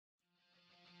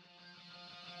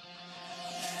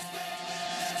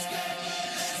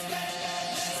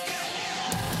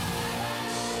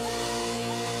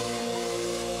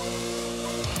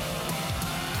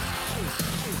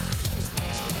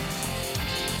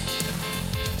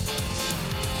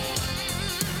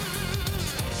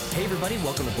Hey everybody,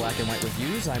 welcome to Black and White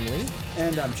Reviews. I'm Lee.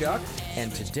 And I'm Chuck.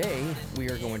 And today we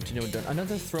are going to do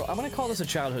another I'm going to call this a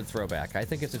childhood throwback. I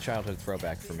think it's a childhood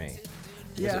throwback for me.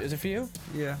 Yeah. Is it for you?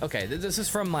 Yeah. Okay, this is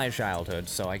from my childhood,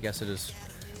 so I guess it is.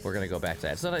 We're going to go back to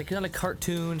that. It's not a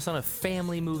cartoon. It's not a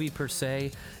family movie per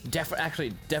se.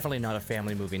 Definitely not a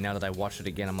family movie. Now that I watched it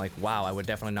again, I'm like, wow, I would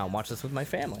definitely not watch this with my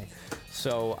family.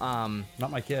 So, Not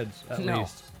my kids, at no.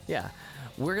 least. Yeah.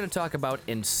 We're going to talk about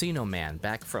Encino Man,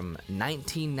 back from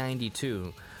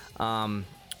 1992.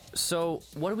 So,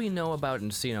 what do we know about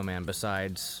Encino Man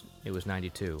besides it was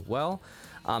 92? Well,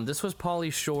 this was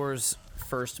Pauly Shore's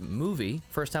first movie,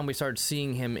 first time we started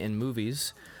seeing him in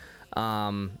movies,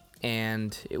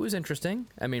 and it was interesting.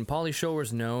 I mean, Pauly Shore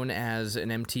was known as an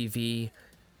MTV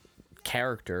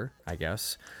character, I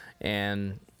guess,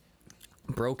 and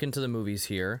broke into the movies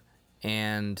here,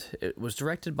 and it was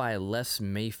directed by Les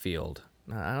Mayfield.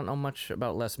 I don't know much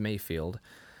about Les Mayfield.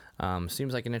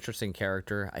 Seems like an interesting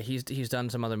character. He's done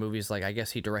some other movies, like I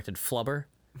guess he directed Flubber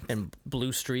and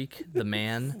Blue Streak, The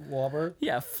Man. Flubber?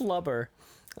 Yeah, Flubber.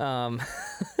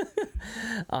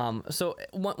 So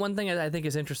one thing I think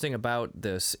is interesting about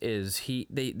this is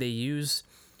they use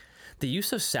the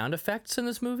use of sound effects in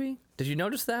this movie. Did you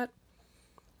notice that?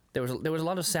 There was a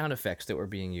lot of sound effects that were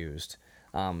being used.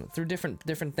 Through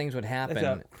different things would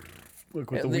happen.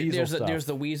 Look, with the weasel stuff. There's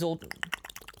the weasel,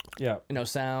 yeah,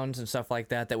 sounds and stuff like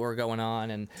that were going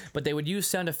on, but they would use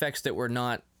sound effects that were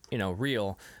not,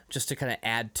 real, just to kind of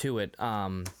add to it.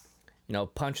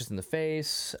 Punches in the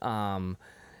face,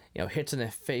 hits in the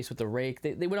face with the rake.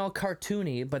 They went all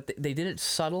cartoony, but they did it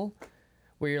subtle,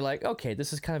 where you're like, okay,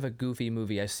 this is kind of a goofy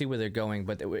movie. I see where they're going,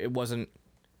 but it wasn't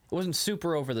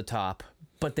super over the top.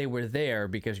 But they were there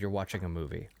because you're watching a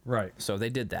movie, right? So they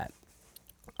did that.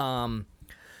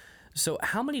 So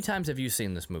how many times have you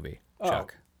seen this movie,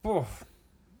 Chuck? In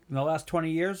the last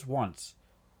 20 years, once.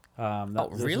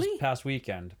 Really? This past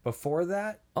weekend. Before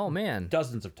that, Oh, man.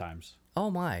 dozens of times.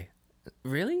 Oh, my.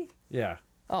 Really? Yeah.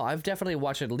 Oh, I've definitely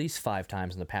watched it at least 5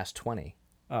 times in the past 20.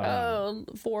 4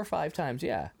 or 5 times,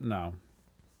 yeah. No.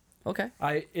 Okay.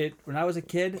 When I was a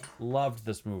kid, loved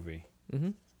this movie.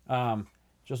 Mm-hmm.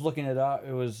 Just looking it up,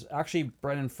 it was actually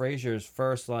Brendan Fraser's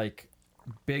first,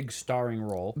 big starring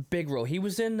role. Big role. He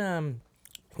was in,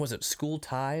 was it School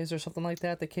Ties or something like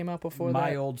that came out before that?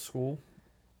 My Old School.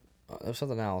 There was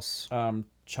something else.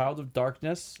 Child of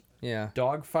Darkness. Yeah.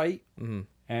 Dogfight. Mm-hmm.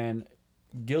 And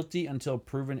Guilty Until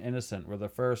Proven Innocent were the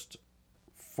first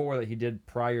 4 that he did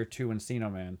prior to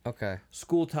Encino Man. Okay.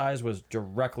 School Ties was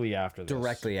directly after this.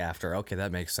 Directly after. Okay,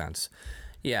 that makes sense.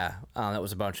 Yeah, that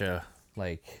was a bunch of,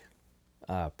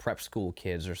 prep school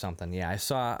kids or something. Yeah, I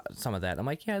saw some of that. I'm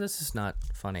like, yeah, this is not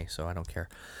funny, so I don't care.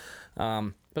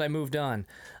 But I moved on.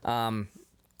 Well,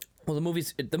 the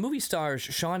movie stars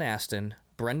Sean Astin,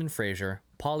 Brendan Fraser,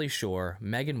 Pauly Shore,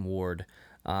 Megan Ward.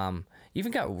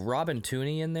 Even got Robin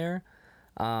Tooney in there.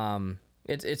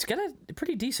 It's got a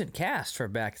pretty decent cast for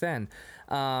back then.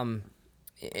 And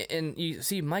you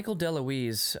see Michael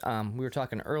DeLuise. We were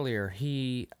talking earlier.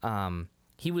 He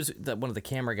was one of the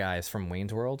camera guys from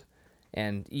Wayne's World.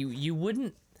 And you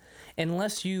wouldn't,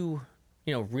 unless you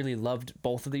really loved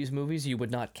both of these movies, you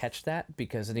would not catch that,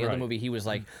 because in the other movie he was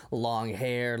like long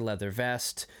hair, leather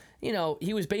vest.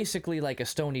 He was basically like a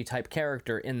Stoney type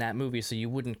character in that movie, so you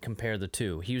wouldn't compare the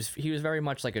two. He was very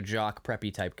much like a jock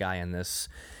preppy type guy in this,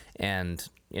 and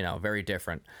very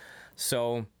different.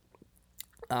 So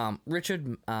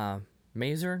Richard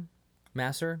Masur,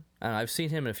 I've seen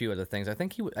him in a few other things. I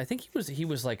think he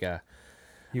was like a.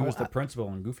 He was the principal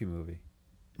in Goofy Movie.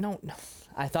 No,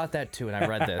 I thought that too, and I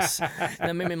read this.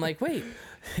 And I'm like, wait,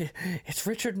 it's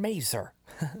Richard Masur.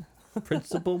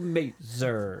 Principal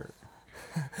Masur.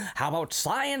 How about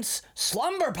science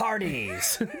slumber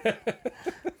parties?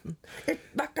 It's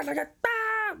not gonna get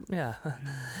yeah.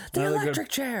 The electric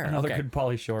chair. Another good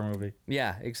Pauly Shore movie.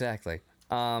 Yeah, exactly.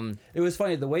 It was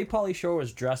funny, the way Pauly Shore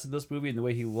was dressed in this movie and the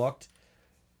way he looked,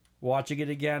 watching it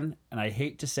again, and I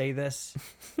hate to say this.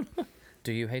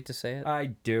 Do you hate to say it?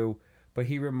 I do, but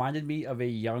he reminded me of a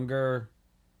younger,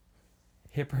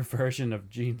 hipper version of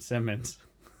Gene Simmons.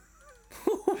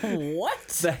 What?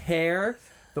 The hair,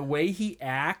 the way he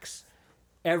acts,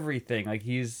 everything. Like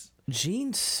he's...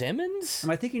 Gene Simmons?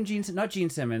 Am I thinking not Gene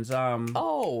Simmons.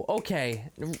 Oh,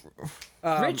 okay.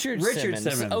 Richard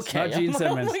Simmons. Okay. Not Gene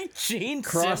Simmons. Like Gene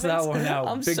Cross Simmons. that one out.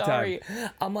 I'm big sorry.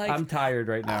 Time. I'm tired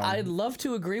right now. I'd love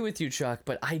to agree with you, Chuck,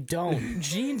 but I don't.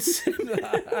 Gene Simmons.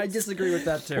 I disagree with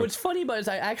that too. What's funny about it is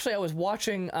I was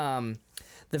watching the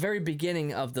very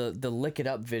beginning of the Lick It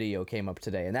Up video came up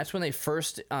today, and that's when they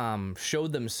first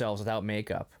showed themselves without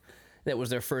makeup. that was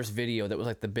their first video that was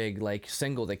like the big like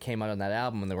single that came out on that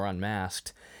album when they were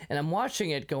unmasked. And I'm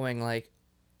watching it going like,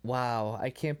 wow,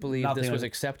 I can't believe this was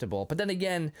acceptable. But then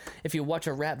again, if you watch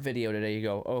a rap video today, you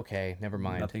go, okay, never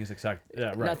mind. Nothing is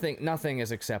yeah, right. Nothing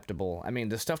is acceptable. I mean,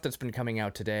 the stuff that's been coming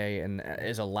out today and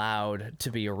is allowed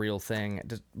to be a real thing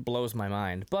just blows my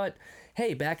mind. But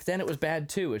hey, back then it was bad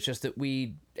too. It's just that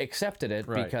we accepted it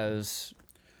because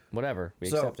whatever, we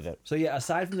accepted it. So yeah,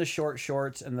 aside from the short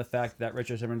shorts and the fact that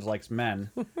Richard Simmons likes men,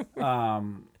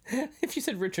 if you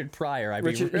said Richard Pryor, I'd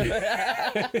be the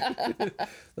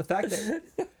fact that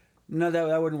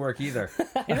that wouldn't work either.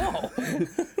 I know.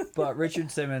 But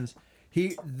Richard Simmons,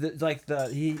 he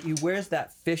wears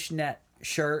that fishnet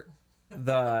shirt,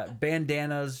 the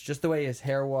bandanas, just the way his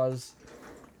hair was.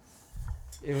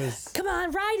 It was. Come on,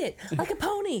 ride it like a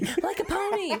pony, like a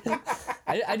pony.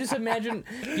 I just imagine.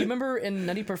 Do you remember in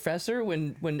Nutty Professor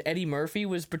when Eddie Murphy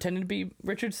was pretending to be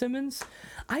Richard Simmons?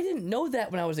 I didn't know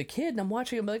that when I was a kid, and I'm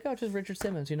watching him like, oh, it's just Richard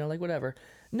Simmons, like whatever.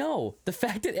 No, the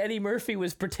fact that Eddie Murphy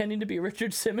was pretending to be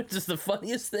Richard Simmons is the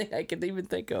funniest thing I could even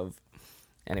think of.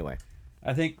 Anyway,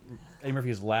 I think Eddie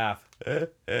Murphy's laugh. Oh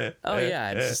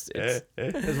yeah, it's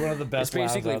one of the best. It's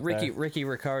basically laughs out Ricky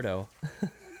Ricardo.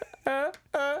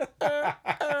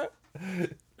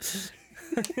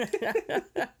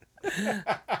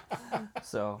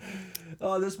 So,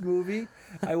 this movie,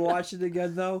 I watched it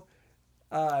again though.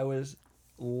 I was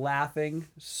laughing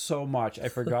so much I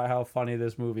forgot how funny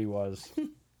this movie was.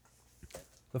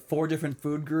 The 4 different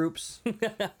food groups,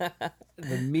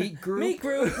 the meat group.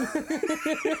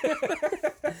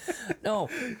 No.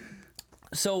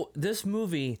 So this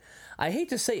movie, I hate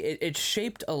to say it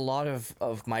shaped a lot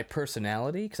of my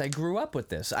personality because I grew up with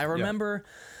this. I remember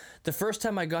the first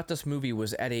time I got this movie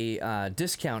was at a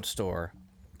discount store,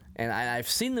 and I've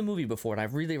seen the movie before, and I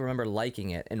really remember liking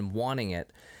it and wanting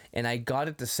it. And I got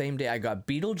it the same day. I got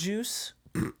Beetlejuice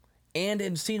and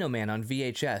Encino Man on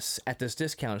VHS at this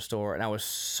discount store, and I was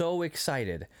so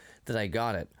excited that I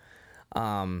got it.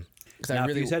 Now,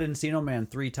 if you said Encino Man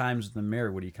 3 times in the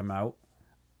mirror, would he come out?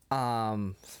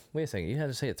 Wait a second. You had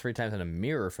to say it 3 times in a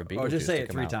mirror for Beetlejuice. Oh, just say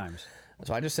it 3 times.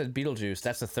 So I just said Beetlejuice.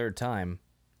 That's the 3rd time.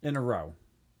 In a row.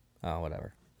 Oh,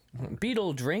 whatever.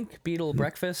 Beetle drink, Beetle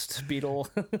breakfast, Beetle...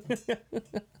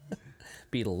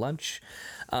 Beetle lunch.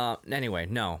 Anyway,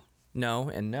 no,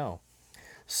 and no.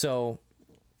 So...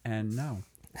 And no.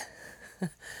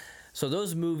 So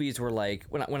those movies were like...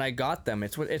 When I got them,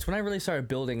 it's when I really started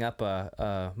building up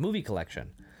a movie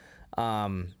collection.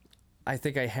 I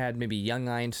think I had maybe Young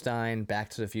Einstein, Back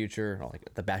to the Future, or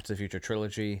like the Back to the Future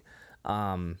trilogy.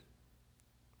 Did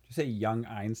you say Young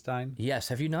Einstein? Yes.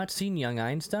 Have you not seen Young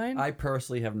Einstein? I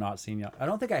personally have not seen Young. I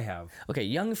don't think I have. Okay,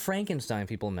 Young Frankenstein,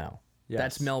 people know. Yes.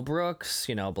 That's Mel Brooks,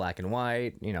 black and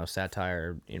white,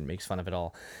 satire, it makes fun of it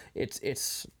all. It's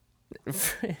it's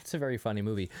a very funny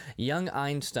movie. Young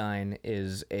Einstein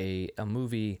is a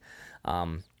movie,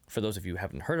 for those of you who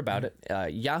haven't heard about it,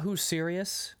 Yahoo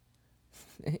Serious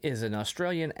is an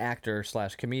Australian actor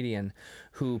 / comedian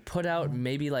who put out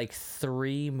maybe like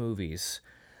 3 movies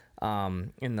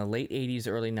in the late 80s,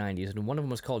 early 90s, and one of them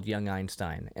was called Young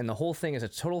Einstein. And the whole thing is a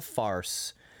total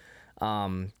farce,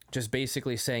 just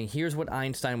basically saying, here's what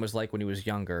Einstein was like when he was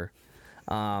younger.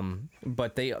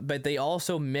 But they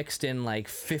also mixed in like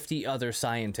 50 other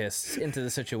scientists into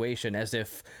the situation as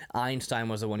if Einstein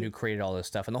was the one who created all this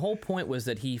stuff. And the whole point was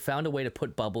that he found a way to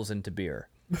put bubbles into beer.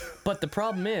 But the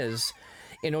problem is,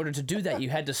 in order to do that, you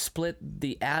had to split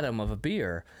the atom of a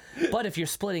beer. But if you're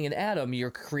splitting an atom,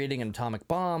 you're creating an atomic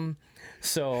bomb.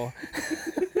 So...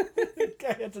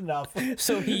 Okay, that's enough.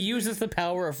 So he uses the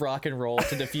power of rock and roll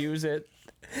to diffuse it.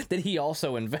 Then he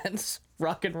also invents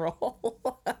rock and roll.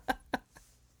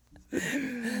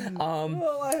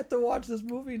 Well, I have to watch this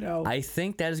movie now. I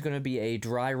think that is going to be a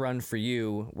dry run for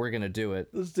you. We're going to do it.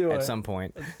 Let's do it at some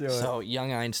point. Let's do it. So,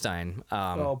 Young Einstein.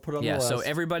 I'll put on the list. So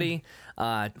everybody,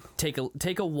 take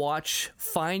a watch.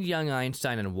 Find Young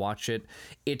Einstein and watch it.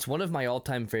 It's one of my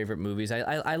all-time favorite movies.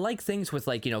 I like things with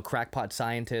like crackpot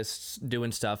scientists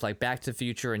doing stuff. Like Back to the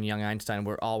Future and Young Einstein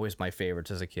were always my favorites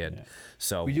as a kid. Yeah.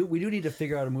 So we do need to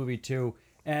figure out a movie too.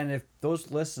 And if those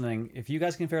listening, if you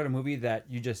guys can figure out a movie that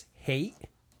you just hate,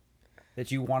 that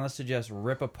you want us to just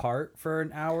rip apart for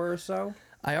an hour or so.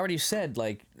 I already said,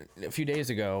 like, a few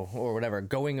days ago, or whatever,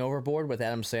 Going Overboard with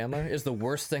Adam Sandler is the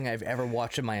worst thing I've ever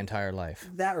watched in my entire life.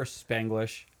 That or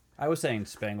Spanglish. I was saying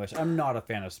Spanglish. I'm not a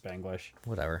fan of Spanglish.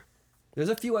 Whatever. There's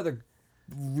a few other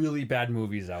really bad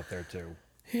movies out there, too.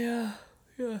 Yeah.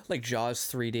 Like Jaws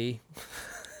 3D.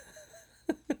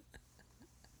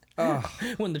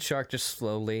 When the shark just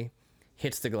slowly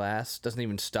hits the glass, doesn't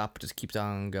even stop, just keeps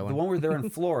on going. The one where they're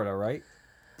in Florida, right?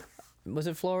 Was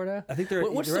it Florida? I think they're.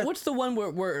 What's the one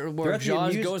where at the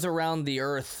Jaws goes around the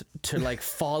earth to like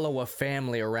follow a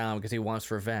family around because he wants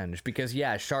revenge? Because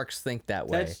yeah, sharks think that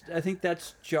way. I think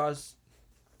that's Jaws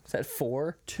Is that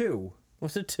 4? 2.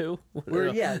 Was it 2?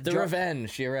 The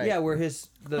revenge. You're right. Yeah, where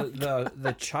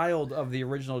the child of the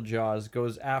original Jaws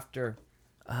goes after.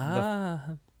 Yeah,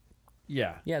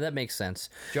 that makes sense.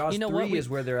 Jaws 3 is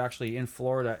where they're actually in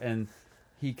Florida, and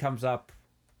he comes up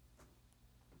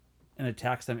and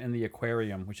attacks them in the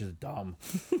aquarium, which is dumb.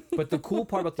 But the cool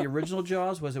part about the original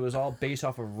Jaws was it was all based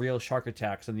off of real shark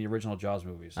attacks in the original Jaws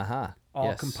movies.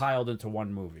 All compiled into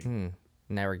one movie.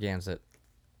 Narragansett.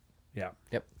 Yeah.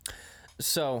 Yep.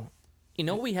 So, you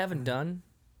know what we haven't done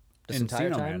this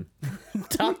entire Encino time?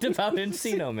 Talked about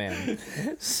Encino Man.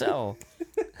 So,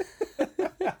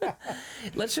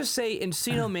 let's just say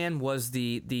Encino Man was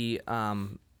it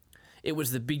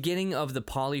was the beginning of the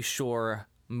Pauly Shore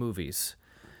movies.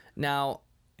 Now,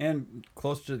 and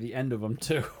close to the end of them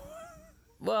too.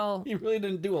 Well, he really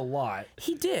didn't do a lot.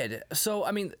 He did. So,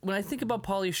 I mean, when I think about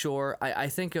Pauly Shore, I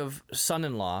think of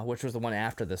Son-in-Law, which was the one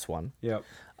after this one. Yep.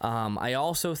 I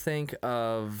also think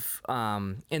of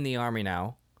In the Army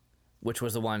Now, which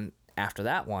was the one after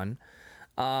that one.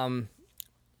 Then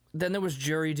there was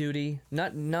Jury Duty,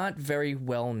 not very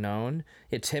well known.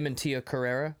 It's him and Tia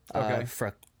Carrere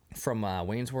from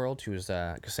Wayne's World. She was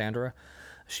Cassandra.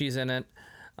 She's in it.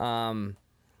 And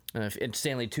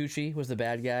Stanley Tucci was the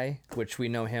bad guy, which we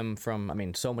know him from, I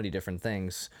mean, so many different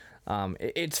things.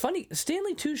 It's funny.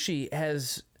 Stanley Tucci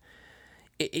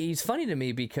he's funny to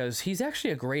me because he's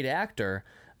actually a great actor,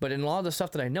 but in a lot of the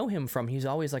stuff that I know him from, he's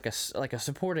always like a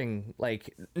supporting,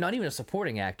 like not even a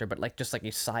supporting actor, but like just like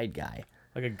a side guy.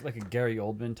 Like a Gary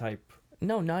Oldman type.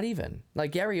 No, not even.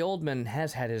 Like Gary Oldman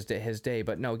has had his day,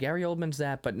 but no, Gary Oldman's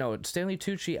that. But no, Stanley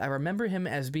Tucci, I remember him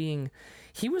as being,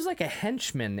 he was like a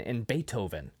henchman in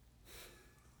Beethoven.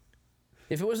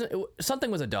 If it wasn't, something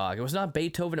with a dog. It was not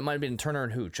Beethoven. It might have been Turner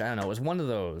and Hooch. I don't know. It was one of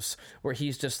those where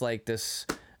he's just like this,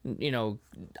 ow,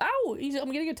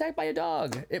 I'm getting attacked by a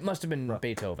dog. It must have been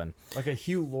Beethoven. Like a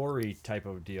Hugh Laurie type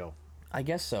of deal. I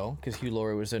guess so, because Hugh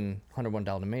Laurie was in 101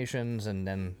 Dalmatians and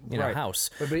then, House.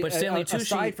 But Stanley Tucci...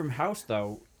 Aside from House,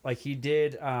 though, like he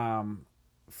did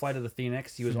Flight of the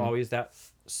Phoenix. He was always that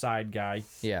side guy.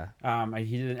 Yeah.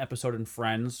 He did an episode in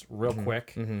Friends real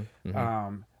quick.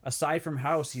 Aside from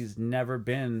House, he's never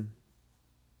been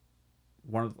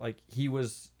one of, like, he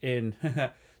was in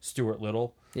Stuart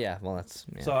Little. Yeah, well, that's...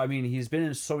 Yeah. So, I mean, he's been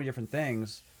in so many different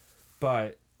things,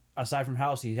 but... Aside from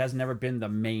House, he has never been the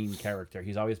main character.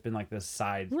 He's always been like this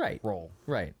side role.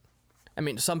 Right. I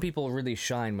mean, some people really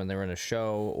shine when they're in a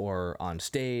show or on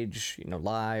stage,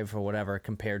 live or whatever,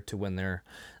 compared to when they're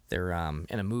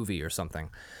in a movie or something.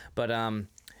 But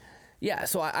yeah.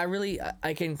 So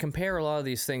I can compare a lot of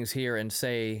these things here and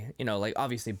say, like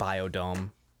obviously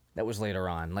Biodome, that was later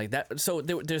on, like that. So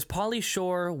there's Pauly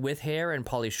Shore with hair and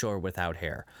Pauly Shore without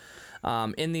hair.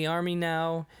 In the Army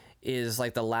Now is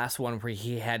like the last one where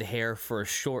he had hair for a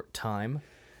short time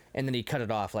and then he cut it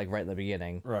off like right in the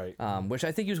beginning. Right. Which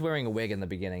I think he was wearing a wig in the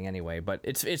beginning anyway, but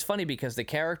it's funny because the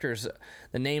characters,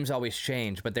 the names always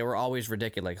change, but they were always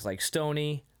ridiculous. Like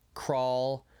Stony,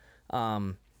 Crawl,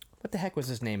 what the heck was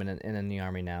his name in the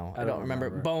Army Now? I don't remember.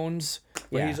 Bones.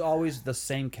 But he's always the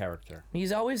same character.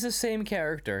 He's always the same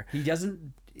character.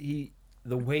 The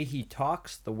way he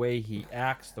talks, the way he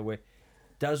acts,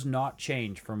 does not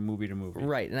change from movie to movie.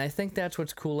 Right, and I think that's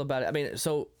what's cool about it. I mean,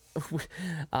 so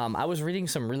I was reading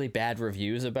some really bad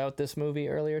reviews about this movie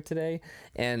earlier today,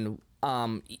 and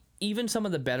even some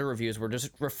of the better reviews were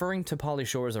just referring to Pauly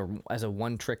Shore as a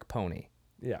one-trick pony.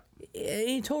 Yeah.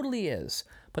 He totally is.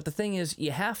 But the thing is,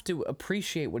 you have to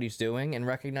appreciate what he's doing and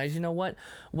recognize,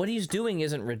 what he's doing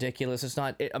isn't ridiculous. It's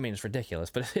not, I mean, it's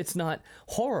ridiculous, but it's not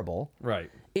horrible.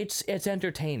 Right. It's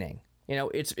entertaining.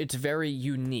 It's very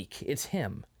unique. It's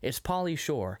him. It's Pauly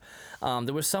Shore.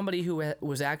 There was somebody who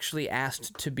was actually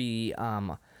asked to be,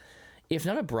 if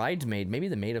not a bridesmaid, maybe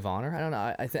the maid of honor. I don't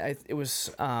know. It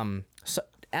was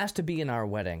asked to be in our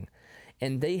wedding,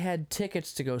 and they had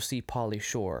tickets to go see Pauly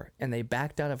Shore, and they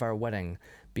backed out of our wedding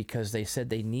because they said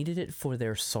they needed it for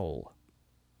their soul.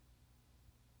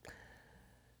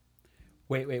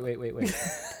 Wait.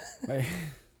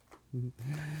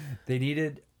 They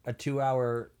needed a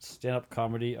 2-hour stand-up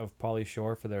comedy of Pauly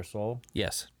Shore for their soul?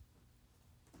 Yes.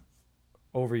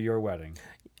 Over your wedding?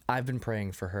 I've been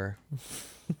praying for her.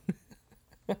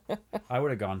 I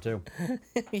would have gone too.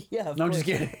 Yeah. No, I'm just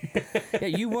kidding. Yeah,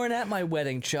 you weren't at my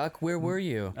wedding, Chuck. Where were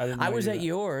you? I didn't know I was you at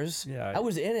yours. Yeah. I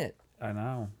was in it. I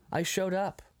know. I showed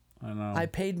up. I know. I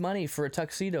paid money for a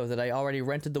tuxedo that I already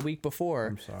rented the week before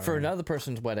I'm sorry. for another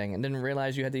person's wedding and didn't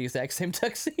realize you had the exact same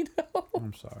tuxedo.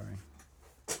 I'm sorry.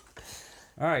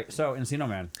 All right, so Encino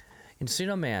Man.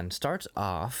 Encino Man starts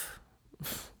off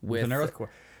with an earthquake.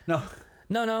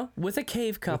 No, with a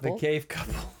cave couple. with a cave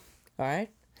couple. All right.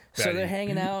 So Betty. they're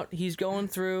hanging out. He's going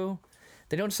through.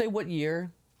 They don't say what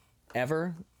year,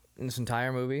 ever, in this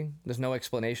entire movie. There's no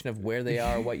explanation of where they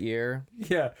are, what year.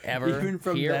 Yeah, Ever. even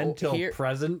from Here- then till here-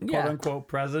 present, Yeah. quote unquote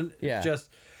present. Yeah. It's just,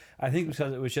 I think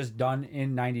because it was just done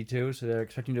in '92, so they're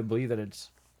expecting you to believe that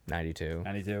it's 92.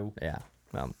 '92. Yeah.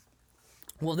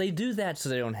 Well, they do that so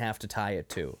they don't have to tie it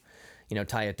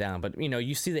tie it down. But,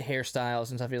 you see the hairstyles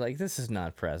and stuff. You're like, this is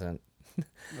not present.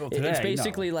 Well, It's today,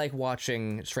 basically no. like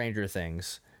watching Stranger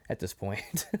Things at this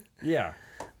point. Yeah.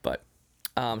 But,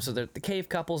 so the cave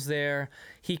couple's there.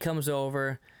 He comes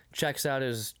over, checks out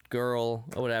his girl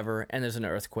or whatever, and there's an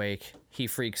earthquake. He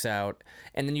freaks out.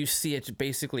 And then you see it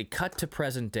basically cut to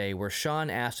present day where Sean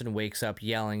Astin wakes up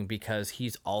yelling because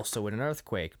he's also in an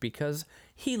earthquake because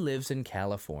he lives in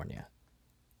California.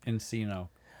 Encino.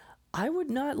 I would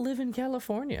not live in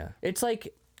California. It's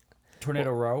like,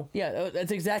 Tornado Row. yeah,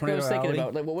 that's exactly what I was Tornado thinking Alley?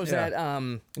 about. Like, what was Yeah.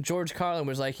 that? George Carlin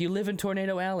was like, you live in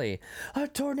Tornado Alley. A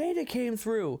tornado came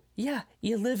through. Yeah,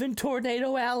 you live in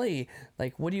Tornado Alley.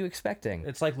 Like, what are you expecting?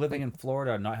 It's like living in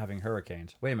Florida and not having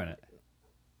hurricanes. Wait a minute.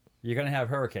 You're going to have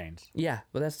hurricanes. Yeah,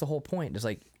 but that's the whole point. It's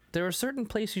like, there are certain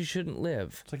places you shouldn't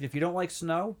live. It's like if you don't like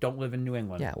snow, don't live in New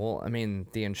England. Yeah, well, I mean,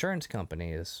 the insurance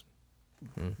company is...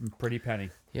 Pretty penny.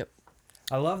 Yep.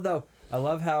 I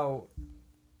love how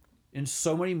in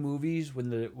so many movies when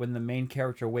the main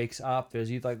character wakes up, there's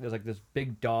like this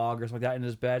big dog or something like that in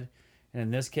his bed, and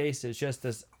in this case it's just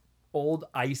this old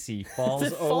icy falls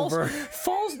It over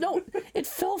no, it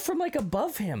fell from like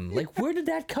above him. Like, where did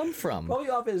that come from? probably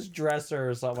off his dresser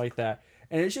or something like that,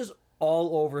 and it's just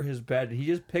all over his bed, and he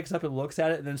just picks up and looks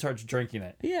at it and then starts drinking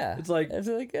it. Yeah. It's like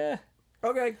okay.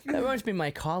 That reminds me of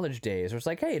my college days where it's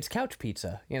like, hey, it's couch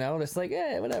pizza. It's like,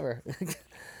 whatever.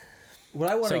 What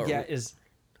I want to So- get is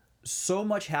so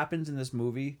much happens in this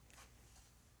movie.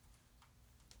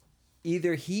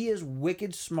 Either he is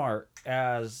wicked smart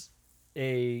as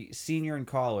a senior in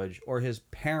college, or his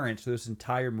parents through this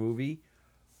entire movie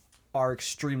are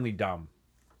extremely dumb.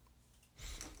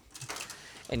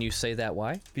 And you say that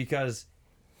why? Because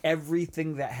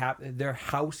everything that happened, their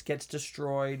house gets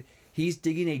destroyed. He's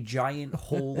digging a giant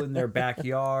hole in their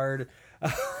backyard.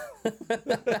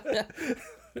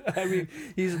 I mean,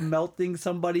 he's melting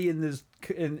somebody in his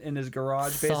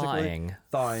garage, basically.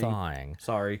 Thawing.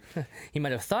 Sorry. He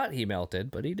might have thought he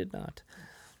melted, but he did not.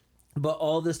 But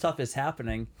all this stuff is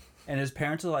happening, and his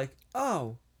parents are like,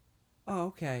 oh,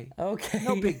 okay. Okay.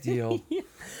 No big deal.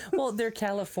 Well, they're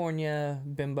California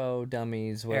bimbo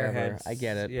dummies, whatever. Airheads, I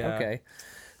get it. yeah. Okay.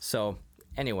 So,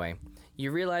 anyway,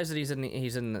 you realize that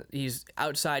he's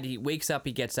outside. He wakes up,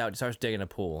 he gets out, starts digging a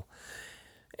pool.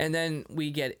 And then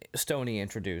we get Stoney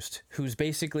introduced, who's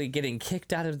basically getting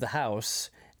kicked out of the house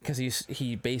because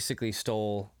he basically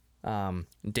stole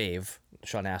Dave,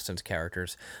 Sean Astin's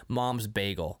character's mom's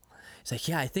bagel. He's like,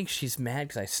 yeah, I think she's mad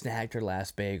because I snagged her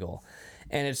last bagel.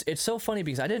 And it's so funny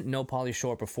because I didn't know Pauly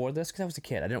Shore before this because I was a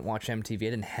kid. I didn't watch MTV. I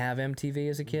didn't have MTV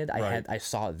as a kid. Right. I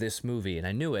saw this movie and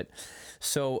I knew it.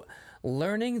 So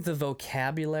learning the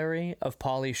vocabulary of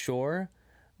Pauly Shore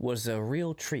was a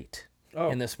real treat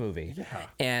in this movie. Yeah.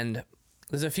 And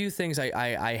there's a few things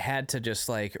I had to just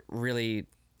like really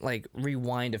like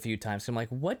rewind a few times. I'm like,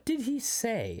 what did he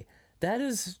say?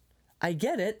 I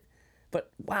get it,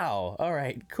 but wow. All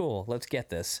right, cool. Let's get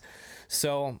this.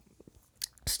 So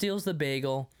steals the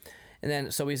bagel. And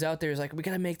then, so he's out there. He's like, we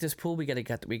got to make this pool. We got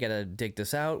to dig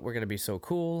this out. We're going to be so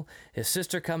cool. His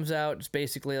sister comes out. It's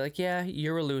basically like, yeah,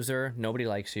 you're a loser. Nobody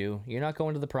likes you. You're not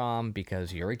going to the prom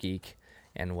because you're a geek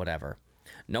and whatever.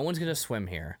 No one's going to swim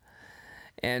here.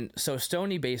 And so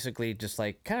Stoney basically just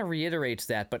like kind of reiterates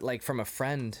that, but like from a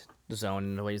friend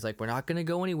zone in a way. He's like, we're not going to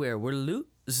go anywhere. We're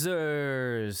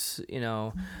losers,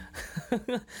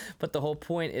 But the whole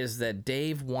point is that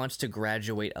Dave wants to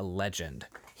graduate a legend.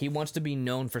 He wants to be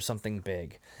known for something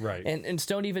big. Right. And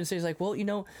Stone even says like, well,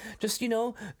 just,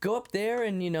 go up there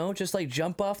and, just like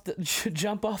jump off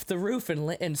the roof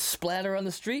and splatter on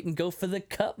the street and go for the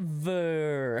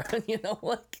cover.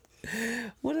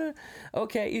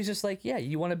 Okay. He's just like, yeah,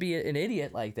 you want to be an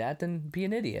idiot like that, then be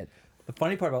an idiot. The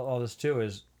funny part about all this too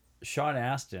is Sean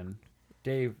Astin,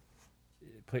 Dave,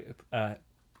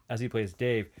 as he plays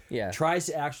Dave, tries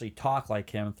to actually talk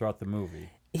like him throughout the movie.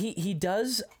 He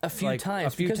does a few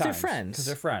times because they're friends. Because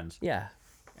they're friends. Yeah.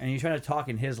 And he's trying to talk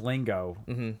in his lingo,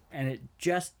 and it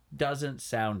just doesn't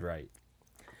sound right.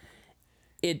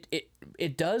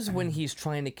 It does when he's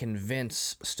trying to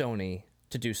convince Stoney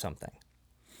to do something.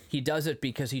 He does it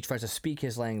because he tries to speak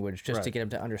his language just to get him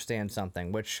to understand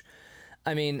something, which,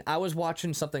 I mean, I was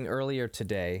watching something earlier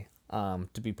today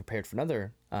to be prepared for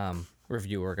another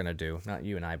review we're going to do. Not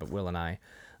you and I, but Will and I.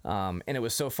 And it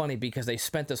was so funny because they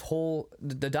spent this whole...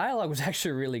 The dialogue was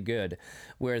actually really good,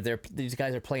 where these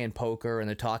guys are playing poker and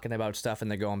they're talking about stuff and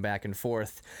they're going back and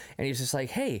forth. And he's just like,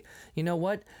 hey, you know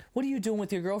what? What are you doing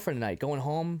with your girlfriend tonight? Going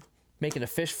home, making a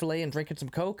fish fillet and drinking some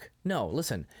Coke? No,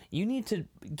 listen, you need to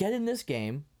get in this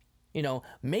game, you know,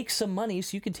 make some money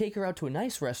so you can take her out to a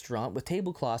nice restaurant with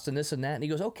tablecloths and this and that. And he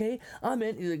goes, okay, I'm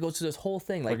in. He goes through this whole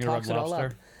thing, like talks it all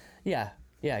up. Yeah,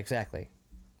 exactly.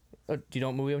 Do you know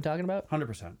what movie I'm talking about?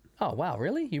 100%. Oh, wow,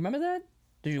 really? You remember that?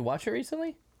 Did you watch it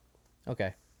recently?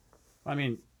 Okay. I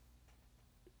mean,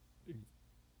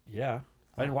 yeah.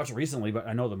 I didn't watch it recently, but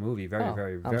I know the movie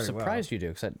very well. I'm surprised you do,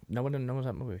 because no one knows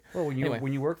that movie. Well,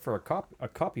 when you work for a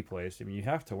copy place, I mean, you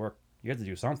have to work. You have to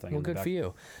do something. Well, good for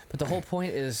you. But the whole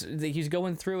point is that he's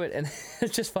going through it, and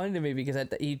it's just funny to me because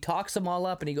he talks them all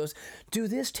up, and he goes, do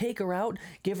this, take her out,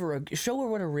 show her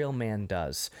what a real man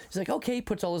does. He's like, okay, he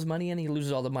puts all his money in, he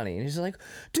loses all the money. And he's like,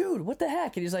 dude, what the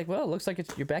heck? And he's like, well, it looks like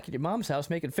you're back at your mom's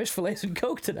house making fish fillets and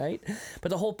Coke tonight.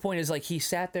 But the whole point is, like, he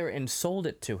sat there and sold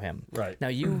it to him. Right. Now,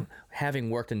 you,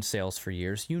 having worked in sales for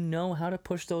years, you know how to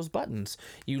push those buttons.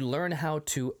 You learn how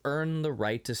to earn the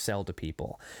right to sell to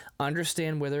people.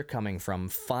 Understand where they're coming from,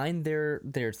 find their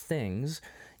things,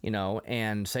 you know,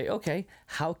 and say, okay,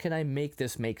 how can I make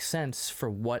this make sense for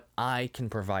what I can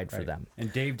provide for them?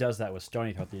 And Dave does that with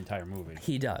Stoney throughout the entire movie.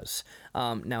 He does.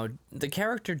 Now, the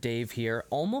character Dave here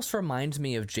almost reminds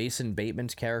me of Jason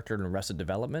Bateman's character in Arrested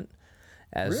Development.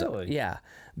 Really? Yeah.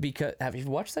 Because have you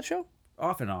watched that show?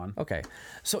 Off and on. Okay.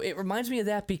 So it reminds me of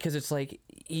that because it's like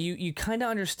you kind of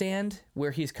understand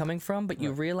where he's coming from, but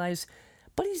you realize,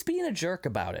 but he's being a jerk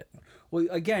about it. Well,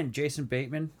 again, Jason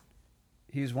Bateman,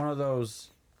 he's one of those...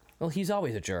 Well, he's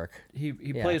always a jerk. He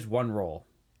plays one role.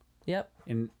 Yep.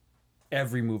 In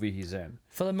every movie he's in.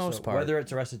 For the most part. Whether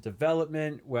it's Arrested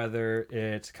Development, whether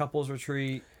it's Couples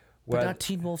Retreat... But not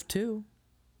Teen Wolf 2.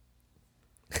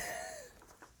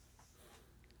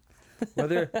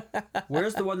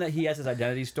 Where's the one that he has his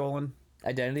identity stolen?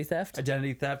 Identity theft?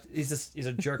 Identity theft. He's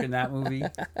a jerk in that movie.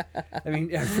 I mean,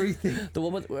 everything. The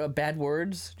one with bad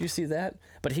words. Did you see that?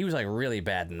 But he was like really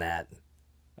bad in that.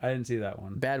 I didn't see that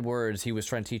one. Bad words. He was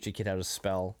trying to teach a kid how to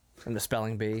spell in the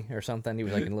spelling bee or something. He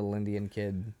was like a little Indian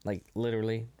kid, like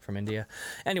literally from India.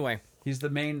 Anyway, he's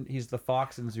the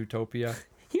fox in Zootopia.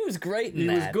 He was great in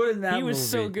that. He was good in that movie. He was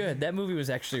so good. That movie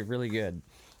was actually really good.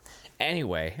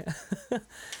 Anyway,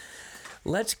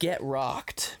 let's get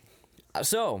rocked.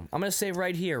 So I'm gonna say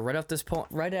right here, right after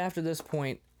this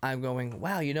point, I'm going,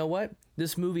 wow, you know what?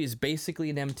 This movie is basically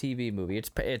an MTV movie. It's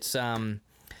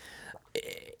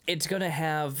gonna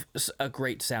have a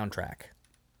great soundtrack,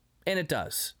 and it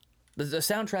does. The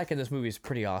soundtrack in this movie is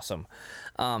pretty awesome.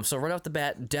 So right off the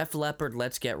bat, Def Leppard,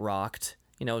 "Let's Get Rocked."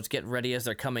 You know, it's getting ready as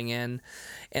they're coming in,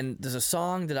 and there's a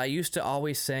song that I used to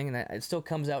always sing, and it still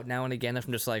comes out now and again if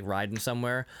I'm just like riding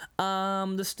somewhere.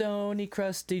 I'm the stony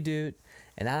crusty dude,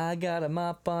 and I got a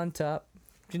mop on top.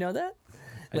 Do you know that?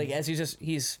 Like as he's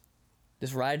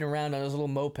just riding around on his little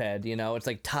moped, you know, it's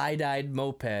like tie-dyed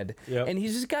moped, and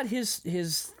he's just got his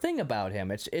thing about him.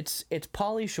 It's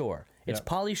Pauly Shore. It's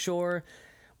Pauly Shore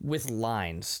with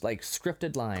lines, like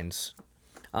scripted lines.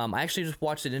 I actually just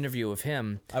watched an interview of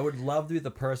him. I would love to be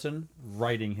the person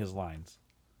writing his lines.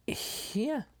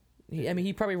 Yeah. I mean,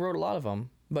 he probably wrote a lot of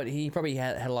them, but he probably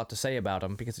had a lot to say about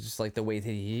them because it's just like the way that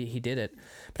he did it.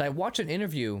 But I watched an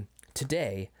interview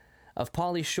today of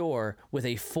Pauly Shore with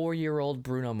a 4-year-old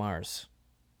Bruno Mars.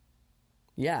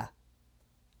 Yeah.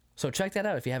 So check that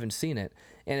out if you haven't seen it.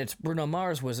 And it's Bruno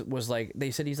Mars was like,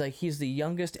 they said he's the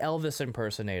youngest Elvis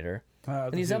impersonator.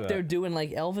 And he's up there doing like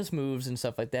Elvis moves and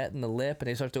stuff like that in the lip, and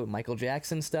he starts doing Michael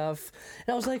Jackson stuff.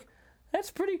 And I was like,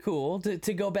 that's pretty cool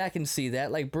to go back and see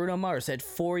that. Like Bruno Mars at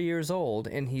 4 years old,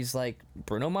 and he's like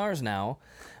Bruno Mars now,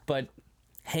 but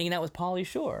hanging out with Pauly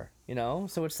Shore, you know?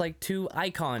 So it's like two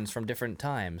icons from different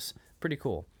times. Pretty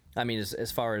cool. I mean,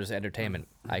 as far as entertainment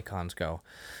icons go.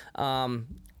 I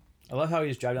love how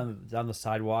he's driving down the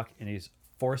sidewalk, and he's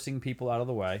forcing people out of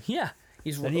the way. Yeah.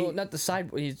 He's not the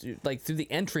side. He's like through the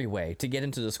entryway to get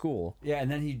into the school. Yeah, and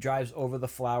then he drives over the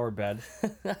flower bed.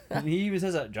 And he even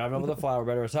says that, driving over the flower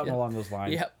bed or something along those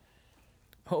lines. Yep.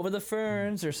 Over the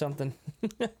ferns or something.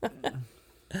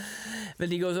 But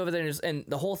he goes over there, and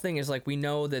the whole thing is like, we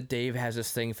know that Dave has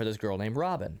this thing for this girl named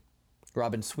Robin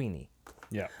Sweeney.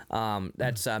 Yeah.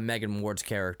 That's Megan Ward's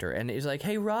character, and he's like,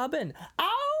 "Hey, Robin,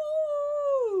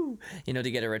 ow!"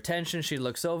 to get her attention. She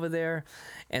looks over there,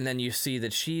 and then you see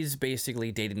that she's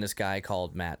basically dating this guy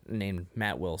named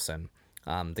Matt Wilson,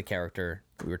 the character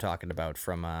we were talking about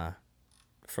from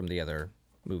the other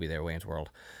movie there, Wayne's World.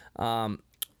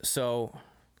 So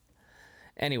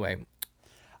anyway,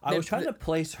 I was trying to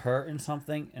place her in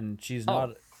something, and she's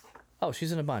not. Oh,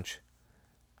 she's in a bunch.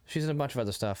 She's in a bunch of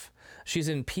other stuff. She's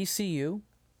in PCU.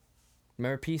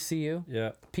 Remember PCU?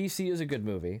 Yeah. PCU is a good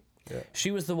movie. Yeah.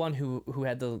 She was the one who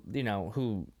had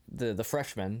the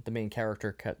freshman, the main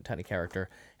character, tiny character,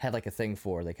 had like a thing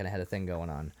for. They kind of had a thing going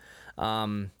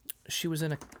on. She was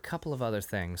in a couple of other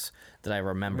things that I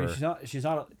remember. I mean, she's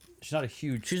not a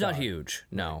huge. She's star. not huge.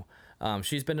 No.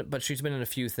 She's been in a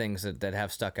few things that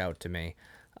have stuck out to me.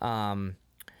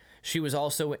 She was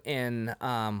also in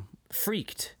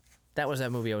Freaked. That was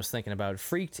that movie I was thinking about.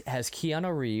 Freaked has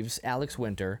Keanu Reeves, Alex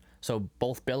Winter, so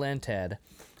both Bill and Ted.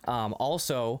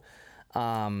 Also,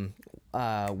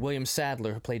 William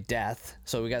Sadler, who played Death.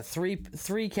 So we got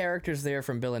three characters there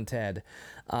from Bill and Ted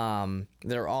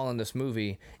that are all in this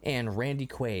movie. And Randy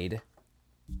Quaid.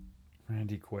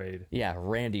 Randy Quaid. Yeah,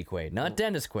 Randy Quaid. Not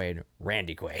Dennis Quaid.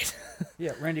 Randy Quaid.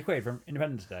 Yeah, Randy Quaid from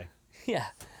Independence Day. Yeah.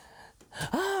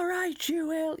 All right, you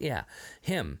will. Yeah,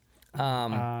 him.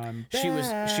 She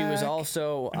was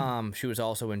also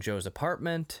in Joe's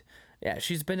Apartment. Yeah,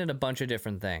 she's been in a bunch of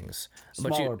different things,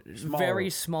 Smaller. Very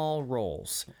small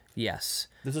roles. Yes,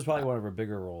 This is probably one of her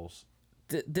bigger roles.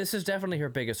 this is definitely her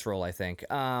biggest role, I think.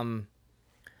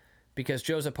 Because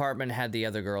Joe's Apartment had the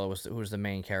other girl who was the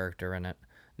main character in it,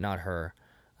 not her.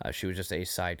 She was just a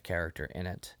side character in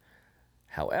it.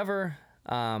 However,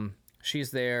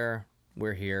 she's there.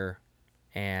 We're here,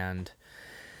 and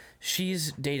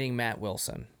she's dating Matt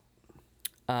Wilson.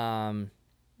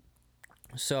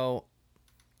 So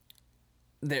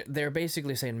they're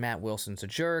basically saying Matt Wilson's a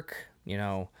jerk.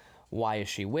 Why is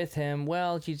she with him?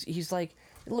 Well, he's like,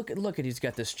 look at he's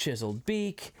got this chiseled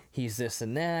beak. He's this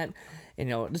and that.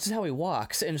 This is how he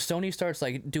walks. And Stoney starts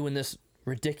like doing this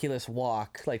ridiculous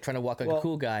walk, like trying to walk like a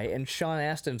cool guy. And Sean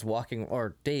Astin's walking,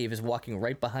 or Dave is walking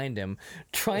right behind him,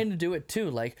 trying to do it too.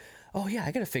 Like, oh yeah,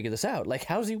 I gotta figure this out. Like,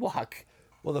 how's he walk?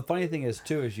 Well, the funny thing is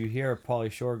too is you hear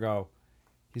Pauly Shore go,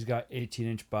 he's got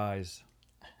 18-inch buys.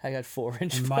 I got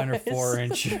 4-inch. And mine are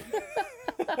 4-inch.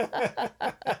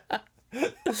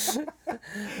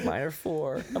 Mine are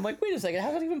 4. I'm like, wait a second,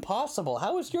 how's that even possible?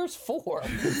 How is yours 4?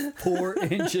 4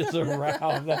 inches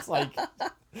around. That's like.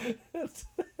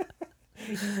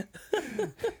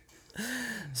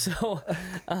 So,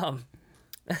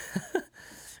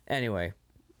 anyway,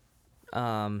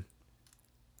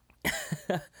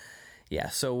 yeah.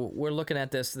 So we're looking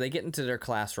at this. They get into their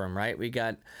classroom, right? We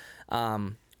got,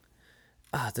 the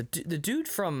dude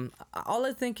from, all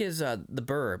I think is the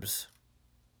Burbs.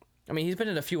 I mean, he's been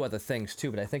in a few other things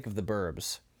too, but I think of the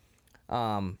Burbs.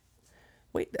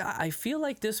 Wait, I feel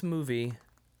like this movie,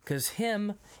 because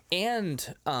him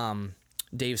and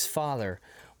Dave's father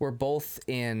were both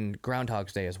in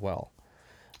Groundhog's Day as well.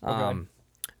 Okay.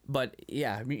 But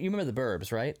yeah, you remember the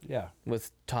Burbs, right? Yeah.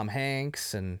 With Tom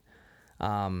Hanks and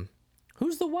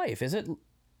who's the wife? Is it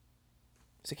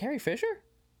Carrie Fisher?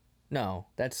 No,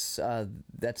 that's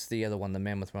the other one, the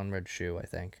man with one red shoe, I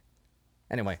think.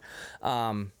 Anyway,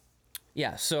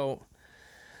 yeah. So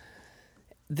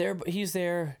he's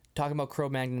there talking about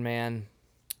Cro-Magnon Man,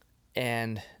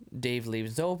 and Dave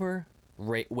leaves over,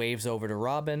 waves over to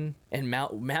Robin, and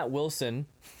Matt Wilson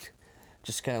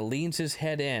just kind of leans his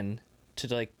head in to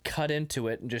like cut into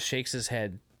it and just shakes his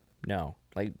head. No,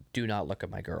 like, do not look at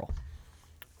my girl.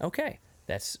 Okay,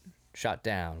 that's shot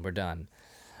down. We're done.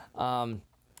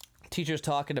 Teacher's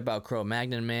talking about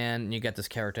Cro-Magnon Man, and you got this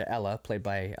character Ella, played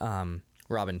by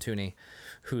Robin Tooney,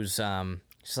 who's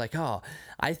she's like, oh,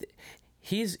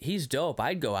 he's dope.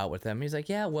 I'd go out with them. He's like,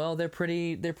 yeah, well, they're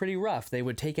pretty rough. They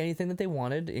would take anything that they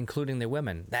wanted, including their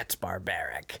women. That's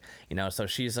barbaric, So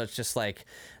she's just like,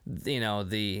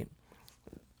 the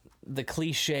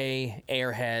cliche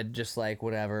airhead, just like,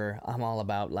 whatever. I'm all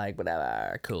about like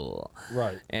whatever, cool,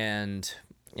 Right. And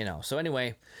so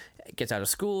anyway, gets out of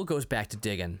school, goes back to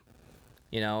digging,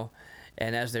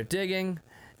 and as they're digging,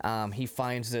 he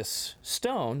finds this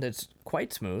stone that's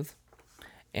quite smooth.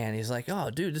 And he's like, oh,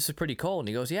 dude, this is pretty cold. And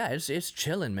he goes, yeah, it's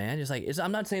chilling, man. He's like,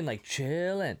 I'm not saying like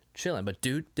chilling, but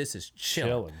dude, this is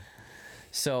chilling.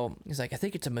 So he's like, I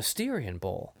think it's a Mysterian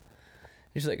bowl.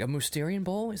 He's like, a Mysterian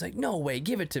bowl? He's like, no way,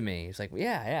 give it to me. He's like,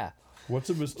 yeah. What's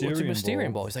a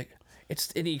Mysterian bowl? He's like,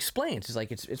 and he explains. He's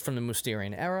like, it's from the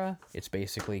Mysterian era. It's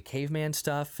basically caveman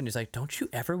stuff. And he's like, don't you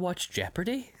ever watch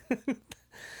Jeopardy?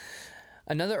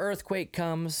 Another earthquake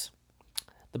comes.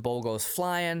 The bowl goes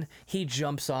flying. He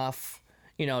jumps off,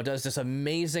 does this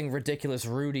amazing, ridiculous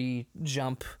Rudy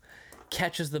jump,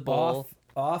 catches the ball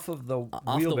off the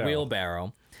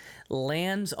wheelbarrow,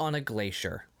 lands on a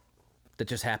glacier that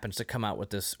just happens to come out with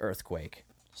this earthquake.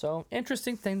 So,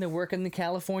 interesting thing to work in the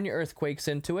California earthquakes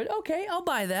into it. Okay, I'll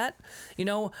buy that.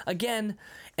 Again,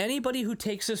 anybody who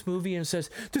takes this movie and says,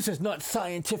 this is not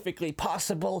scientifically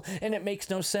possible and it makes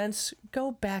no sense,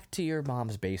 go back to your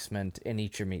mom's basement and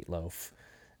eat your meatloaf.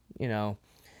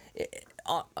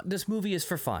 This movie is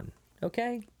for fun,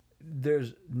 okay?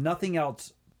 There's nothing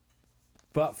else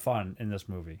but fun in this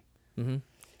movie. Mm-hmm.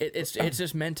 It's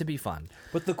just meant to be fun.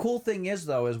 But the cool thing is,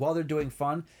 though, is while they're doing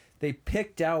fun, they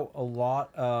picked out a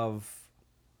lot of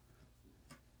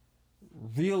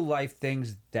real life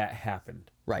things that happened.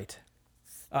 Right.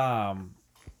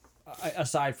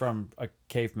 Aside from a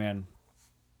caveman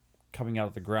coming out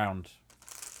of the ground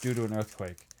due to an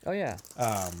earthquake. Oh, yeah.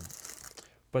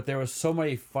 But there was so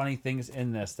many funny things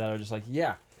in this that are just like,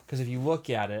 yeah. Because if you look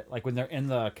at it, like when they're in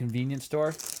the convenience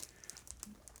store,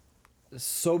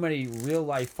 so many real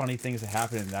life funny things that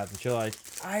happen in that you're like,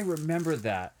 I remember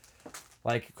that.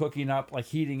 Like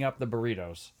heating up the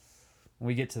burritos. When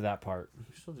we get to that part. We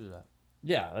still do that.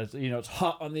 Yeah, it's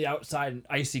hot on the outside and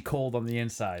icy cold on the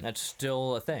inside. That's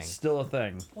still a thing. Still a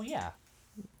thing. Well, yeah.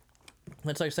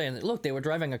 It's like saying, look, they were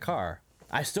driving a car.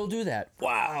 I still do that.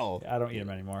 Wow. I don't eat them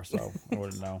anymore, so I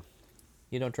wouldn't know.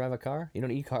 You don't drive a car? You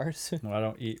don't eat cars? No, I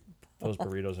don't eat those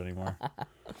burritos anymore.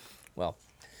 Well.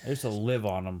 I used to live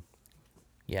on them.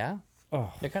 Yeah?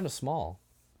 Oh. They're kind of small.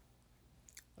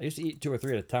 I used to eat 2 or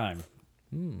 3 at a time.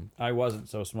 I wasn't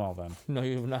so small then. No,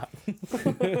 you're not.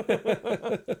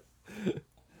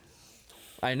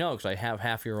 I know, because I have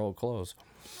half your old clothes.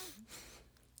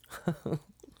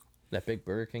 That big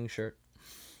Burger King shirt.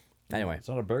 Anyway. It's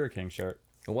not a Burger King shirt.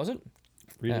 It wasn't?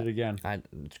 Read it again.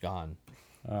 It's gone.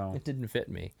 Oh. It didn't fit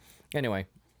me. Anyway,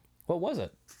 what was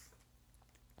it?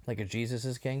 Like a Jesus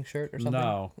is King shirt or something?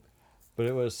 No. But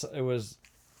it was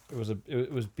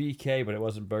BK, but it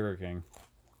wasn't Burger King.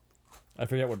 I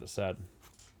forget what it said.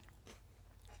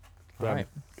 But Right.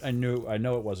 I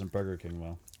know it wasn't Burger King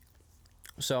though.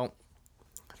 So,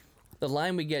 the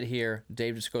line we get here,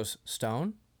 Dave just goes,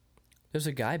 Stone, there's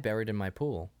a guy buried in my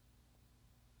pool.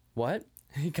 What?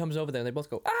 He comes over there and they both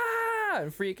go, ah,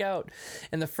 and freak out.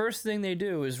 And the first thing they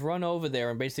do is run over there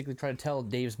and basically try to tell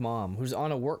Dave's mom, who's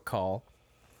on a work call.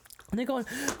 And they're going,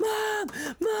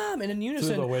 Mom, and in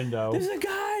unison, through the window. There's a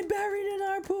guy buried in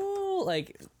our pool.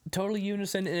 Like, totally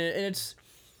unison. And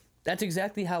that's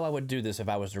exactly how I would do this if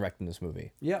I was directing this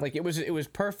movie. Yeah. Like, it was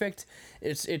perfect.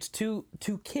 It's two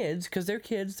kids, because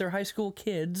they're high school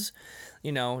kids,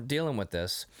 dealing with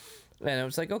this. And it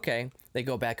was like, okay, they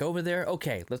go back over there.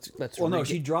 Okay, let's. Well, no,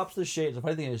 she drops the shades. The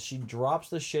funny thing is, she drops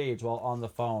the shades while on the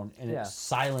phone, and it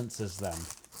silences them.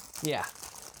 Yeah.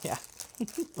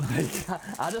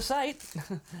 Out of sight,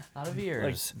 out of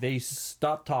ears. Like they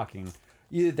stop talking.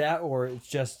 Either that, or it's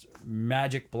just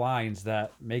magic blinds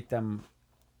that make them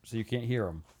so you can't hear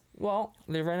them. Well,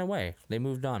 they ran away. They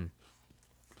moved on.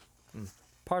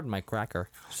 Pardon my cracker.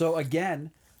 So again,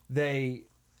 they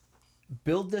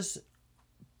build this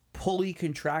pulley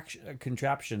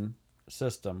contraption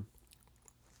system.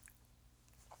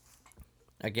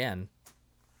 Again,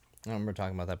 I remember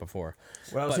talking about that before.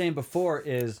 What I was saying before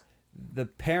is the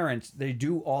parents, they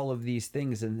do all of these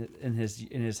things in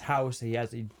his house. He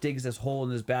digs this hole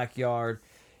in his backyard.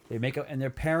 They make up, and their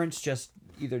parents just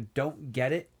either don't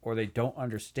get it, or they don't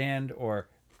understand, or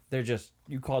they're just,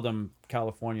 you call them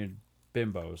California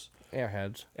bimbos,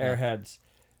 Airheads.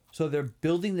 So they're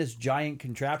building this giant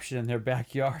contraption in their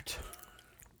backyard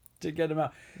to get them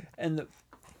out, and the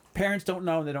parents don't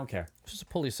know and they don't care. It's just a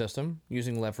pulley system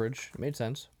using leverage. It made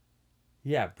sense.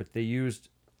 Yeah, but they used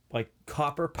like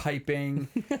copper piping.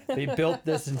 They built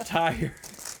this entire.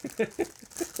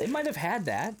 They might have had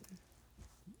that.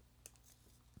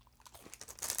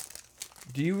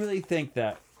 Do you really think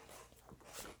that?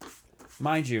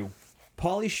 Mind you,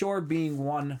 Pauly Shore being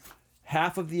one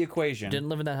half of the equation. Didn't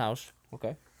live in that house.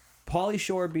 Okay. Pauly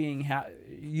Shore being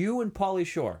you and Pauly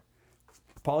Shore.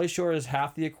 Pauly Shore is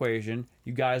half the equation.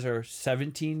 You guys are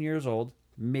 17 years old,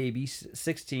 maybe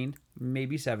 16,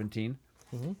 maybe 17.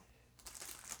 Mm-hmm.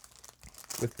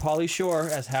 With Pauly Shore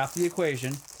as half the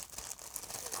equation,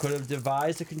 could have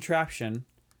devised a contraption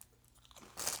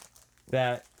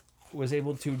that was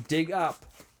able to dig up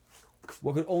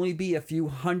what could only be a few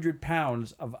 100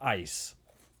 pounds of ice.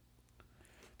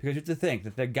 Because you have to think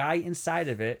that the guy inside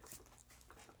of it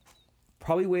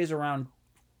probably weighs around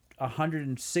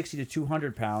 160 to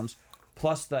 200 pounds,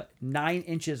 plus the 9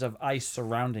 inches of ice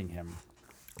surrounding him.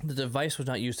 The device was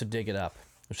not used to dig it up.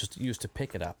 It was just used to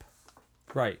pick it up.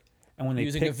 Right. And when they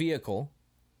using a vehicle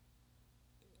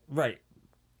Right.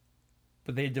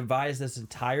 But they devised this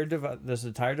entire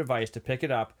device to pick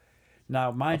it up.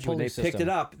 Now, mind you, when they pulley picked system. it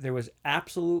up, there was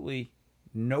absolutely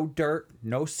no dirt,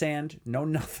 no sand, no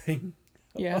nothing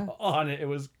Yeah. on it. It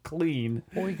was clean.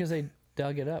 Well, because they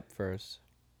dug it up first.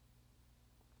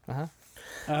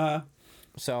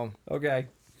 So Okay.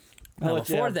 now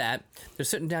before that, they're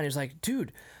sitting down. He's like,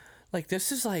 dude, like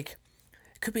this is like,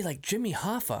 it could be like Jimmy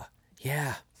Hoffa.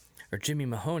 Yeah. Or Jimmy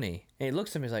Mahoney. And he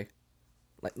looks at me, he's like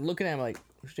looking at him like,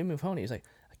 who's Jimmy Mahoney? He's like,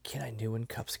 a kid I knew in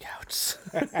Cub Scouts.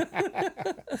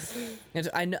 And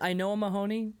so I know a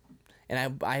Mahoney,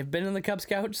 and I've been in the Cub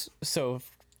Scouts, so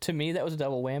to me that was a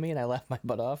double whammy, and I laughed my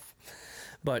butt off.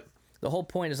 But the whole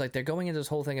point is like they're going into this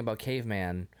whole thing about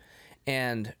caveman,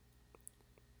 and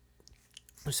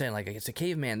I'm saying like it's a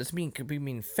caveman. This could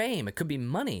mean fame. It could be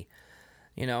money,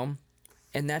 you know.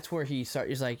 And that's where he's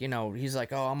like, you know, he's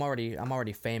like, oh, I'm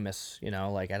already famous, you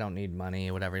know, like I don't need money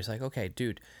or whatever. He's like, okay,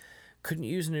 dude, couldn't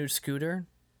you use a new scooter,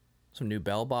 some new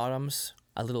bell bottoms,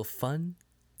 a little fun,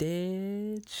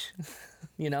 ditch,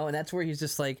 you know? And that's where he's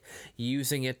just like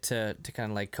using it to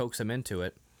kind of like coax him into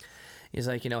it. He's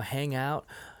like, you know, hang out,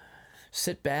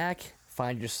 sit back,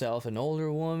 find yourself an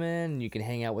older woman, you can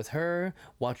hang out with her,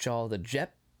 watch all the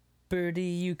Jeopardy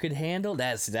you could handle.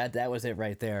 That was it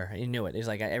right there. He knew it. He's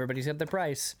like, everybody's got the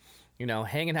price, you know,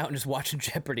 hanging out and just watching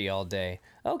Jeopardy all day.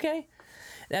 Okay.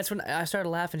 That's when I started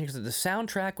laughing because the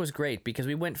soundtrack was great, because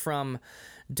we went from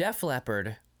Def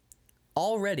Leppard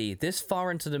already this far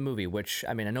into the movie, which,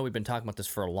 I mean, I know we've been talking about this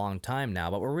for a long time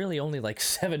now, but we're really only like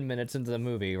 7 minutes into the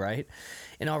movie, right?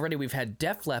 And already we've had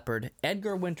Def Leppard,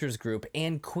 Edgar Winter's group,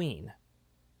 and Queen.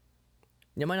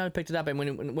 You might not have picked it up,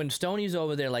 and when Stoney's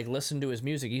over there, like, listening to his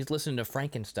music, he's listening to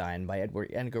Frankenstein by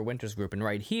Edgar Winter's group, and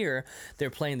right here, they're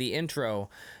playing the intro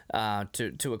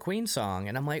to a Queen song,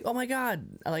 and I'm like, oh my god,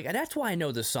 like, that's why I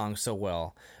know this song so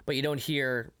well. But you don't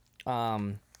hear,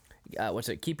 what's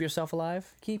it, Keep Yourself Alive?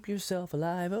 Keep Yourself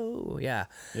Alive, oh, yeah.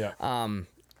 Yeah.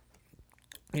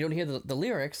 You don't hear the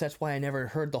lyrics, that's why I never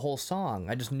heard the whole song.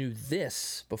 I just knew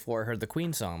this before I heard the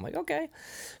Queen song. I'm like, okay.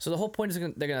 So the whole point is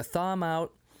they're going to thaw him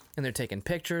out, and they're taking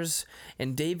pictures,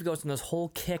 and Dave goes on this whole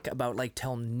kick about, like,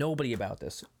 tell nobody about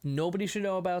this. Nobody should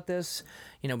know about this.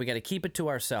 You know, we got to keep it to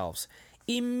ourselves.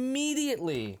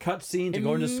 Immediately. Cut scene to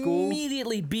go into school.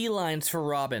 Immediately beelines for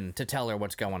Robin to tell her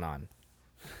what's going on.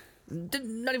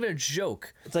 Not even a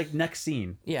joke. It's like next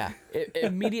scene. Yeah.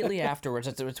 Immediately afterwards,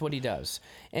 that's what he does.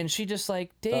 And she just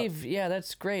like, Dave, yeah,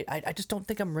 that's great. I just don't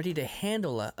think I'm ready to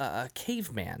handle a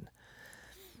caveman.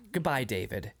 Goodbye,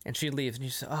 David. And she leaves, and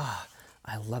you say, ah. Oh,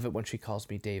 I love it when she calls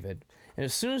me David. And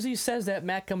as soon as he says that,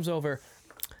 Matt comes over.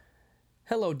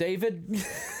 Hello, David.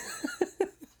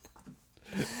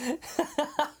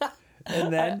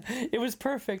 And then it was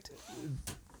perfect.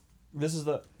 This is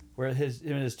where him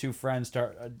and his two friends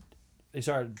start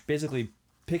basically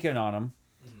picking on him.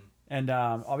 Mm-hmm. And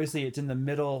obviously it's in the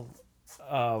middle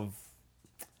of,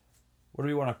 what do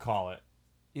we want to call it?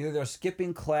 Either they're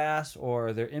skipping class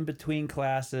or they're in between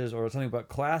classes or something, but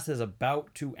class is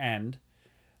about to end.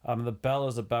 The bell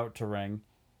is about to ring,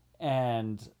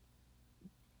 and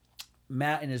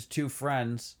Matt and his two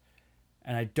friends,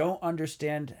 and I don't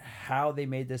understand how they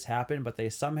made this happen, but they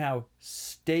somehow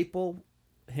staple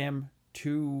him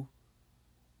to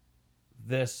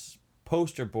this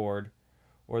poster board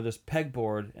or this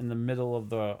pegboard in the middle of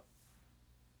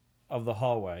the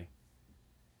hallway.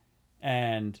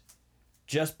 And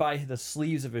just by the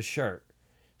sleeves of his shirt,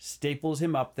 staples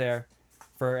him up there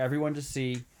for everyone to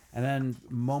see. And then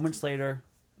moments later,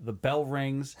 the bell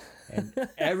rings, and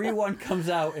everyone comes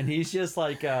out, and he's just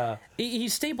like...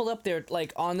 He's stapled up there,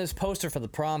 like, on this poster for the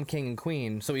prom king and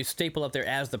queen, so he's stapled up there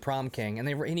as the prom king,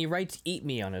 and he writes "Eat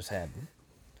Me" on his head.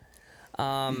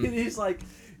 And he's like,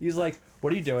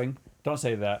 what are you doing? Don't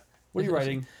say that. What are you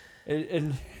writing?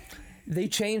 And they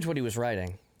changed what he was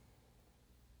writing.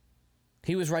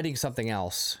 He was writing something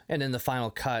else, and in the final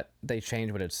cut, they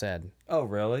changed what it said. Oh,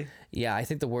 really? Yeah, I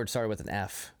think the word started with an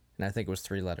F, and I think it was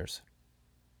 3 letters.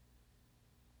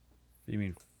 You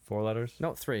mean 4 letters?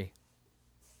 No, 3.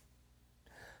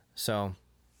 So,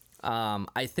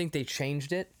 I think they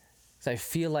changed it, because I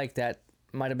feel like that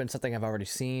might have been something I've already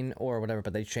seen or whatever,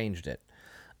 but they changed it.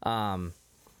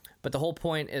 But the whole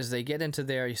point is they get into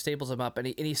there, he staples them up, and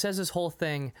he says this whole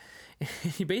thing.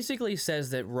 He basically says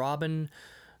that Robin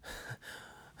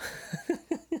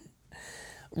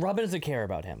doesn't care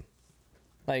about him.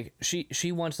 Like,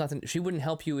 she wants nothing. She wouldn't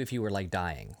help you if you were, like,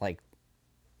 dying. Like,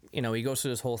 you know, he goes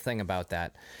through this whole thing about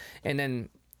that. And then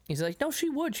he's like, no, she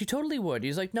would. She totally would.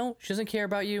 He's like, no, she doesn't care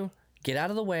about you. Get out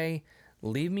of the way.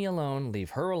 leave me alone,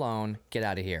 leave her alone, get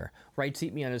out of here. Writes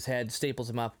eat me on his head, staples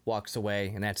him up, walks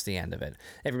away, and that's the end of it.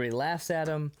 Everybody laughs at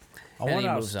him. I wonder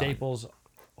how Staples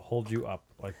hold you up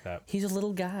like that. He's a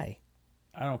little guy.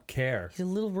 I don't care. He's a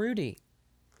little Rudy.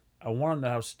 I want to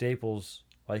know how Staples,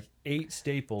 like 8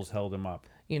 Staples held him up.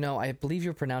 You know, I believe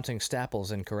you're pronouncing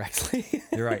Staples incorrectly.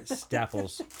 You're right,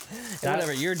 Staples.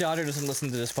 Whatever, your daughter doesn't listen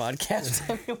to this podcast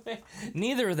anyway.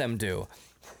 Neither of them do.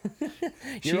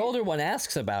 Your older one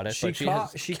asks about it, she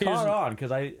caught on because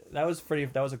that was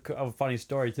a funny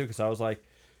story too, because I was like,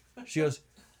 she goes,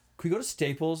 "Can we go to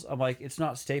Staples?" I'm like, "It's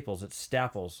not Staples, it's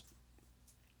Staples."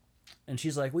 And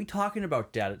she's like, "What are you talking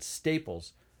about, Dad? It's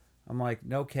Staples." I'm like,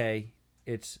 "Okay,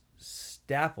 it's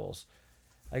Staples."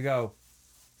 I go,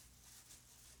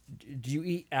 "Do you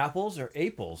eat apples or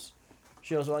apples?"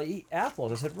 She goes, "Well, I eat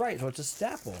apples." I said, "Right, so it's a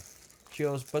staple." She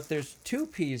goes, "But there's 2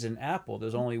 P's in apple.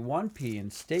 There's only 1 P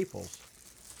in Staples."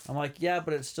 I'm like, "Yeah,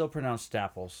 but it's still pronounced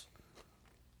Staples."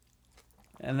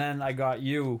 And then I got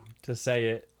you to say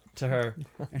it to her,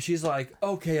 and she's like,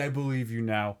 "Okay, I believe you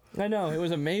now." I know, it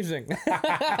was amazing.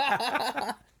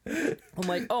 I'm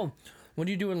like, "Oh, what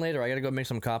are you doing later? I gotta go make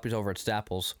some copies over at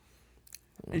Staples."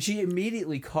 And she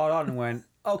immediately caught on and went,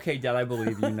 "Okay, Dad, I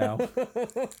believe you now."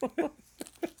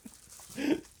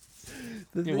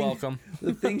 You're welcome.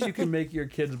 The things you can make your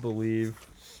kids believe.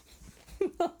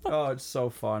 Oh, it's so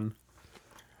fun.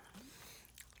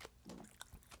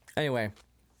 Anyway,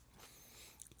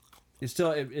 It's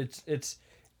still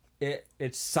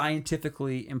it's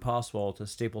scientifically impossible to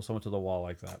staple someone to the wall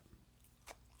like that.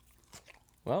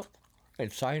 well,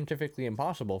 it's scientifically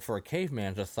impossible for a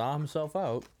caveman to thaw himself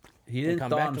out. He didn't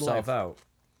thaw himself out.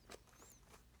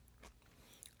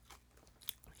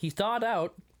 He thawed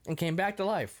out and came back to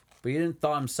life. But he didn't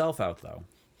thaw himself out, though.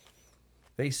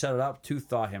 They set it up to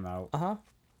thaw him out. Uh-huh.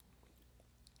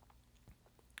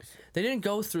 They didn't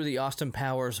go through the Austin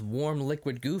Powers warm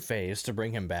liquid goo phase to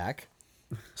bring him back.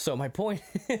 So my point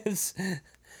is,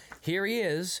 here he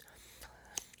is.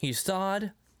 He's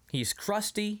thawed. He's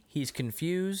crusty. He's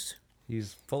confused.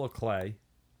 He's full of clay.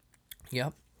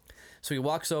 Yep. So he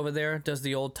walks over there, does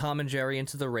the old Tom and Jerry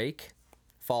into the rake,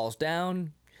 falls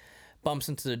down, bumps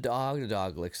into the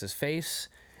dog licks his face.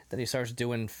 Then he starts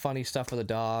doing funny stuff with the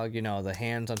dog, you know, the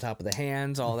hands on top of the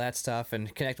hands, all that stuff,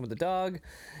 and connecting with the dog.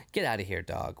 Get out of here,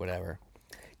 dog, whatever.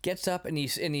 Gets up and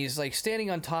he's like standing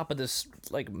on top of this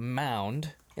like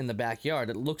mound in the backyard.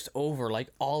 It looks over like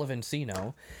all of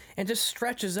Encino and just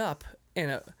stretches up.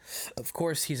 And of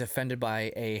course he's offended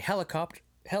by a helicopter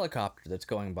that's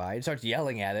going by. He starts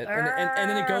yelling at it, and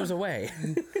then it goes away.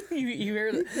 you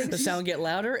hear the sound get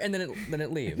louder, and then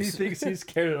it leaves. He thinks he's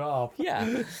scared it off.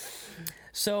 Yeah.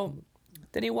 So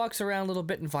then he walks around a little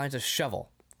bit and finds a shovel.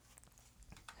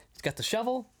 He's got the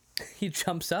shovel. He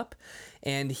jumps up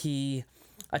and he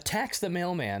attacks the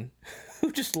mailman,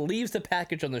 who just leaves the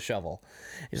package on the shovel.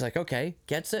 He's like, okay,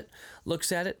 gets it,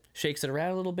 looks at it, shakes it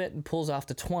around a little bit, and pulls off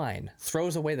the twine.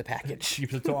 Throws away the package.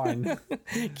 Keep the twine.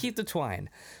 Keep the twine.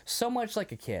 So much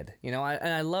like a kid, you know.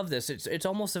 And I love this. It's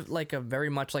almost like very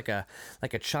much like a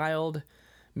child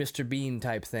Mr. Bean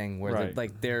type thing where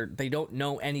Right. they don't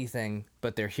know anything,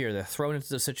 but they're here. They're thrown into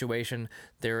the situation.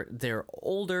 They're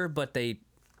older, but they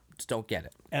just don't get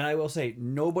it. And I will say,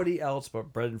 nobody else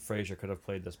but Brendan Fraser could have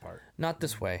played this part. Not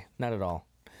this way. Not at all.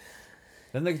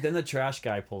 Then the trash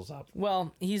guy pulls up.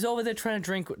 Well, he's over there trying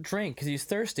to drink because he's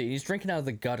thirsty. He's drinking out of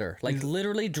the gutter, like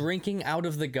literally drinking out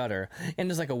of the gutter. And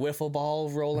there's like a wiffle ball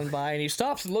rolling by, and he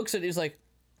stops and looks at it. He's like,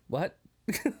 "What?"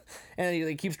 And he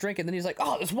like, keeps drinking. Then he's like,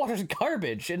 "Oh, this water's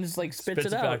garbage," and just like spits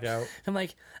it out. Back out. I'm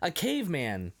like, a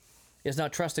caveman is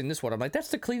not trusting this water. I'm like, that's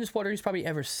the cleanest water he's probably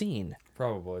ever seen.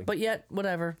 Probably. But yet,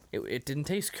 whatever. It didn't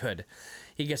taste good.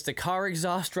 He gets the car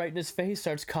exhaust right in his face,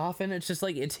 starts coughing. It's just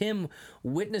like, it's him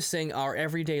witnessing our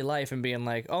everyday life and being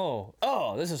like, oh,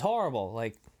 this is horrible.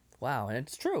 Like, wow. And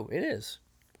it's true. It is.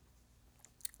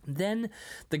 Then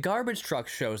the garbage truck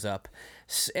shows up,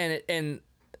 and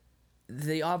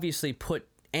they obviously put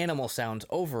animal sounds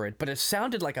over it, but it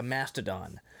sounded like a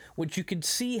mastodon, which you could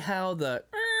see how the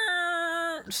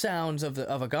sounds of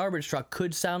a garbage truck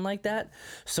could sound like that.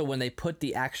 So when they put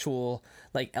the actual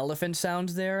like elephant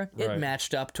sounds there, it Right.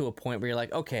 matched up to a point where you're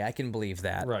like, okay, I can believe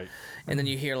that. Right. And then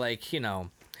you hear like, you know,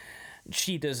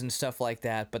 cheetahs and stuff like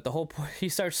that. But the whole point, he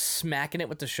starts smacking it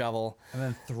with the shovel. And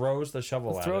then throws the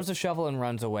shovel at Throws it. the shovel and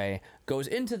runs away. Goes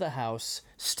into the house,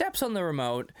 steps on the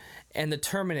remote, and the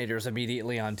Terminator's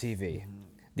immediately on TV.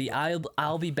 The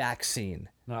I'll be back scene.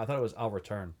 No, I thought it was I'll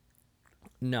return.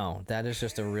 No, that is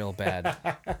just a real bad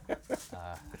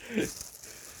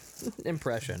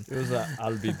impression. It was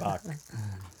I'll be back.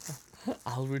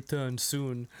 I'll return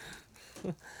soon.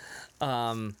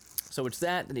 So it's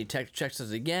that. Then he checks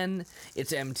it again.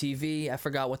 It's MTV. I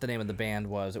forgot what the name of the band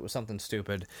was. It was something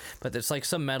stupid. But it's like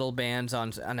some metal bands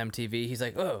on MTV. He's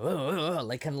like,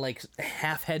 like kind of like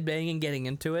half headbanging, getting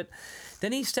into it.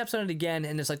 Then he steps on it again,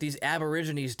 and it's like these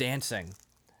Aborigines dancing.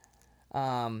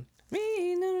 So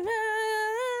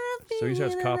he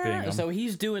starts copying them. So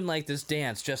he's doing like this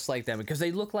dance just like them because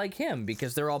they look like him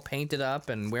because they're all painted up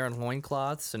and wearing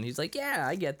loincloths. And he's like, yeah,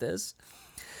 I get this.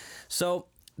 So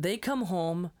they come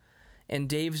home. And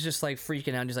Dave's just like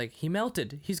freaking out. He's like, he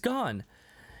melted. He's gone.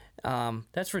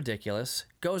 That's ridiculous.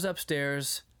 Goes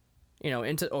upstairs,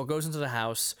 goes into the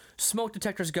house. Smoke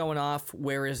detector's going off.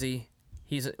 Where is he?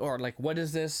 What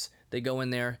is this? They go in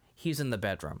there. He's in the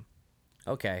bedroom.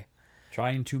 Okay.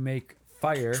 Trying to make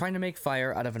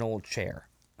fire out of an old chair.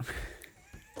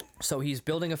 So he's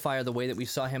building a fire the way that we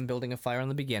saw him building a fire in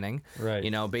the beginning. Right.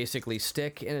 Basically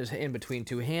stick in between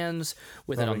two hands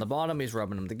with it on the bottom. He's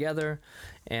rubbing them together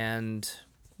and,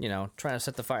 trying to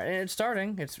set the fire. And it's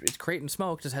starting. It's creating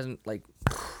smoke. Just hasn't,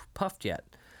 puffed yet.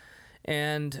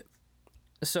 And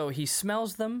so he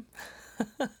smells them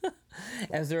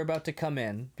as they're about to come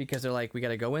in because they're like, we got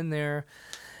to go in there.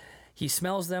 He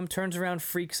smells them, turns around,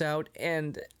 freaks out.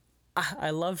 And I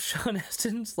love Sean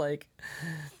Astin's,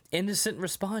 innocent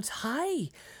response. Hi,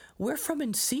 we're from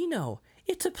Encino.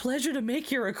 It's a pleasure to make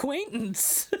your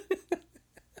acquaintance.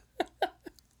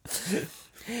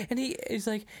 And he's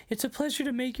like, it's a pleasure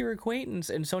to make your acquaintance.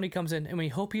 And Sony comes in, and we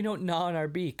hope you don't gnaw on our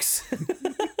beaks.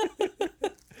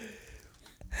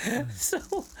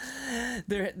 So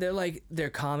they're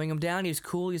calming him down. He's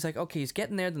cool. He's like, okay, he's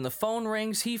getting there. Then the phone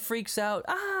rings. He freaks out.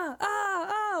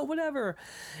 Whatever.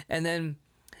 And then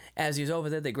as he's over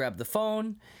there, they grab the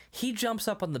phone. He jumps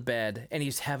up on the bed, and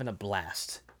he's having a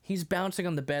blast. He's bouncing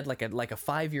on the bed like a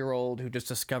 5-year-old who just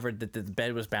discovered that the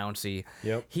bed was bouncy.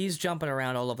 Yep. He's jumping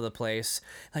around all over the place.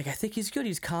 I think he's good.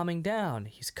 He's calming down.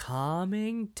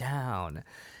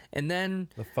 And then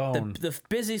the phone, the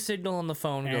busy signal on the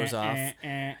phone goes off.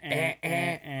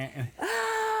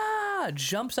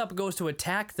 Jumps up, goes to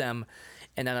attack them,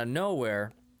 and out of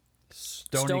nowhere,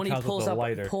 Stoney pulls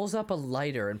up a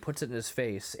lighter and puts it in his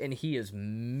face, and he is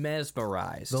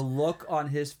mesmerized. The look on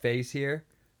his face here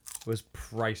was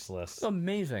priceless.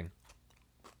 Amazing.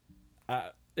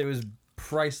 It was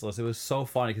priceless. It was so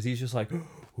funny because he's just like,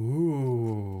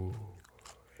 ooh.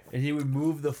 And he would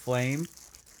move the flame,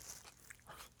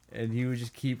 and he would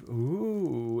just keep,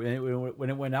 ooh. And when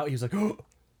it went out, he was like,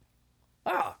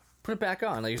 put it back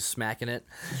on. He's smacking it.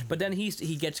 But then he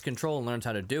gets control and learns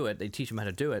how to do it. They teach him how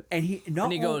to do it. And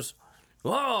he goes,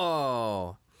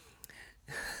 whoa.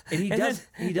 And he does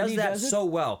that so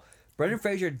well. Brendan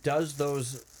Fraser does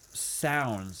those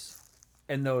sounds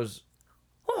and those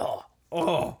like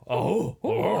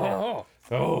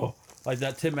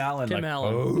that Tim Allen.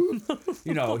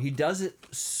 Oh. He does it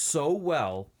so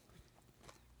well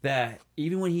that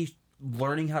even when he's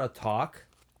learning how to talk,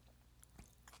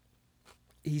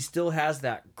 he still has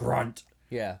that grunt.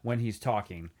 Yeah. When he's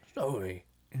talking. Sorry.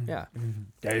 Yeah.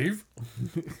 Dave.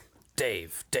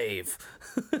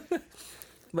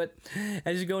 But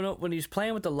as he's going up, when he's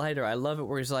playing with the lighter, I love it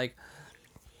where he's like,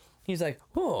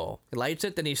 oh, he lights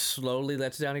it, then he slowly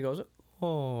lets it down. He goes,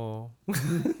 oh,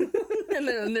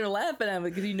 and they're laughing at him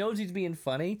because he knows he's being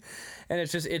funny, and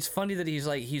it's funny that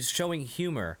he's showing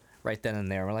humor right then and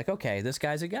there. We're like, okay, this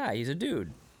guy's a guy. He's a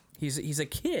dude. He's a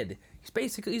kid.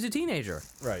 He's a teenager.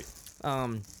 Right.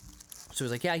 So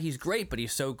he's like, yeah, he's great, but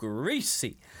he's so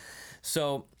greasy.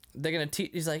 So they're gonna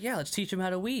he's like, yeah, let's teach him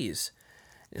how to wheeze.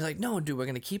 He's like, no, dude, we're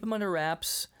going to keep him under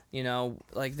wraps. They're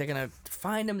going to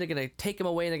find him. They're going to take him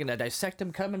away. They're going to dissect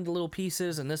him, cut him into little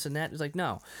pieces and this and that. He's like,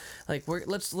 no,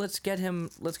 let's get him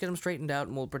straightened out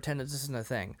and we'll pretend that this isn't a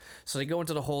thing. So they go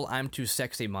into the whole I'm too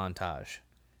sexy montage.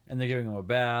 And they're giving him a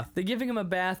bath. But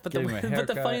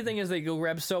the funny thing is they go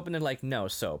grab soap and they're like, no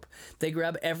soap. They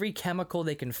grab every chemical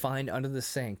they can find under the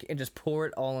sink and just pour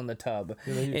it all in the tub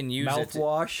and use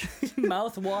mouthwash.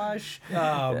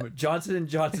 Mouthwash. Johnson &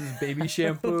 Johnson's baby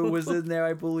shampoo was in there,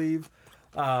 I believe.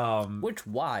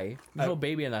 Why? There's no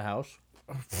baby in the house.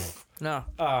 No.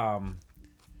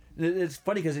 It's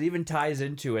funny because it even ties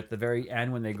into at the very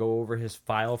end when they go over his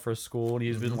file for school and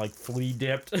he's been flea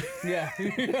dipped. Yeah.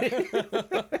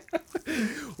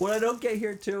 What I don't get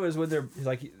here too is when they're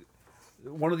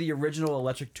one of the original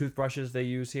electric toothbrushes they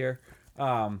use here,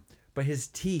 but his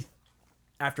teeth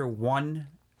after one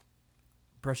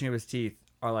brushing of his teeth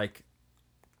are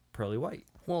pearly white.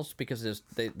 Well, it's because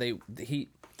he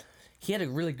had a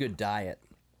really good diet.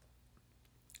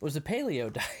 It was a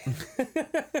paleo diet.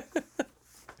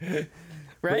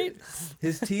 Right? But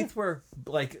his teeth were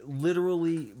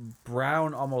literally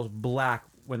brown, almost black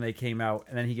when they came out,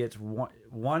 and then he gets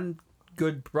one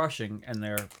good brushing, and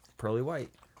they're pearly white.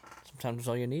 Sometimes that's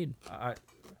all you need. I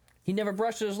He never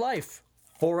brushed in his life.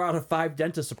 4 out of 5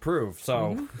 dentists approve.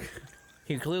 So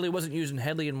He clearly wasn't using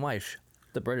Headley and Weiss,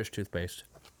 the British toothpaste.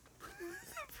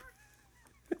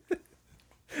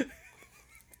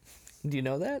 Do you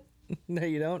know that? No,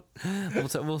 you don't?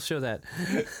 We'll show that.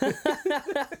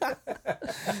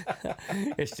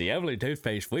 It's the only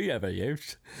toothpaste we ever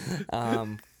used.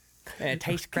 And it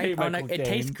tastes great Okay,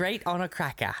 tastes great on a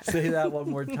cracker. say that one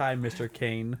more time, Mr.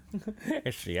 Kane.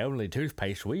 It's the only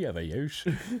toothpaste we ever use.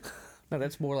 No,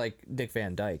 that's more like Dick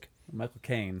Van Dyke. Michael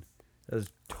Caine. That is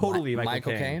totally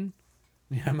Michael Caine.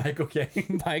 Yeah, Michael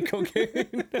Caine. Michael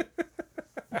Caine.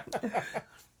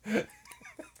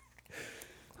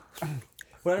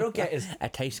 What I don't get is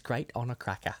It tastes great on a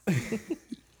cracker.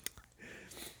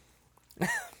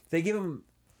 they give him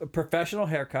a professional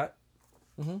haircut,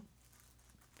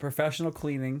 professional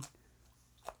cleaning.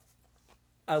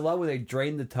 I love when they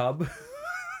drain the tub.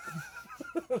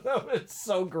 It's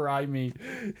so grimy.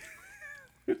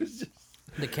 It's just,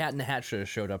 The Cat in the Hat should have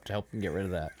showed up to help him get rid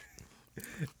of that.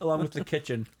 along with the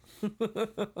kitchen.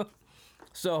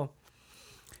 So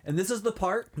And this is the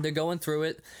part. they're going through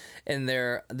it, and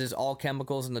there's all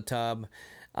chemicals in the tub.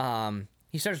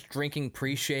 He starts drinking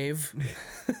pre-shave.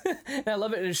 And I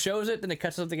love it. And it shows it, then it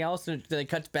cuts something else, and then it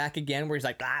cuts back again where he's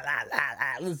like, ah, ah, ah,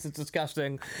 ah. It's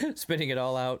disgusting, spitting it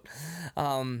all out.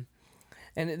 And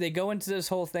they go into this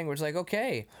whole thing where it's like,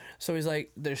 okay. So he's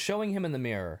like, they're showing him in the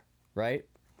mirror, right?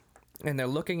 And they're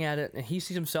looking at it, and he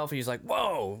sees himself, and he's like,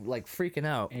 whoa, like freaking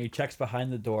out. And he checks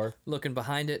behind the door. Looking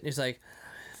behind it, and he's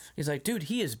like, dude,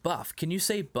 he is buff. Can you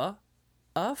say buff?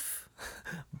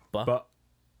 But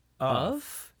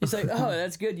Buff? He's like, oh,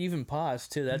 that's good. You even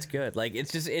paused too. That's good. Like,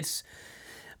 it's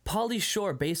Pauly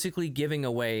Shore basically giving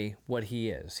away what he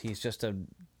is. He's just a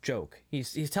joke.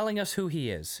 He's telling us who he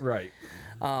is. right.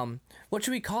 What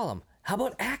should we call him? How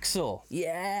about Axel?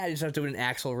 Yeah, he starts doing an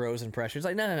Axl Rose impression. It's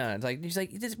like, no. It's like, he's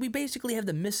like, we basically have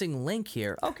the missing link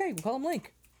here. Okay, we'll call him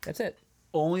Link. That's it.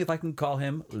 Only if I can call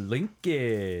him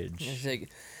Linkage. He's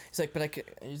like, but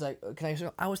he's like,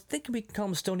 I was thinking we can call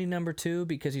him Stony number 2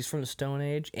 because he's from the Stone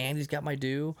Age and he's got my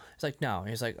due. It's like, no. And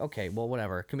he's like, okay, well,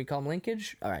 whatever. Can we call him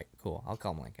Linkage? All right, cool. I'll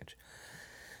call him Linkage.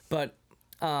 But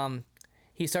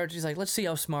he's like, let's see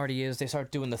how smart he is. They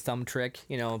start doing the thumb trick,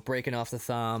 breaking off the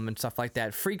thumb and stuff like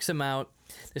that. Freaks him out.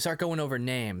 They start going over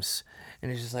names.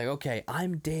 And he's just like, okay,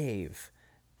 I'm Dave.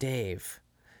 Dave.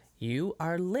 You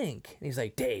are Link. And he's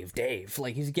like, Dave.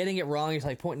 Like, he's getting it wrong. He's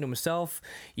like pointing to himself.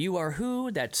 You are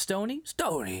who? That's Stony.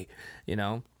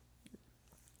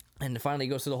 And finally he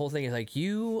goes through the whole thing. He's like,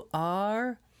 you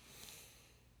are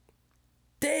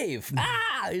Dave.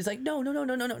 He's like, no.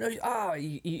 Ah,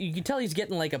 you can tell he's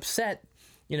getting like upset,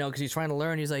 because he's trying to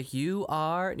learn. He's like, you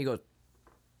are, and he goes,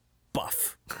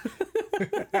 Buff.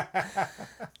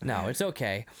 No, it's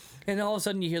okay. And all of a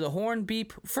sudden you hear the horn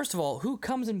beep. First of all, who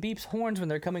comes and beeps horns when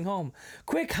they're coming home?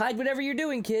 Quick, hide whatever you're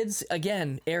doing, kids.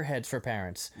 Again, airheads for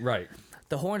parents. Right.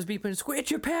 The horns beep and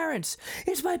it's your parents.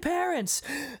 It's my parents.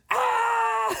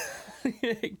 Ah!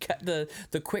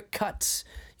 the quick cuts.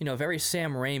 Very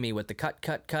Sam Raimi with the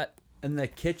cut. And the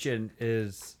kitchen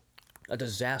is A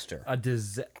disaster. a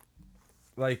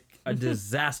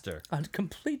disaster. A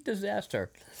complete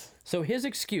disaster. So his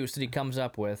excuse that he comes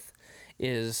up with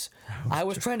is, I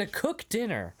was trying to cook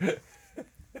dinner.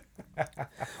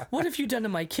 What have you done to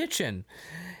my kitchen?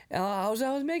 I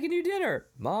was making you dinner.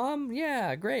 Mom,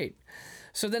 yeah, great.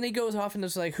 So then he goes off and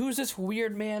is like, who's this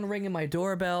weird man ringing my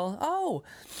doorbell? Oh,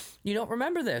 you don't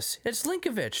remember this. It's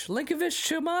Linkovich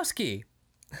Chomosky.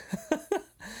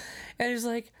 And he's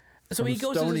like, so From he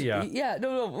goes Estonia. to this, yeah,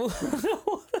 no.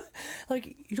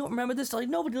 Like, you don't remember this? Like,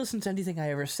 nobody listens to anything I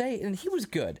ever say. And he was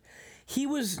good. He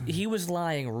was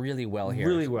lying really well here.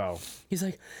 Really well. He's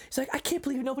like, I can't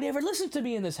believe nobody ever listens to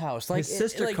me in this house. Like, His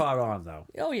sister caught on, though.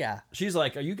 Oh yeah, She's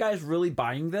like, are you guys really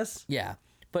buying this? yeah.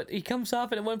 But he comes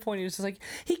off, and at one point he was just like,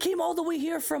 he came all the way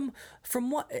here from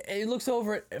what? And he looks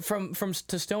over at, from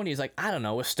to Stony. He's like, I don't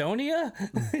know, Estonia.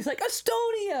 He's like,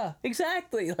 Estonia,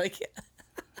 exactly. Like,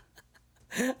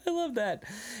 I love that.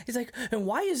 He's like, and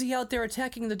why is he out there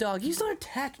attacking the dog? He's not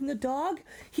attacking the dog.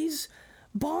 He's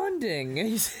bonding.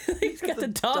 He's got the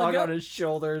dog on his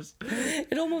shoulders.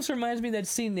 It almost reminds me of that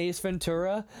scene in Ace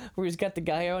Ventura where he's got the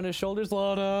guy on his shoulders,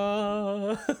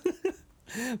 Lotta.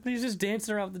 But he's just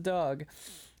dancing around with the dog.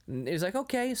 And he's like,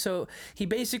 okay, so he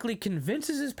basically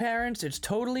convinces his parents it's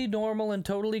totally normal and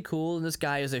totally cool, and this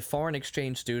guy is a foreign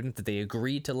exchange student that they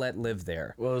agreed to let live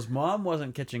there. Well, his mom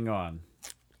wasn't catching on.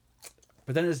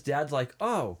 But then his dad's like,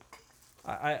 oh,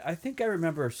 I think I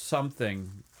remember something.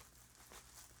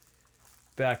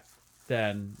 back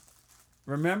then.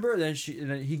 Remember? Then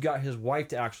he got his wife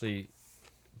to actually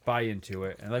buy into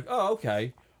it, and like, oh,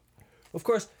 okay. Of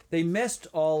course, they missed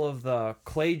all of the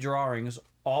clay drawings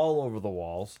all over the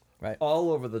walls, Right.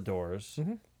 all over the doors,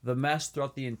 the mess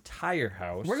throughout the entire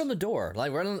house. Right on the door,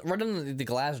 like right on the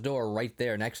glass door right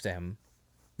there next to him.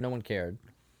 No one cared.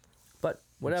 But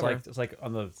whatever. It's like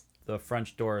on the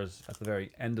French doors at the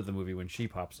very end of the movie when she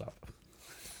pops up.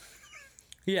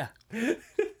 Yeah.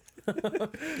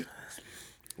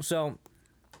 So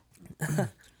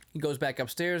he goes back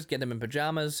upstairs, get him in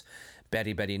pajamas,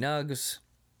 Betty Nugs.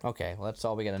 Okay, well, that's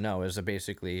all we gotta know is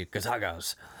basically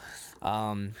gazagas.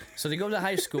 So they go to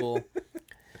high school.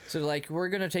 So they're like, we're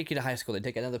gonna take you to high school. They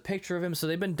take another picture of him. So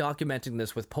they've been documenting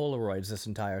this with Polaroids this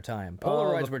entire time.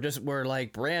 Polaroids were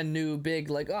like brand new, big,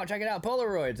 like, oh, check it out,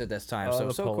 Polaroids at this time. So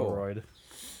Polaroid. Cool.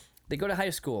 They go to high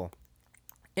school.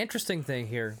 Interesting thing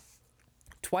here.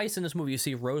 Twice in this movie, you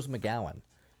see Rose McGowan.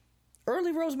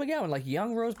 Early Rose McGowan, like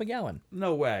young Rose McGowan.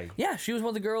 No way. Yeah, she was one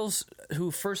of the girls who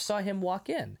first saw him walk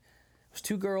in. It was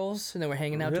two girls, and they were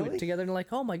hanging out together, and they're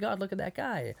like, oh my God, look at that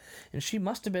guy. And she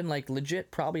must have been like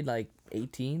legit, probably like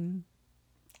 18.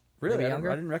 Really? Maybe younger.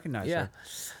 I didn't recognize her.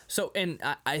 So, and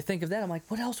I think of that, I'm like,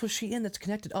 what else was she in that's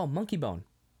connected? Oh, Monkey Bone.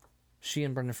 She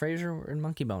and Brendan Fraser were in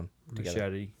Monkey Bone together.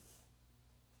 Machete.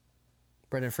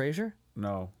 Brendan Fraser?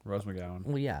 No, Rose McGowan.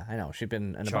 Well, yeah, I know. She'd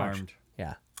been in a Charmed. bunch.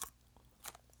 Yeah.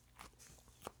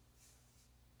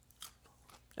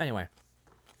 Anyway.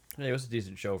 Yeah, it was a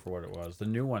decent show for what it was. The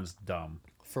new one's dumb.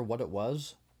 For what it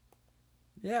was?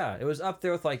 Yeah, it was up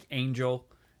there with like Angel.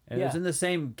 And it was in the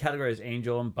same category as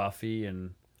Angel and Buffy,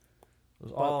 and it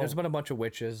was all... There's been a bunch of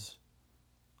witches.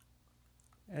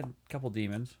 And a couple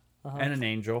demons. And an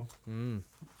angel.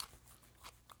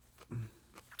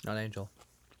 Not Angel.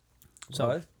 So,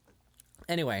 What?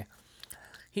 anyway,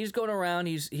 he's going around,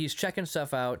 he's checking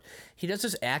stuff out. He does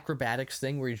this acrobatics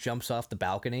thing where he jumps off the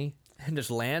balcony and just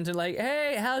lands and like,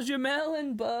 hey, how's your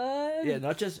melon, bud? Yeah,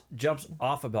 not just jumps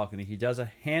off a balcony. He does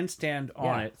a handstand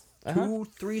on it,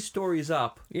 2-3 stories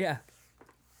up, Yeah.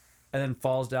 and then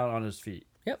falls down on his feet.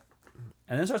 Yep.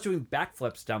 And then starts doing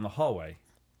backflips down the hallway.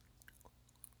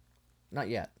 Not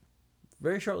yet.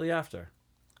 Very shortly after.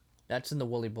 That's in the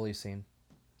Wooly Bully scene.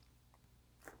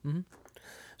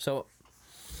 So,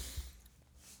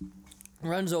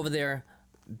 runs over there,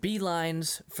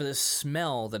 beelines for the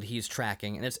smell that he's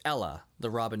tracking, and it's Ella,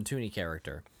 the Robin Tooney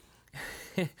character.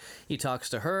 He talks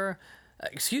to her,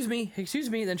 excuse me,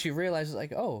 then she realizes,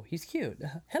 like, oh, he's cute,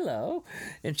 hello,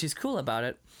 and she's cool about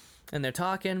it, and they're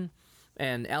talking,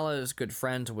 and Ella is good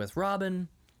friends with Robin,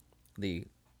 the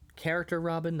character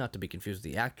Robin, not to be confused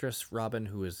with the actress Robin,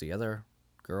 who is the other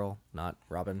girl, not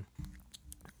Robin,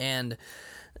 and...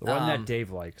 The one that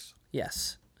Dave likes.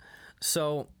 Yes.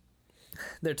 So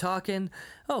they're talking.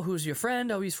 Oh, who's your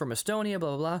friend? Oh, he's from Estonia,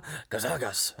 blah, blah, blah.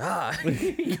 Gazagas. Ah.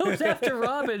 He goes after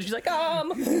Robin. She's like,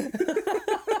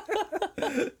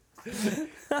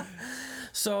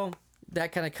 So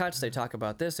that kind of cuts. They talk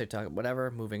about this. They talk whatever.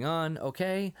 Moving on.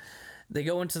 Okay. They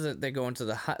go into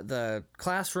the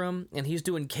classroom, and he's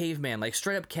doing caveman, like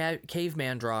straight up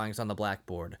caveman drawings on the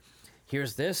blackboard.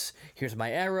 Here's this. Here's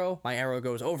my arrow. My arrow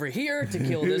goes over here to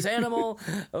kill this animal.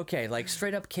 Okay, like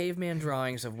straight up caveman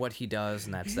drawings of what he does,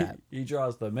 and that's that. He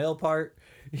draws the male part.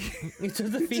 He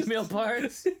does the female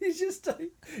parts. He's just like,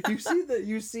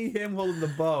 you see him holding the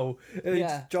bow, and he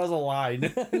just draws a line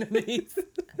underneath.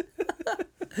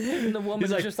 And the woman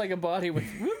is like, just like a body with.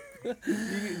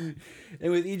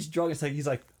 And with each drawing, it's like he's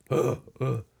like,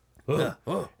 and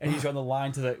he's on the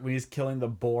line to when he's killing the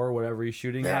boar, or whatever he's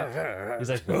shooting at. He's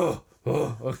like,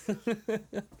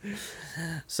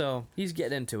 So he's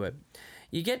getting into it.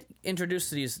 You get introduced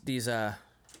to these what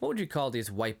would you call these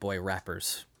white boy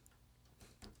rappers?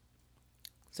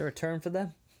 Is there a term for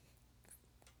them?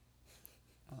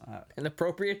 An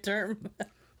appropriate term?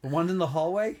 The ones in the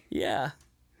hallway? Yeah.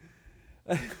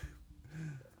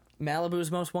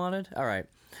 Malibu's Most Wanted? All right.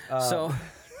 So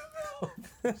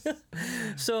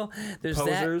there's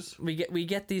posers. That. We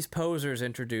get these posers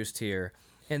introduced here,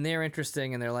 and they're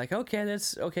interesting, and they're like,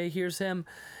 okay, here's him.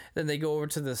 Then they go over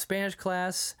to the Spanish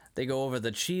class. They go over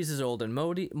the cheese is old and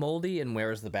moldy, and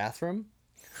where is the bathroom?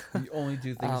 The only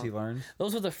two things he learned.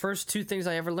 Those were the first two things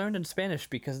I ever learned in Spanish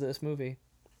because of this movie.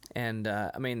 And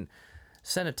I mean,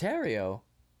 sanitario.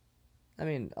 I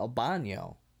mean, el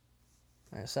baño.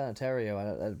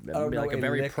 Sanitario. That'd be like a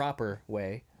very proper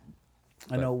way.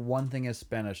 I know one thing is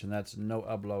Spanish, and that's no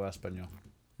hablo español.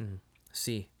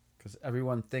 Sí. Because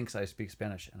everyone thinks I speak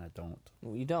Spanish, and I don't.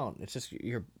 Well, you don't. It's just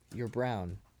you're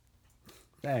brown.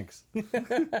 Thanks.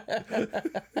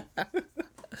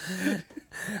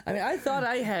 I mean, I thought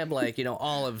I had like,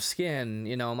 olive skin.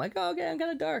 I'm like, oh, okay, I'm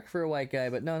kind of dark for a white guy,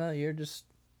 but no, you're just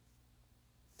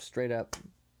straight up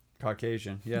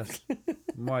Caucasian, yes.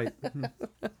 White.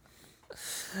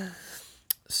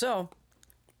 So,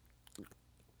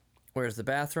 where's the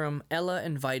bathroom? Ella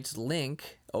invites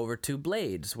Link over to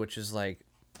Blades, which is like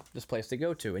this place to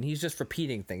go to, and he's just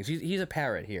repeating things. He's a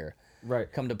parrot here.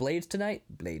 Right. Come to Blades tonight?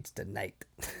 Blades tonight.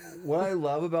 What I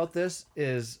love about this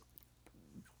is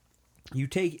you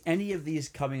take any of these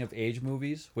coming of age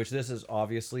movies, which this is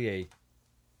obviously a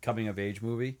coming of age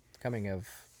movie. Coming of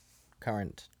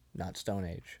current, not Stone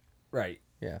Age. Right.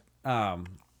 Yeah.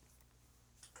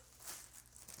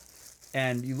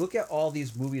 And you look at all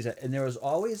these movies, and there was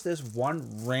always this one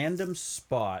random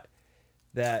spot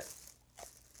that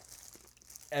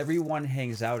everyone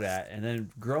hangs out at. And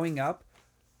then growing up,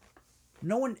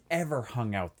 no one ever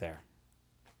hung out there.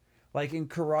 Like in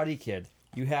Karate Kid,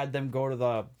 you had them go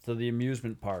to the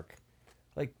amusement park.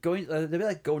 Like they'd be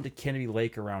like going to Canopy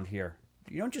Lake around here.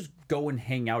 You don't just go and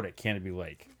hang out at Canopy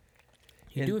Lake.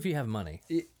 You do if you have money.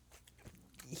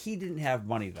 He didn't have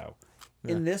money though.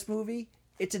 Yeah. In this movie,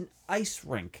 it's an ice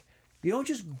rink. You don't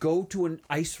just go to an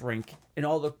ice rink and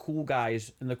all the cool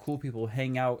guys and the cool people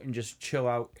hang out and just chill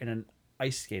out in an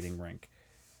ice skating rink.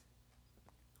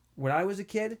 When I was a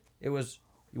kid, it was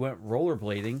you went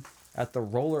rollerblading at the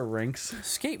roller rinks.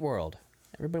 Skate World.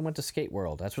 Everybody went to Skate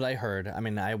World. That's what I heard. I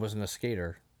mean, I wasn't a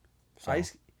skater. So.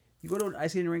 You go to an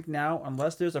ice skating rink now,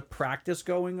 unless there's a practice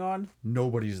going on,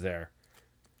 nobody's there.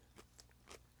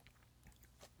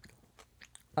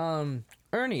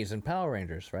 Ernie's and Power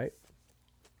Rangers, right?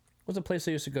 Was a place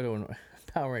I used to go to in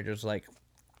Power Rangers, like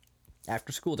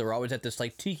after school. They were always at this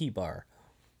like tiki bar.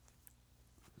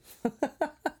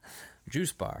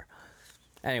 Juice bar.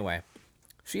 Anyway,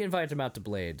 she invites him out to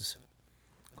Blades.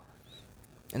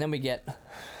 And then we get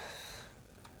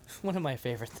one of my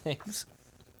favorite things.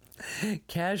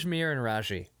 Kashmir and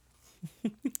Raji.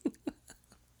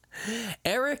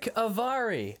 Eric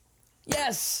Avari.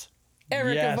 Yes!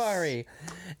 Eric Avari.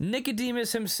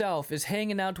 Nicodemus himself is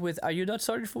hanging out with, are you not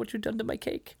sorry for what you've done to my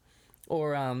cake?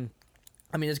 Or,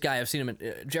 this guy, I've seen him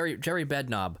in, Jerry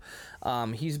Bedknob.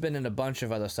 He's been in a bunch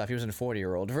of other stuff. He was in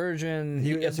 40-Year-Old Virgin.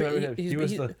 He was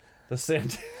the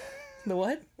Santa. The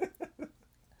what?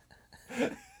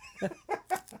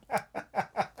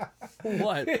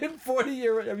 What? In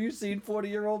have you seen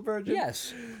 40-Year-Old Virgin?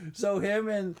 Yes. So him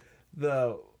and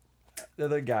the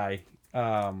other guy,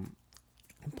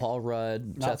 Paul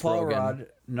Rudd, not Seth Paul Rogen. Rudd,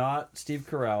 not Steve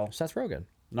Carell, Seth Rogen.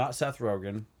 not Seth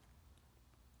Rogen.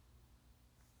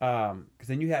 Because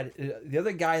then you had the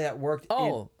other guy that worked.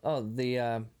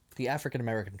 The African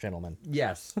American gentleman.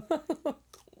 Yes.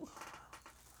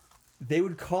 They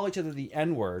would call each other the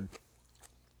N-word,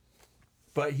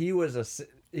 but they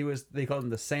called him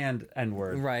the Sand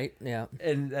N-word. Right. Yeah.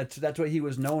 And that's what he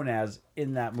was known as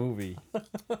in that movie.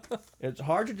 It's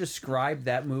hard to describe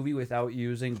that movie without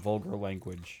using vulgar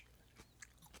language.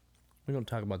 We don't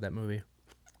talk about that movie.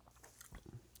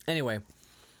 Anyway,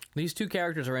 these two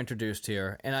characters are introduced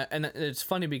here, and it's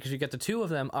funny because you get the two of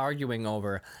them arguing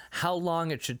over how long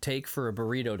it should take for a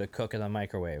burrito to cook in the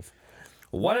microwave.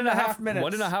 1.5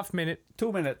 minutes. 1.5 minute.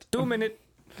 2 minutes. 2 minute.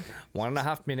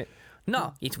 1.5 minute.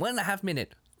 No, it's 1.5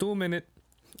 minute. 2 minute.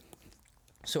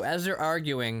 So as they're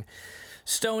arguing,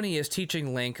 Stoney is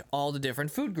teaching Link all the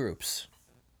different food groups.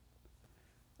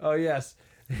 Oh, yes.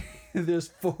 There's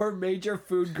 4 major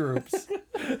food groups.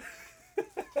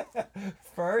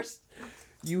 First,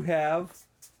 you have,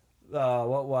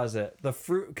 what was it? The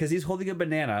fruit, because he's holding a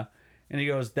banana, and he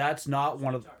goes, that's not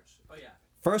one of... Oh, yeah.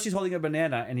 First, he's holding a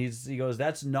banana, and he goes,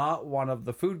 that's not one of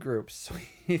the food groups. So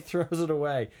he throws it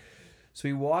away. So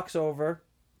he walks over,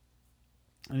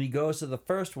 and he goes to the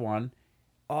first one.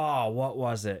 Oh, what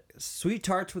was it? Sweet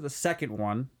tarts were the second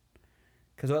one,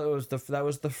 because that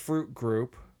was the fruit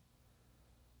group.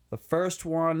 The first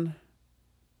one,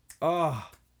 you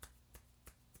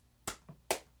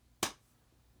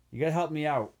gotta help me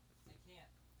out. I can't.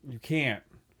 You can't.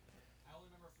 I only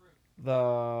remember fruit.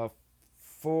 The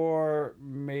 4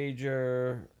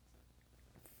 major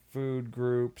food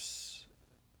groups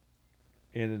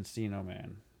in Encino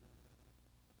Man.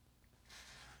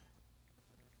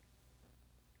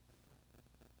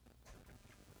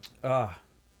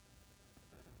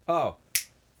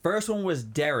 First one was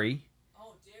dairy.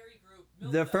 Oh, dairy group.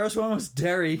 Milk The duds. first one was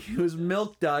dairy. It was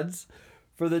milk duds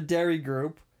for the dairy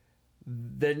group.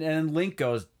 Then Link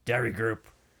goes dairy group,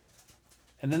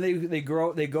 and then they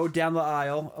go down the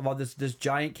aisle about this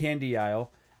giant candy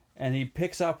aisle, and he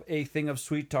picks up a thing of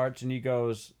sweet tarts and he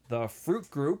goes the fruit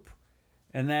group,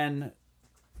 and then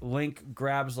Link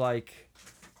grabs like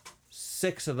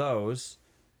 6 of those,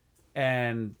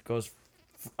 and goes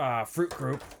fruit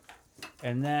group,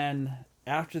 and then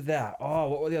after that,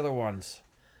 what were the other ones?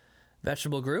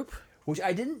 Vegetable group? Which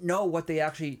I didn't know what they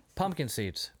actually... Pumpkin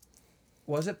seeds.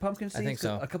 Was it pumpkin seeds? I think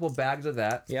so. A couple bags of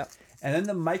that. Yep. And then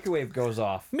the microwave goes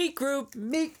off. Meat group.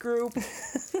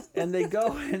 And they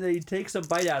go and he takes a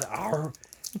bite out.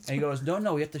 And he goes,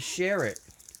 no, we have to share it.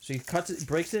 So he cuts it,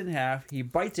 breaks it in half. He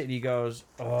bites it and he goes,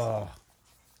 oh,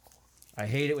 I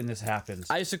hate it when this happens.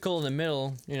 Icicle in the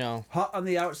middle, Hot on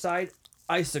the outside,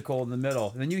 icicle in the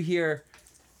middle. And then you hear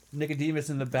Nicodemus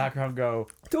in the background go,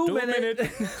 2 minutes.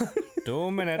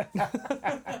 2 minutes.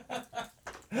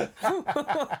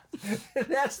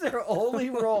 That's their only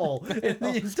role in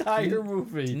the entire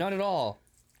movie. Not at all.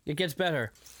 It gets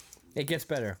better.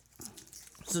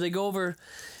 So they go over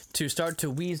to start to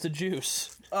wheeze the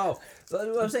juice. Oh,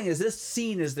 what I'm saying is this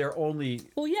scene is their only...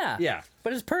 Well, yeah. Yeah.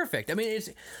 But it's perfect. I mean,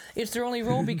 it's their only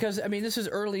role because, I mean, this is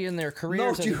early in their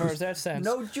careers as far as that sense.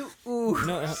 No juice.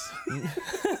 No.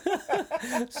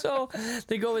 So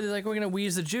they go over, they're like, we're going to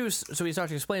wheeze the juice. So he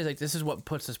starts to explain, he's like, this is what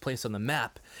puts this place on the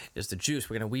map, is the juice.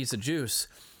 We're going to wheeze the juice.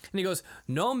 And he goes,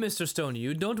 no, Mr. Stone,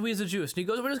 you don't wheeze the juice. And he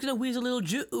goes, we're just going to wheeze a little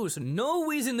juice. No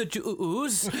wheezing the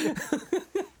juice.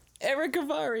 Eric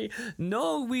Avari,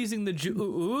 no wheezing the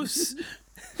juice.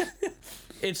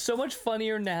 It's so much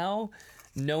funnier now,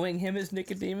 knowing him as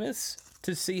Nicodemus,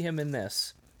 to see him in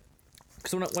this.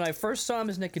 Because when I first saw him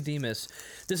as Nicodemus,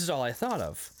 this is all I thought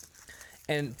of.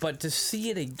 But to see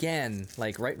it again,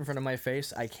 like right in front of my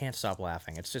face, I can't stop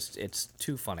laughing. It's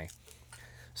too funny.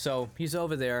 So he's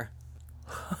over there,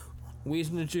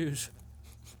 wheezing the juice.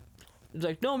 He's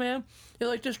like, no, man. He's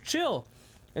like, just chill.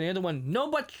 And the other one, no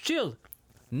buts chill.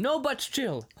 No buts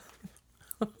chill.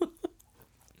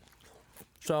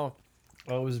 So...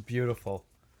 Oh, it was beautiful.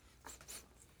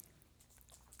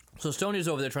 So Stoney's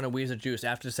over there trying to wheeze the juice.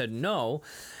 After he said no,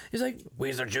 he's like,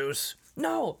 wheeze the juice.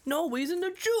 No, wheezing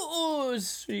the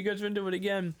juice. He goes into it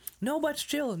again. No buts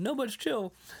chill.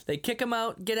 They kick him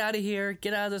out. Get out of here.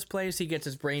 Get out of this place. He gets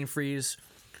his brain freeze.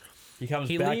 He comes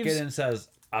back in and says,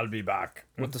 I'll be back.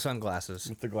 With the sunglasses.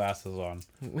 With the glasses on.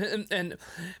 And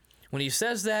when he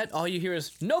says that, all you hear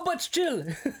is, no buts chill.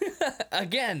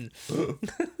 Again.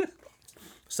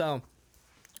 So...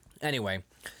 Anyway,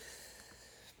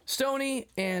 Stoney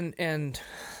and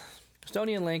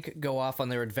Link go off on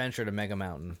their adventure to Mega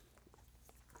Mountain.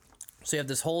 So you have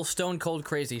this whole Stone Cold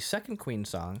Crazy Second Queen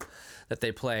song that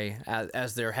they play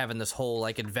as they're having this whole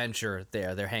like adventure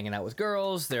there. They're hanging out with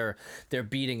girls. They're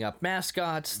beating up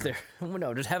mascots. They're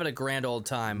just having a grand old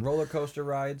time. Roller coaster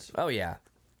rides. Oh yeah.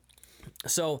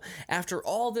 So after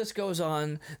all this goes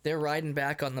on, they're riding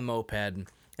back on the moped.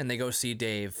 And they go see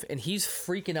Dave, and he's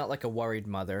freaking out like a worried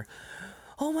mother.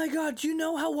 Oh my God, do you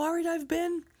know how worried I've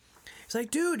been? He's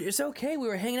like, dude, it's okay. We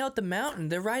were hanging out the mountain.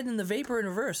 They're riding the vapor in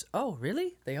reverse. Oh,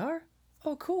 really? They are?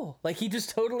 Oh, cool. Like, he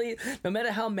just totally, no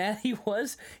matter how mad he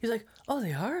was, he's like, oh,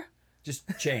 they are? Just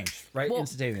changed, right? Well,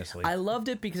 instantaneously. I loved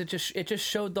it because it just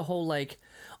showed the whole, like,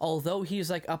 although he's,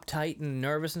 like, uptight and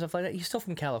nervous and stuff like that, he's still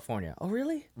from California. Oh,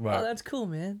 really? Right. Oh, that's cool,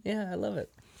 man. Yeah, I love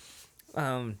it.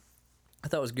 I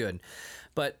thought it was good.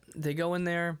 But they go in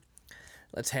there,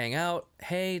 let's hang out.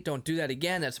 Hey, don't do that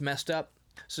again. That's messed up.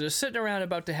 So they're sitting around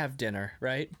about to have dinner,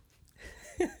 right?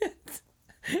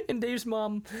 And Dave's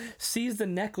mom sees the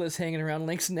necklace hanging around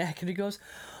Link's neck, and he goes,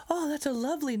 oh, that's a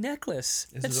lovely necklace.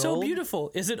 That's so old?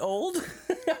 Beautiful. Is it old?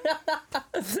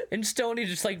 And Stoney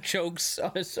just like chokes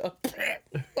on his,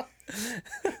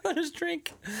 on his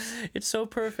drink. It's so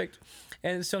perfect.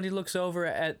 And Stoney looks over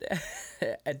at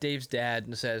Dave's dad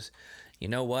and says, you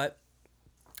know what?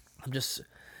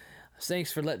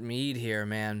 Thanks for letting me eat here,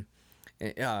 man.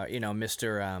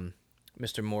 Mr.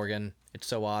 Morgan, it's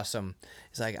so awesome.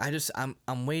 He's like,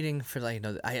 I'm waiting for I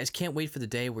just can't wait for the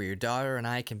day where your daughter and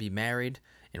I can be married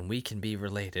and we can be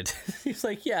related. He's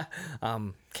like, yeah,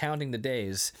 counting the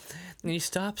days. And he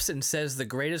stops and says the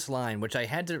greatest line, which I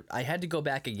had to go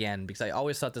back again because I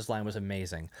always thought this line was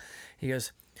amazing. He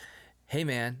goes, hey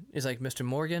man, he's like, Mr.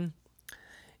 Morgan,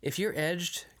 if you're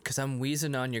edged because I'm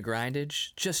wheezing on your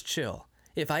grindage, just chill.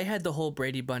 If I had the whole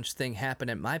Brady Bunch thing happen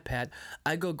at my pad,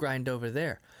 I'd go grind over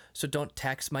there. So don't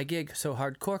tax my gig so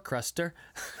hardcore, Cruster.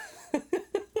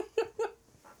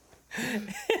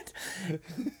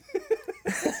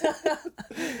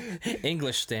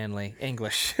 English, Stanley.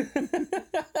 English.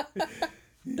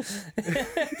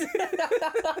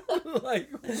 Like,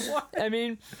 what? I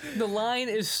mean, the line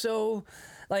is so...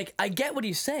 Like, I get what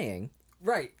he's saying.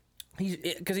 Right.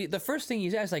 Because the first thing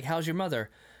he's asked, like, how's your mother?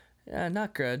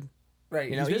 Not good. Right.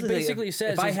 You know, he basically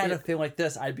says... If I had a thing like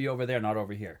this, I'd be over there, not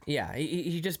over here. Yeah,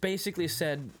 he just basically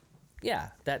said, yeah,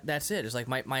 that's it. It's like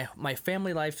my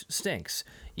family life stinks.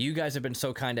 You guys have been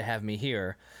so kind to have me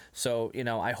here, so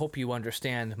I hope you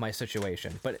understand my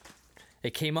situation. But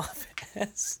it came off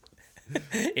as,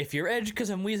 if you're edged because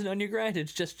I'm wheezing on your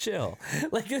grindage, just chill.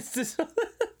 Like it's just,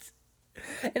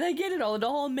 and I get it all. It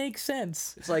all makes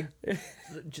sense. It's like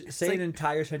say an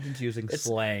entire sentence using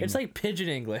slang. It's like pigeon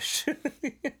English.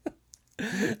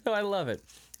 No, I love it.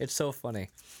 It's so funny.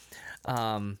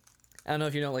 I don't know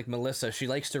if you know, like Melissa, she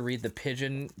likes to read the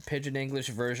pigeon English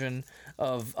version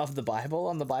of the Bible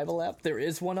on the Bible app. There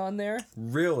is one on there.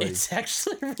 Really? It's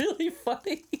actually really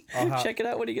funny. Check it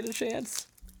out when you get a chance.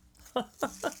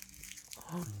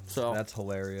 So that's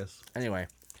hilarious. Anyway,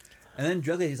 and then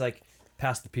directly he's like,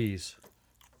 "Pass the peas."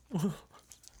 Will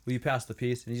you pass the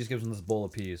peas? And he just gives them this bowl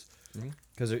of peas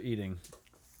because they're eating.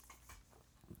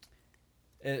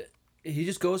 He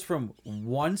just goes from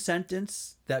one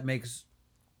sentence that makes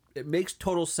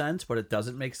total sense, but it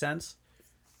doesn't make sense,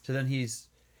 to then he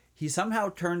somehow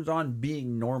turns on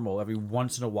being normal every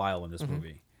once in a while in this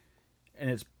movie,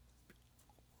 and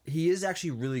he is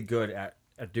actually really good at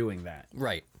doing that.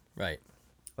 Right.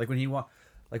 Like when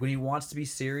he wants to be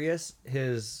serious,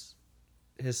 his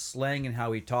slang and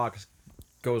how he talks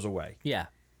goes away. Yeah.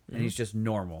 And he's just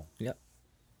normal. Yep.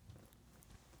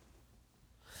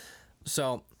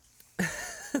 So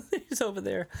he's over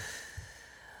there.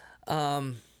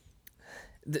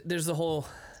 There's the whole.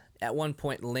 At one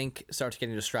point, Link starts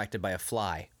getting distracted by a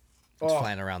fly that's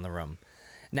flying around the room.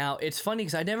 Now it's funny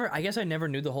because I guess I never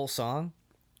knew the whole song.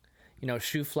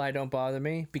 Shoo fly, don't bother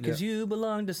me because you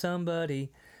belong to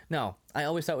somebody. No, I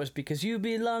always thought it was because you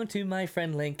belong to my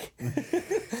friend Link.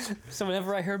 So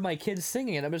whenever I heard my kids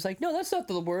singing it, I was like, no, that's not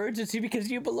the words. It's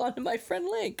because you belong to my friend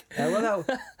Link. I love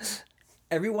how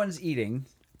everyone's eating,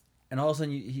 and all of a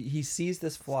sudden he sees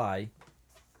this fly,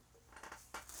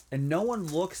 and no one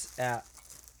looks at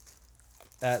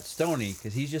Stoney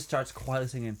because he just starts quietly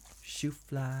singing, "Shoo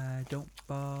fly, don't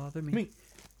bother me.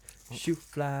 Shoo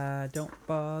fly, don't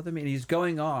bother me." And he's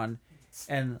going on,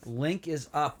 and Link is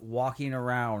up walking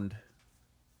around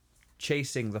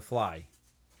chasing the fly.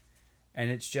 And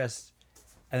it's just,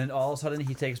 and then all of a sudden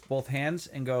he takes both hands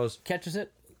and goes, catches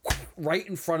it right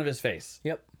in front of his face.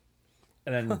 Yep.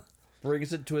 And then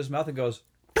brings it to his mouth and goes,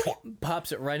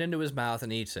 pops it right into his mouth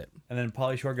and eats it. And then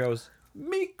Pauly Shore goes,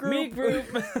 "Meat group." Meat group.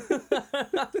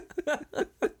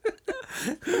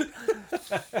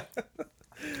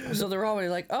 So they're already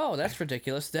like, oh, that's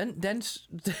ridiculous. Then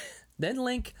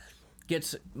Link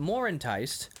gets more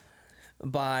enticed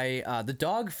by the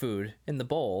dog food in the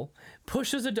bowl,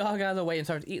 pushes the dog out of the way and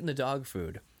starts eating the dog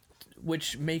food,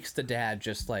 which makes the dad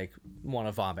just like want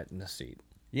to vomit in the seat.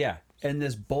 Yeah, and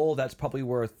this bowl that's probably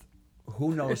worth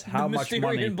who knows how much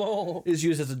money bowl is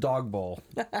used as a dog bowl.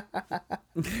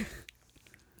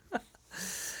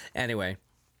 Anyway,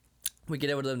 we get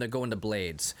over to them to go into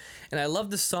Blades, and I love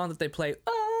the song that they play.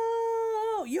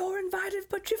 Oh, you're invited,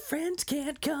 but your friends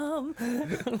can't come,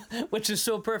 which is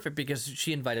so perfect because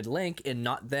she invited Link and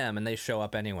not them, and they show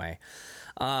up anyway.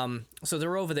 So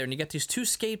they're over there, and you get these two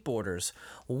skateboarders,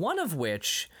 one of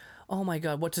which, oh my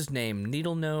God, what's his name?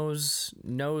 Needle Nose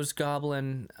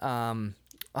Goblin.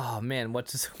 Oh man,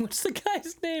 what's the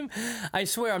guy's name? I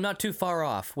swear I'm not too far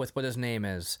off with what his name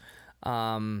is.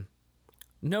 Jack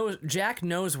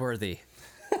Noseworthy.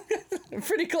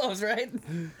 Pretty close, right?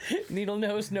 Needle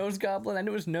Nose Goblin. I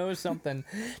knew it was Nose something.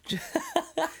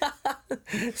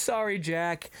 Sorry,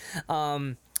 Jack.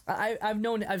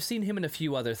 I've seen him in a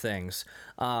few other things.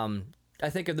 I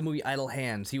think of the movie Idle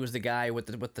Hands. He was the guy with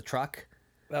the truck.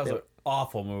 That was an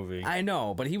awful movie. I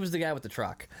know, but he was the guy with the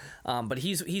truck. But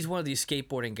he's one of these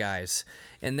skateboarding guys,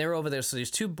 and they're over there. So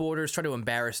these two boarders try to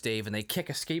embarrass Dave, and they kick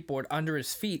a skateboard under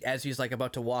his feet as he's like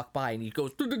about to walk by, and he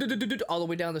goes all the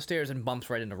way down the stairs and bumps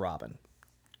right into Robin.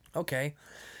 Okay,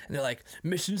 and they're like,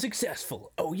 mission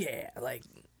successful. Oh yeah, like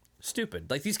stupid.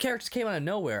 Like these characters came out of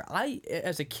nowhere. I,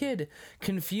 as a kid,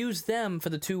 confused them for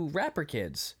the two rapper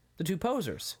kids, the two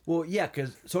posers. Well, yeah,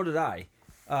 because so did I.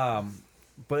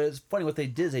 But it's funny what they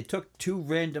did is they took two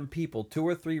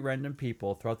or three random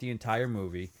people throughout the entire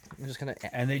movie.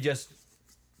 And they just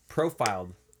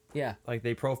profiled. Yeah. Like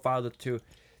they profiled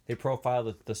they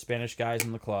profiled the Spanish guys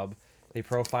in the club. They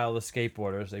profiled the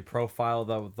skateboarders. They profiled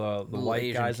the white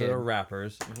Asian guys kid. that are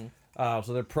rappers. Mm-hmm.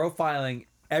 So they're profiling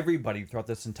everybody throughout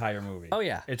this entire movie. Oh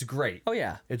yeah. It's great. Oh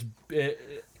yeah. And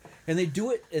they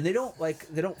do it, and they don't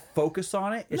focus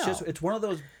on it. It's just, it's one of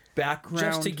those background,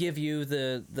 just to give you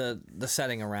the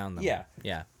setting around them.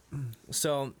 Yeah.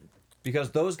 So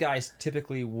because those guys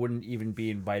typically wouldn't even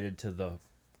be invited to the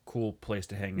cool place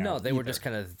to hang out. No, they were just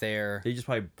kind of there. They just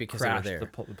probably because crashed they were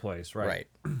there. the place, right?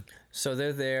 Right. So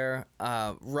they're there.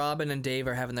 Robin and Dave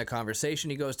are having their conversation.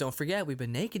 He goes, "Don't forget, we've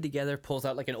been naked together." Pulls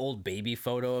out like an old baby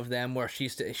photo of them where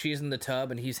she's in the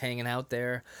tub and he's hanging out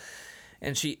there.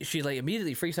 And she like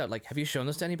immediately freaks out. Like, "Have you shown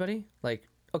this to anybody?" Like,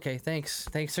 "Okay, thanks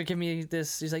for giving me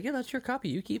this." He's like, "Yeah, that's your copy.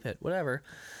 You keep it. Whatever."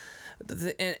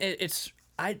 And it's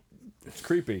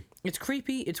creepy. It's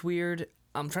creepy. It's weird.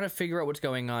 I'm trying to figure out what's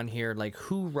going on here. Like,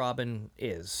 who Robin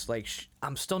is. Like,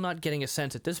 I'm still not getting a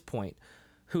sense at this point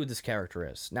who this character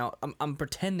is. Now, I'm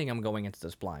pretending I'm going into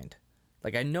this blind.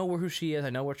 Like, I know who she is, I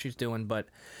know what she's doing, but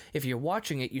if you're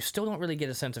watching it, you still don't really get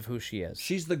a sense of who she is.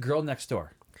 She's the girl next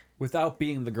door, without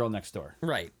being the girl next door.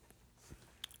 Right.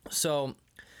 So,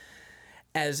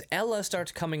 as Ella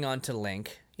starts coming on to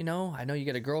Link, I know you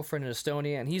got a girlfriend in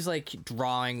Estonia, and he's, like,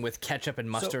 drawing with ketchup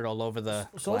and mustard all over the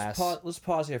glass. Let's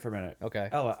pause here for a minute. Okay.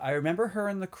 Ella, I remember her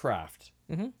in The Craft.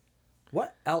 Mm-hmm.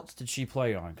 What else did she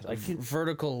play on? Because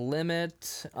Vertical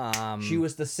Limit. She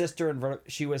was the sister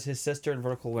she was his sister in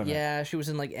Vertical Limit. Yeah, she was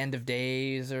in like End of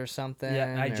Days or something. Yeah,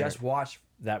 and I just watched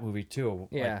that movie too.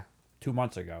 Yeah, like 2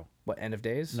 months ago. What, End of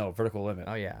Days? No, Vertical Limit.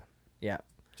 Oh yeah.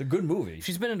 It's a good movie.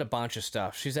 She's been in a bunch of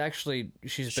stuff. She's been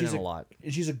in a lot.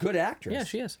 She's a good actress. Yeah,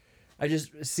 she is. I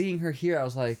just seeing her here, I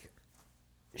was like,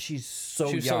 she's so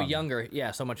young. She was so younger.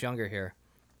 Yeah, so much younger here.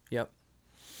 Yep.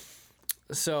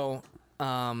 So,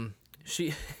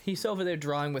 he's over there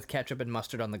drawing with ketchup and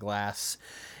mustard on the glass,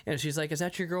 and she's like, "Is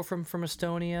that your girl from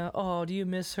Estonia? Oh, do you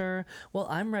miss her? Well,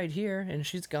 I'm right here," and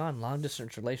she's gone. Long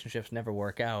distance relationships never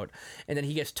work out. And then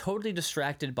he gets totally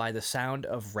distracted by the sound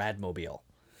of Radmobile,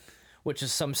 which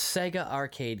is some Sega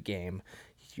arcade game.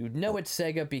 You know it's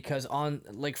Sega because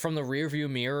from the rearview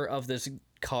mirror of this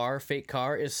fake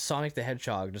car, is Sonic the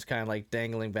Hedgehog just kind of like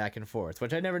dangling back and forth,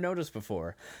 which I never noticed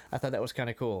before. I thought that was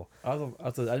kind of cool. I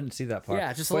didn't see that part.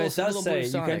 Yeah, just but a it does little say blue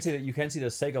Sonic. you can see the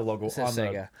Sega logo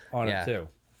on it too.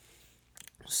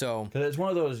 So because it's one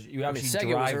of those you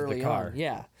actually drive the car. On.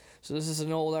 Yeah. So this is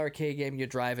an old arcade game. You're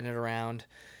driving it around,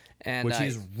 and which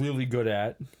he's really good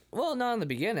at. Well, not in the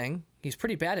beginning. He's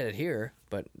pretty bad at it here,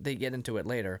 but they get into it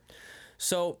later.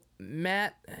 So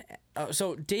Dave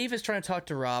is trying to talk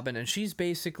to Robin, and she's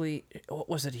basically, what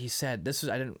was it he said?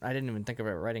 I didn't even think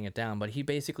about writing it down, but he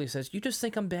basically says, "You just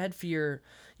think I'm bad for your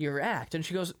act," and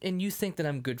she goes, "And you think that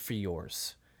I'm good for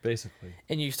yours." Basically.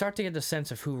 And you start to get a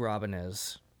sense of who Robin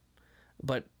is,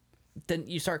 but then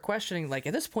you start questioning. Like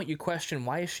at this point, you question,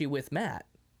 why is she with Matt?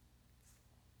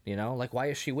 Like why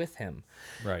is she with him?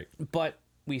 Right. But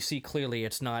we see clearly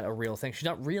it's not a real thing. She's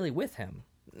not really with him.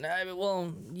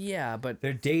 Well, yeah, but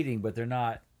they're dating, but they're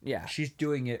not. Yeah, she's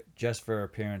doing it just for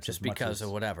appearance, just because of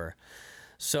whatever.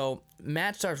 So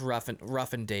Matt starts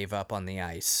roughing Dave up on the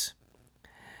ice,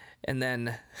 and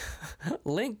then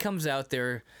Link comes out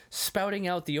there spouting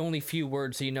out the only few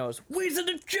words he knows: "Weeds in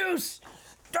the juice,"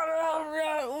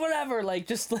 whatever,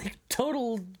 just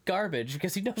total garbage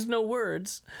because he knows no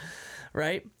words,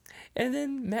 right? And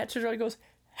then Matt turns around and goes,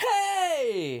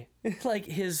 "Hey!" Like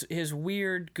his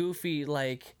weird, goofy,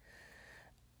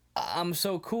 "I'm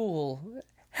so cool.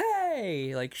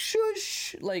 Hey!"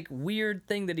 Shush! Weird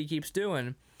thing that he keeps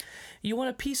doing. "You want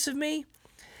a piece of me?"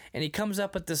 And he comes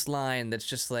up with this line that's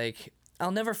just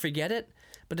I'll never forget it,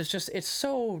 but it's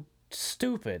so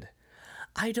stupid.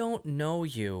 "I don't know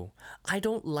you. I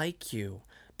don't like you.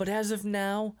 But as of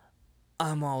now,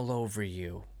 I'm all over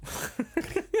you."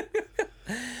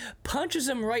 Punches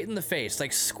him right in the face,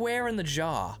 square in the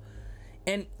jaw.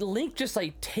 And Link just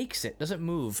takes it, doesn't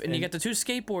move. And you got the two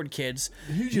skateboard kids.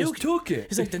 He just took it.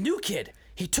 He's like, "The new kid,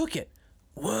 he took it."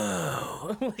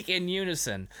 Whoa. In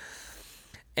unison.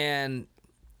 And,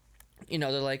 they're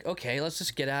like, "Okay, let's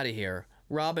just get out of here."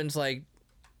 Robin's like,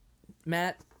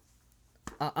 "Matt,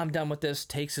 I'm done with this."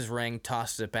 Takes his ring,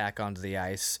 tosses it back onto the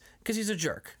ice. Because he's a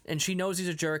jerk. And she knows he's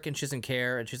a jerk and she doesn't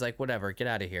care. And she's like, "Whatever, get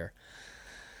out of here."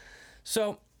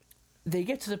 So they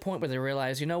get to the point where they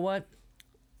realize, you know what?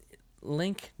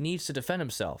 Link needs to defend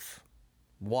himself.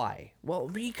 Why? Well,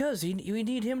 because we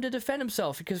need him to defend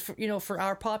himself because, for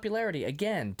our popularity.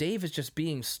 Again, Dave is just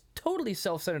being totally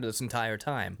self-centered this entire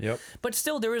time. Yep. But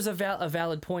still, there is a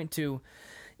valid point to,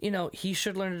 he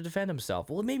should learn to defend himself.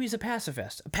 Well, maybe he's a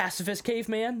pacifist. A pacifist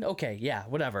caveman? Okay, yeah,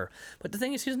 whatever. But the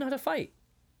thing is, he doesn't know how to fight.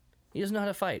 He doesn't know how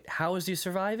to fight. How is he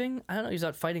surviving? I don't know. He's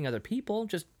not fighting other people,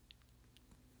 just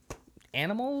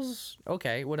animals?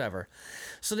 Okay, whatever.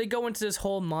 So they go into this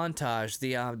whole montage,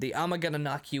 the "I'm gonna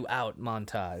knock you out"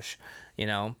 montage,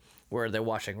 where they're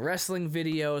watching wrestling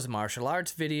videos, martial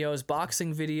arts videos,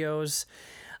 boxing videos.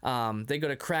 They go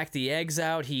to crack the eggs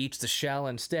out. He eats the shell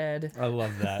instead. I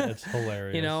love that. It's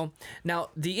hilarious.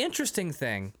 Now, the interesting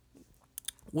thing,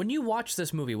 when you watch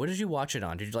this movie, what did you watch it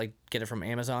on? Did you get it from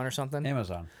Amazon or something?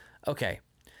 Amazon. Okay.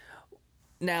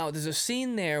 Now, there's a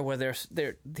scene there where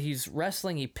he's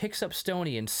wrestling. He picks up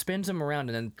Stoney and spins him around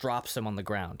and then drops him on the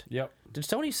ground. Yep. Did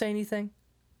Stoney say anything?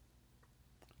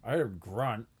 I heard a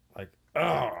grunt, like,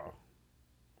 oh.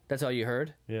 That's all you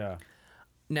heard? Yeah.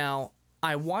 Now,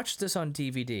 I watched this on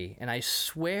DVD, and I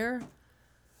swear,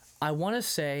 I want to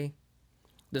say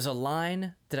there's a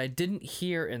line that I didn't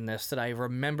hear in this that I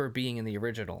remember being in the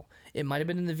original. It might have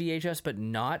been in the VHS, but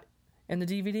not in the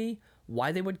DVD.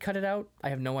 Why they would cut it out, I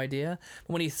have no idea.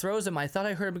 But when he throws him, I thought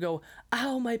I heard him go,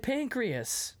 "Ow, my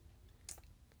pancreas."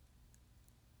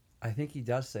 I think he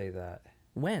does say that.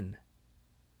 When?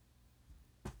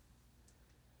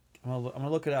 I'm gonna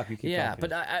look it up. You keep talking.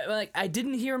 But I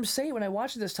didn't hear him say it when I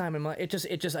watched it this time. And it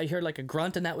just I heard like a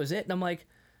grunt and that was it. And I'm like,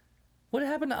 what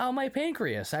happened to "ow, my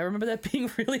pancreas"? I remember that being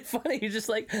really funny. He's just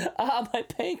like, "Ah, my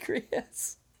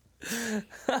pancreas."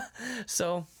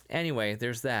 So anyway,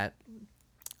 there's that.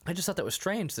 I just thought that was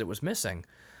strange that it was missing.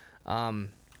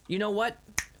 You know what?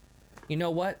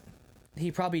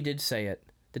 He probably did say it.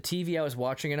 The TV I was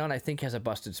watching it on, I think, has a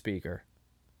busted speaker.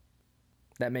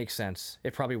 That makes sense.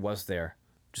 It probably was there.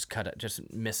 Just cut it.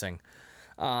 Just missing.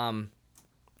 Okay,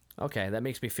 that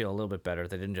makes me feel a little bit better.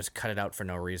 They didn't just cut it out for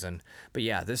no reason. But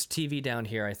yeah, this TV down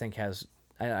here, I think has.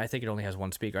 I think it only has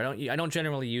one speaker. I don't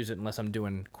generally use it unless I'm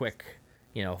doing quick,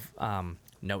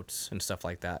 notes and stuff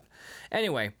like that.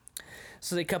 Anyway.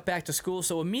 So they cut back to school.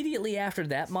 So immediately after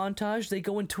that montage, they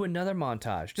go into another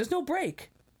montage. There's no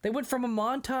break. They went from a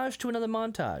montage to another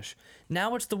montage.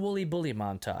 Now it's the Wooly Bully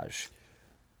montage.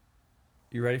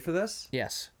 You ready for this?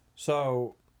 Yes.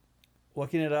 So,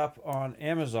 looking it up on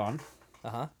Amazon.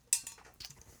 Uh-huh.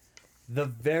 So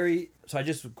I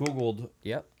just Googled.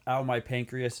 Yep. "Ow, my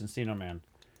pancreas" Encino Man.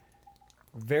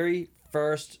 Very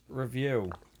first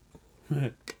review.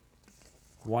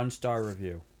 1-star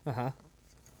review. Uh-huh.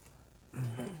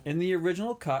 In the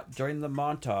original cut, during the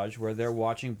montage where they're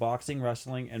watching boxing,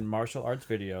 wrestling, and martial arts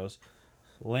videos,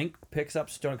 Link picks up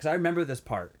Stoney. Because I remember this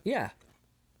part. Yeah.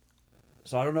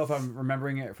 So I don't know if I'm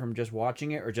remembering it from just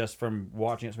watching it or just from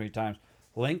watching it so many times.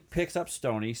 Link picks up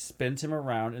Stoney, spins him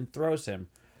around, and throws him,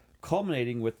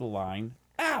 culminating with the line,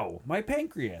 "Ow, my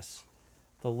pancreas."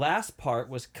 The last part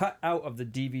was cut out of the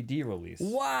DVD release.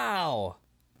 Wow.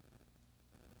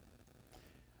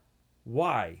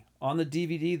 Why? On the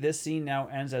DVD, this scene now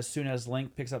ends as soon as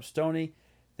Link picks up Stoney.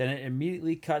 Then it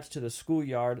immediately cuts to the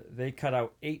schoolyard. They cut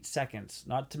out 8 seconds,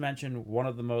 not to mention one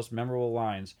of the most memorable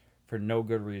lines, for no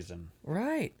good reason.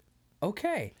 Right.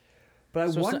 Okay. But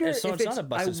I So wonder it's not a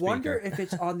busted speaker. if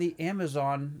it's on the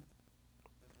Amazon.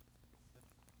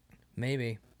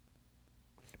 Maybe.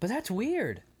 But that's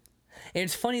weird. And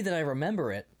it's funny that I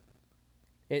remember it.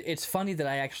 It's funny that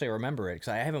I actually remember it because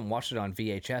I haven't watched it on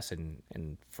VHS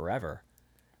in forever.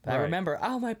 But I Right. remember,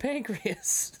 "Oh, my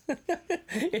pancreas."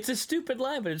 It's a stupid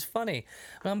line, but it's funny.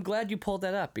 But I'm glad you pulled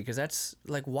that up because that's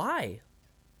like, why?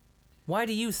 Why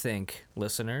do you think,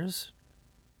 listeners?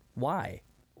 Why?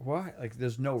 Why? Like,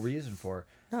 there's no reason for it.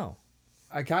 No.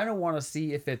 I kind of want to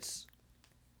see if it's.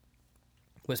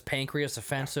 Was pancreas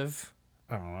offensive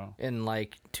I don't know. in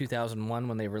like 2001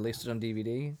 when they released it on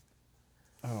DVD?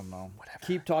 I don't know. Whatever.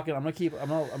 Keep talking. I'm gonna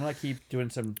keep doing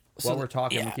some. While we're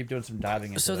talking, I'm gonna keep doing some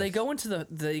diving into So they this. go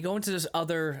into this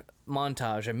other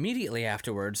montage immediately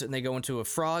afterwards, and they go into a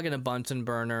frog and a Bunsen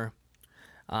burner.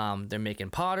 They're making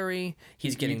pottery.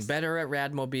 He's getting better at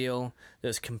Radmobile.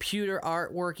 There's computer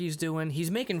artwork he's doing.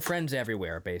 He's making friends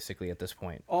everywhere, basically, at this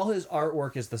point. All his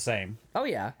artwork is the same, Oh,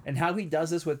 yeah. and how he does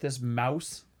this with this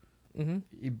mouse,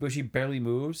 Bushy barely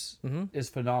moves, is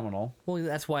phenomenal. Well,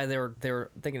 that's why they were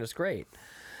thinking it's great.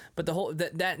 But the whole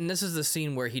that and this is the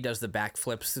scene where he does the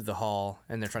backflips through the hall,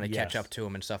 and they're trying to catch Yes. up to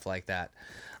him and stuff like that.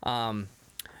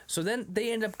 So then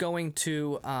they end up going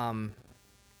to.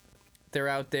 They're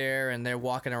out there and they're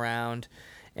walking around,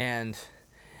 and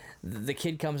the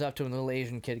kid comes up to him. The little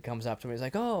Asian kid comes up to him. He's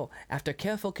like, "Oh, after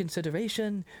careful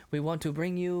consideration, we want to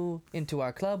bring you into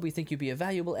our club. We think you'd be a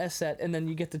valuable asset." And then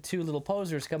you get the two little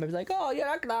posers come and be like, "Oh, you're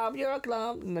a club, you're a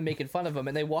club," and they're making fun of him.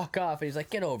 And they walk off. And he's like,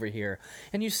 "Get over here."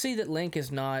 And you see that Link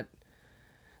is not.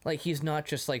 Like, he's not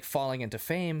just, like, falling into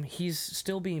fame. He's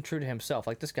still being true to himself.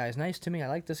 Like, this guy's nice to me. I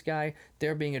like this guy.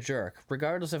 They're being a jerk.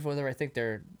 Regardless of whether I think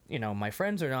they're, my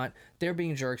friends or not, they're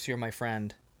being jerks. You're my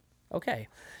friend. Okay.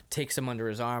 Takes him under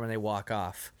his arm and they walk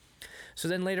off. So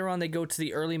then later on, they go to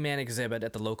the Early Man exhibit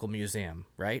at the local museum,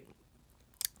 right?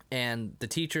 And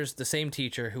the same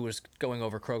teacher who was going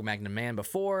over Cro-Magnon Man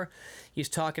before, he's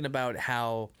talking about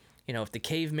how... if the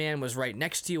caveman was right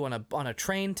next to you on a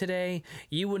train today,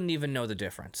 you wouldn't even know the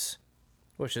difference.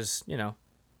 Which is,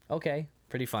 okay,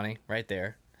 pretty funny right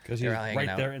there. 'Cause he's They're all hanging right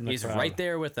out. there in the He's crowd. right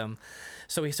there with them.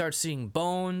 So he starts seeing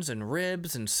bones and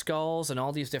ribs and skulls and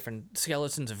all these different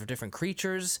skeletons of different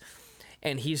creatures,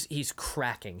 and he's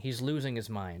cracking. He's losing his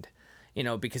mind,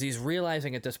 because he's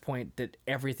realizing at this point that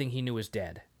everything he knew is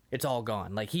dead. It's all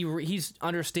gone. Like he's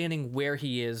understanding where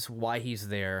he is, why he's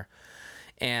there,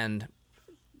 and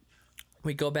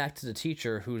we go back to the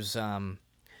teacher who's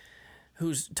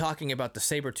talking about the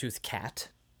saber-toothed cat.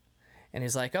 And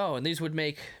he's like, oh, and these would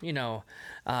make,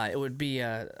 it would be,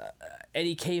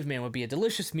 any caveman would be a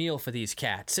delicious meal for these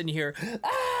cats. And you hear,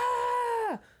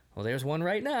 ah! Well, there's one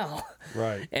right now.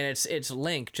 Right. And it's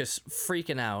Link just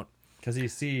freaking out. Because he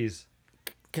sees.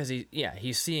 Because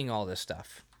he's seeing all this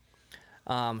stuff.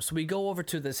 So we go over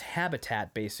to this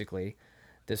habitat, basically.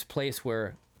 This place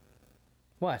where,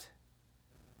 what?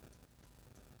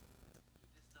 He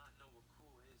does not know what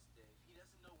cool is, Dave. He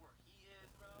doesn't know where he is,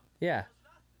 bro. Yeah.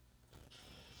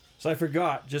 So I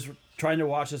forgot, just trying to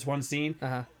watch this one scene,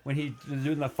 when he's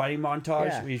doing the fighting montage,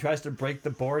 Yeah. when he tries to break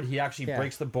the board, he actually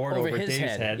breaks the board over his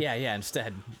Dave's head. Yeah,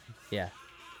 instead. Yeah.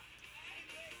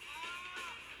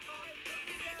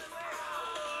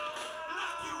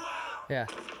 Yeah.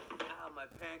 Ah, my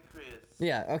pancreas.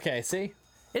 Yeah, okay, see?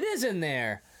 It is in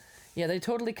there. Yeah, they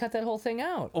totally cut that whole thing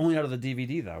out. Only out of the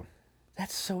DVD, though.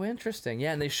 That's so interesting.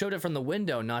 Yeah, and they showed it from the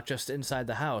window, not just inside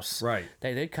the house. Right.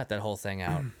 They did cut that whole thing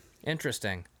out.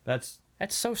 Interesting. That's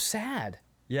so sad.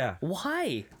 yeah.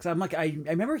 Why? Because I'm like, I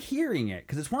remember hearing it,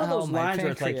 because it's one of those my lines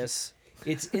where it's like, pancreas.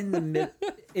 it's in the mid,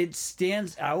 it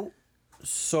stands out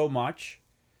so much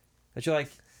that you're like,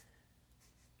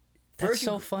 That's first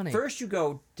so you, funny. First you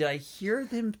go, did I hear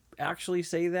them actually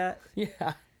say that?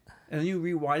 Yeah. And then you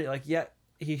rewind it, like, yeah,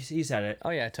 he said it. Oh,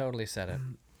 yeah, I totally said it.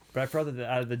 But I forgot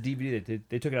that out of the DVD,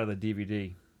 they took it out of the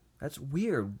DVD. That's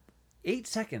weird. 8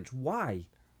 seconds. Why?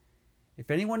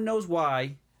 If anyone knows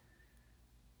why,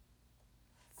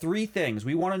 3 things.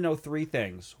 We want to know 3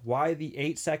 things. Why the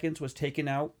 8 seconds was taken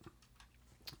out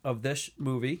of this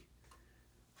movie,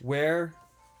 where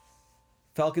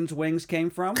Falcon's wings came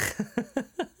from,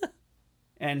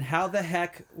 and how the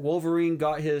heck Wolverine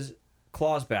got his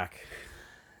claws back.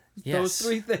 Yes. Those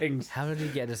 3 things. How did he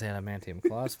get his adamantium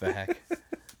claws back?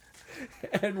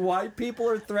 And why people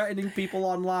are threatening people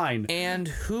online. And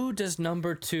who does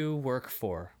number 2 work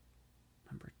for?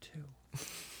 Number 2.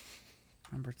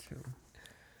 Number 2.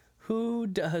 Who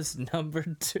does number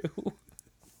 2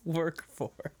 work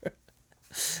for?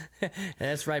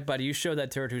 That's right, buddy. You show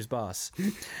that turd who's boss.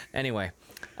 Anyway,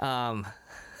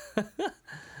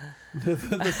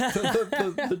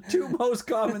 The 2 most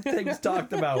common things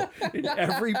talked about in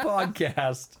every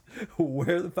podcast: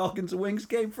 where the Falcon's wings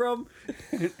came from,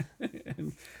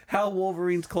 and how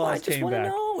Wolverine's claws I just came want to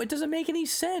back. know. It doesn't make any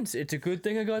sense. It's a good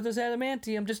thing I got this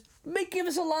adamantium. Just give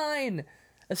us a line.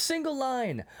 A single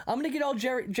line. I'm gonna get all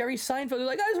Jerry Seinfeld. They're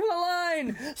like, I just want a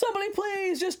line. Somebody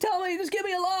please, just tell me. Just give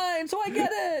me a line so I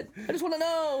get it. I just want to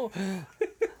know.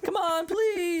 Come on,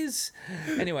 please.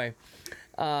 Anyway,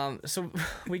 so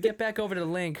we get back over to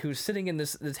Link, who's sitting in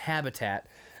this habitat,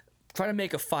 trying to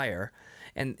make a fire,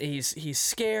 and he's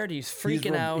scared. He's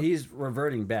freaking out. He's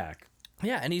reverting back.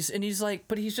 Yeah, and he's like,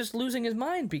 but he's just losing his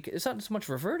mind because it's not so much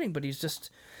reverting, but he's just.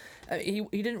 He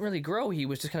didn't really grow. He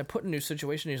was just kind of put in a new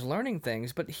situation. He's learning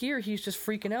things. But here he's just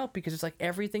freaking out because it's like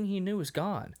everything he knew is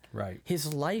gone. Right.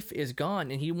 His life is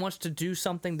gone, and he wants to do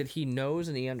something that he knows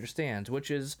and he understands, which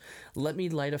is let me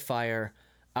light a fire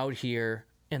out here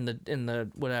in the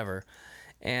whatever.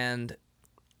 And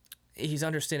he's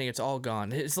understanding it's all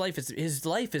gone. His life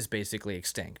is basically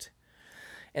extinct.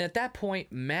 And at that point,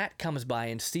 Matt comes by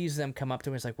and sees them come up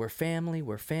to him. He's like, we're family,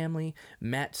 we're family.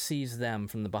 Matt sees them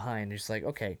from the behind. He's like,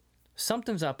 okay,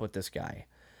 something's up with this guy.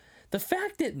 The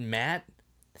fact that Matt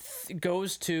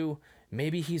goes to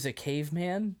maybe he's a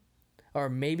caveman or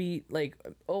maybe like,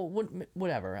 oh,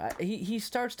 whatever. He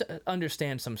starts to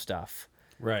understand some stuff.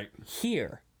 Right.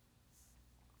 Here.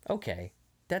 Okay.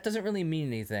 That doesn't really mean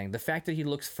anything. The fact that he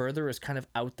looks further is kind of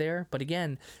out there. But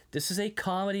again, this is a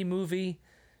comedy movie.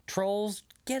 Trolls,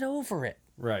 get over it.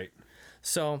 Right.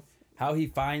 So How he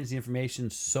finds the information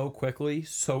so quickly,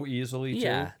 so easily, too.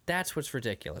 yeah, that's what's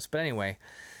ridiculous. But anyway,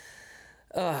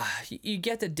 you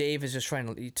get that Dave is just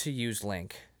trying to use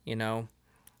Link.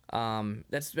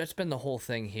 That's been the whole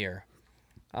thing here.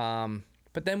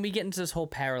 But then we get into this whole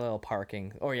parallel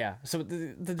parking. Oh yeah, so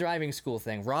the driving school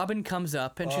thing. Robin comes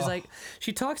up and she's like,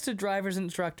 she talks to the driver's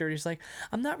instructor. And he's like,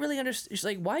 I'm not really She's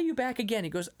like, why are you back again? He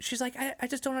goes, she's like, I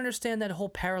just don't understand that whole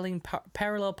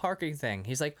parallel parking thing.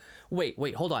 He's like, wait,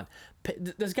 hold on.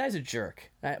 This guy's a jerk,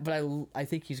 but I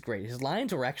think he's great. His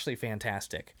lines were actually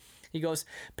fantastic. He goes,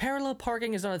 parallel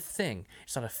parking is not a thing.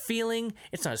 It's not a feeling.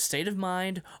 It's not a state of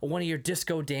mind or one of your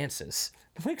disco dances.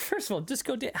 I'm like, first of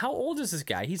all, how old is this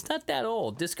guy? He's not that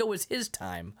old. Disco was his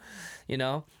time, you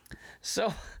know?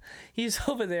 So he's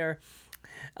over there,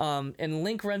 and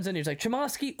Link runs in. He's like,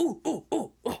 Chomsky,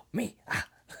 ooh, me. Ah.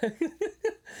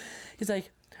 He's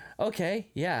like, okay,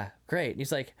 yeah, great. And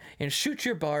he's like, and shoot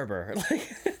your barber.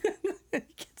 Like, he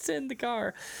gets in the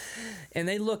car, and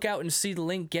they look out and see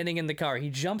Link getting in the car. He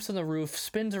jumps on the roof,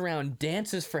 spins around,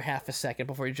 dances for half a second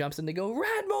before he jumps in. They go,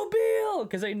 Radmobile,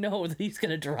 because they know that he's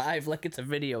gonna drive like it's a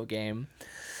video game.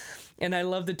 And I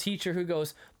love the teacher who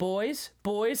goes, boys,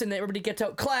 and everybody gets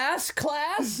out, class,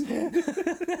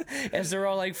 as they're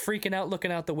all like freaking out,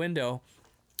 looking out the window.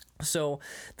 So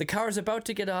the car's about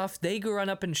to get off. They go run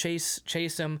up and chase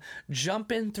him,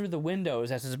 jump in through the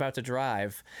windows as it's about to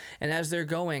drive. And as they're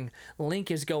going, Link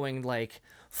is going like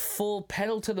full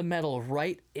pedal to the metal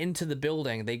right into the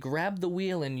building. They grab the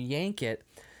wheel and yank it,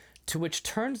 to which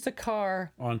turns the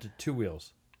car onto two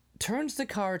wheels. Turns the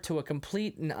car to a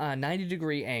complete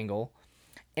 90-degree angle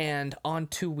and on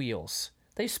two wheels.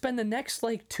 They spend the next,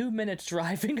 2 minutes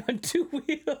driving on two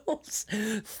wheels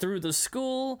through the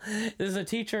school. There's a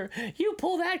teacher, you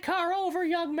pull that car over,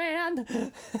 young man.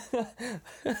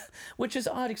 Which is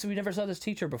odd because we never saw this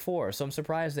teacher before, so I'm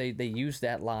surprised they used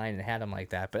that line and had him like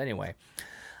that. But anyway,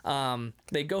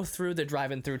 they go through, they're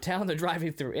driving through town, they're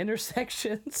driving through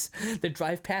intersections. They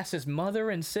drive past his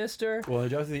mother and sister. Well, they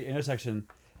drive through the intersection.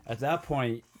 At that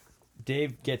point,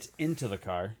 Dave gets into the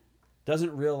car,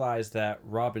 doesn't realize that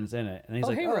Robin's in it, and he's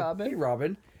like, hey, "Oh, Robin. hey,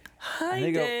 Robin." Hi, and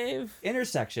they Dave. Go,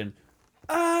 intersection.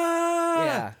 Ah!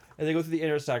 Yeah. And they go through the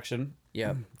intersection.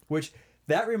 Yep. Which,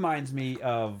 that reminds me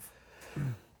of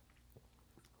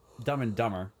Dumb and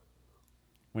Dumber,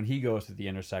 when he goes through the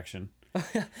intersection.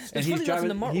 And he's driving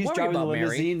the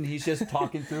limousine, and he's just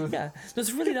talking through. Yeah,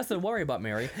 there's really nothing to worry about,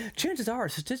 Mary. Chances are,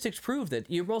 statistics prove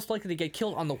that you're most likely to get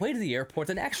killed on the way to the airport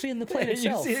than actually in the plane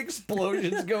itself. You see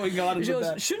explosions going on. In She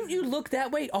goes, shouldn't you look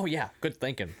that way? Oh yeah, good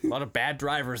thinking. A lot of bad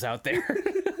drivers out there.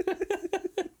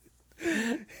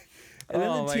 And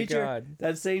then the teacher,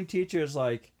 that same teacher is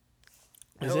like,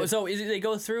 so they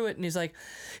go through it, and he's like,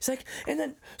 and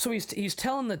then so he's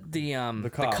telling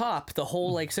the cop the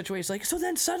whole situation. He's like, so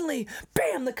then suddenly,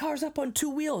 bam, the car's up on two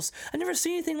wheels. I never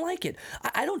seen anything like it.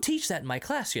 I don't teach that in my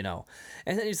class, you know.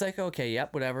 And then he's like, okay,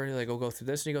 yep, whatever. He's like, we'll go through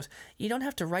this, and he goes, you don't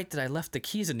have to write that I left the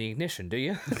keys in the ignition, do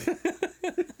you?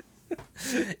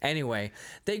 Anyway,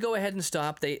 they go ahead and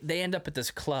stop. They end up at this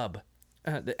club.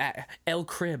 El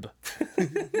Crib.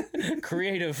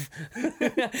 Creative.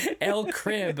 El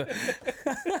Crib.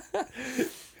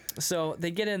 So they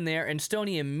get in there, and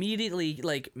Stoney immediately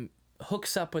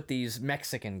hooks up with these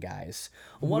Mexican guys.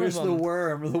 Where's the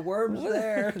worm? The worm's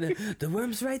there. The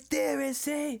worm's right there, is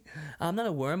he? I'm not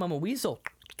a worm, I'm a weasel.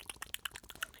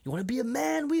 You want to be a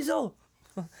man, weasel?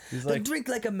 He's like, drink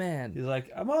like a man. He's like,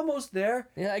 I'm almost there.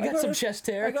 Yeah, I got some chest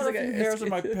hair. I got a few hairs on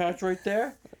my patch right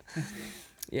there.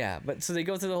 Yeah, but so they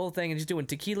go through the whole thing, and he's doing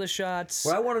tequila shots.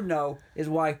 What I want to know is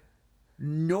why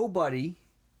nobody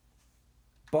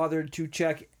bothered to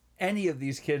check any of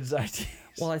these kids' IDs.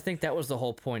 Well, I think that was the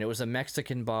whole point. It was a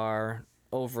Mexican bar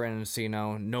over in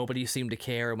Encino. Nobody seemed to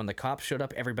care. When the cops showed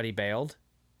up, everybody bailed.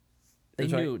 They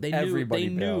knew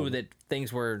that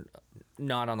things were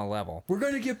not on the level. We're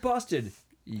going to get busted.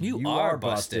 You are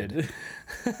busted.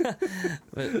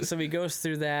 So he goes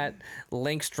through that.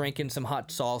 Link's drinking some hot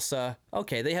salsa.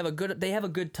 Okay, they have a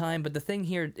good time. But the thing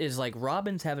here is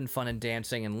Robin's having fun and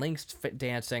dancing, and Link's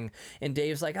dancing, and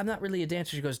Dave's like, I'm not really a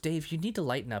dancer. She goes, Dave, you need to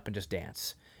lighten up and just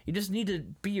dance. You just need to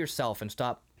be yourself and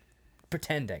stop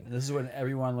pretending. This is when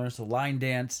everyone learns to line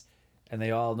dance, and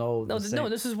they all know. No,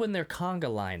 this is when they're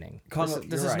conga lining.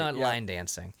 This is not line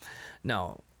dancing.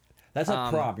 No. That's a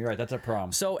prom. You're right. That's a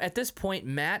prom. So at this point,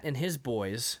 Matt and his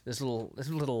boys, his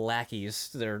little lackeys,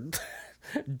 they're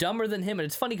dumber than him, and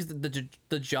it's funny because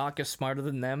the jock is smarter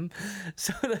than them.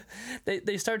 So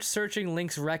they start searching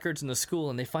Link's records in the school,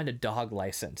 and they find a dog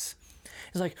license.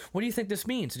 He's like, "What do you think this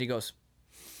means?" And he goes,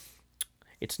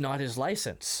 "It's not his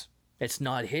license. It's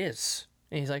not his."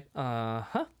 And he's like,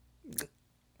 "Huh?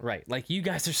 Right. Like you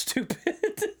guys are stupid."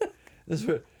 This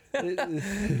is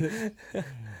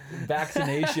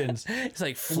vaccinations. It's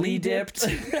like flea dipped,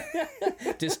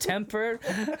 distempered.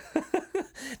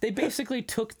 They basically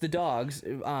took the dog's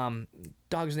name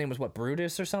was what,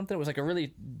 Brutus or something? It was like a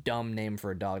really dumb name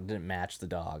for a dog. It didn't match the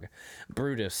dog.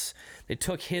 Brutus. They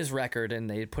took his record and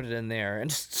they put it in there and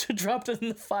just dropped it in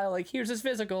the file like, here's his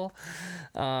physical.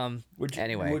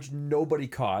 Which nobody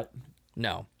caught.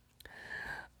 No.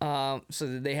 So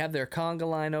they have their conga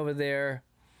line over there.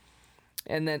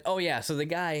 And then, oh yeah, so the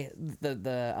guy,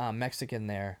 the Mexican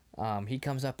there, he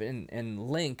comes up and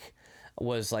Link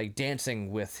was like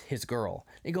dancing with his girl.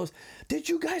 He goes, "Did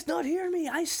you guys not hear me?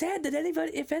 I said that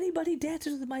if anybody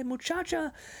dances with my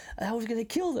muchacha, I was gonna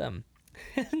kill them."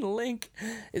 And Link,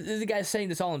 the guy's saying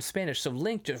this all in Spanish, so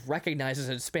Link just recognizes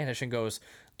it in Spanish and goes,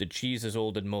 "The cheese is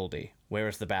old and moldy. Where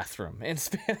is the bathroom?" in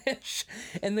Spanish.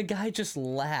 And the guy just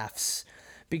laughs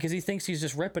because he thinks he's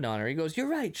just ripping on her. He goes, "You're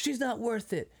right. She's not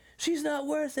worth it. She's not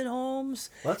worth it, Holmes."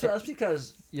 Well, that's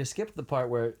because you skipped the part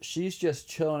where she's just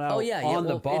chilling out Well,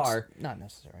 the bar. It's not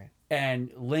necessary.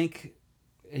 And Link,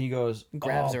 and he goes,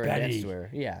 Grabs her and Betty. dances to her.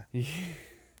 Yeah.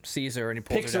 Sees her and he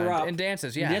pulls Picks her her down up and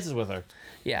dances. Yeah. He dances with her.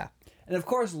 Yeah. And of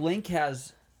course, Link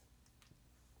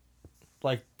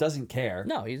doesn't care.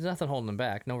 No, he's nothing holding him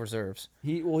back. No reserves.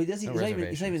 He doesn't. No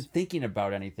he's not even thinking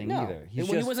about anything No. either. He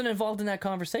wasn't involved in that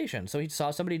conversation. So he saw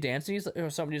somebody dancing,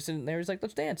 or somebody sitting there. He's like,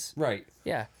 "Let's dance." Right.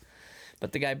 Yeah.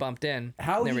 But the guy bumped in.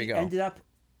 How there he we go. ended up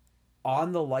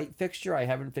on the light fixture, I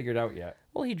haven't figured out yet.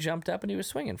 Well, he jumped up and he was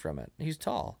swinging from it. He's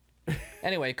tall.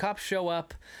 Anyway, cops show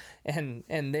up, and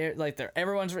they're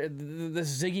everyone's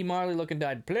this Ziggy Marley looking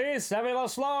guy. "Please, have it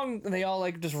last long." And they all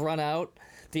like just run out.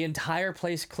 The entire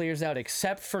place clears out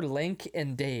except for Link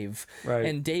and Dave. Right.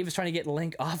 And Dave is trying to get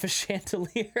Link off a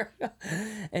chandelier,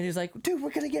 and he's like, "Dude, we're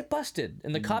gonna get busted."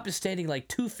 And the cop is standing like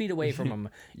 2 feet away from him.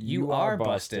 You are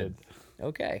busted.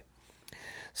 Okay.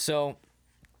 So,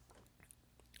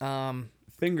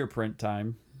 Fingerprint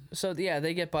time. So yeah,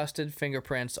 they get busted,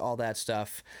 fingerprints, all that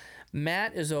stuff.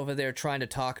 Matt is over there trying to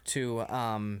talk to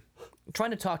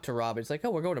Rob. It's like,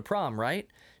 "Oh, we're going to prom, right?"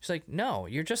 She's like, "No,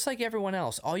 you're just like everyone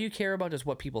else. All you care about is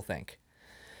what people think."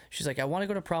 She's like, "I want to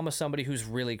go to prom with somebody who's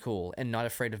really cool and not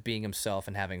afraid of being himself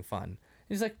and having fun." And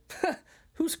he's like,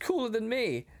 "Who's cooler than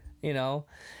me?" You know,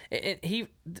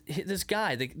 this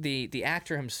guy, the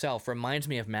actor himself, reminds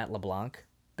me of Matt LeBlanc,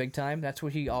 big time. That's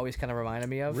what he always kind of reminded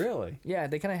me of. Really? Yeah,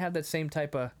 they kind of have that same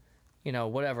type of,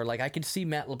 whatever. Like I could see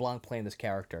Matt LeBlanc playing this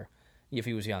character if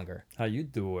he was younger. How you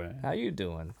doing? How you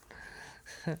doing?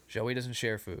 Joey doesn't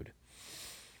share food.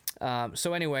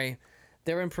 So anyway,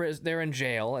 they're in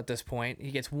jail at this point. He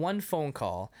gets one phone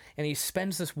call, and he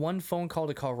spends this one phone call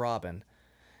to call Robin,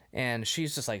 and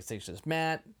she's just like, thinks this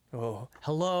Matt, oh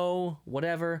hello,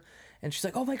 whatever, and she's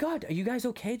like, "Oh my God, are you guys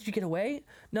okay? Did you get away?"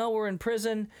 "No, we're in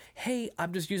prison." "Hey,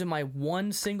 I'm just using my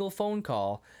one single phone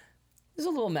call." This is a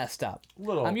little messed up.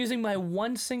 I'm using my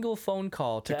one single phone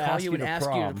call to call you and ask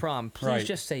you to prom. Please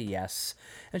just say yes.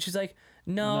 And she's like,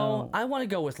 no, I want to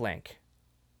go with Link.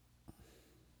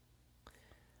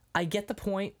 I get the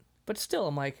point, but still,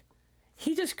 I'm like,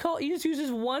 he just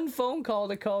uses one phone call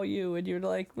to call you, and you're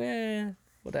like,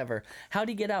 whatever. How'd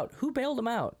he get out? Who bailed him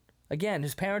out? Again,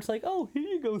 his parents like, "Oh, here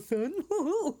you go, son."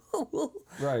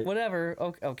 Right. Whatever.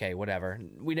 Okay, whatever.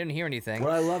 We didn't hear anything.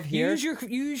 What I love here... You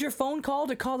use your phone call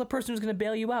to call the person who's going to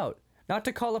bail you out, not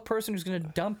to call a person who's going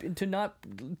to not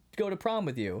go to prom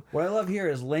with you. What I love here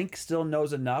is Link still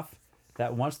knows enough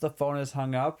that once the phone is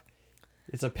hung up,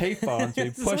 it's a payphone, so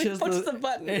he pushes the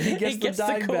button and he gets the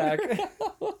dime back.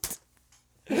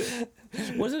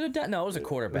 Was it a dime? No, it was a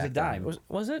quarter back. It was a dime.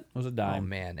 Was it? It was a dime. Oh,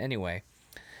 man. Anyway.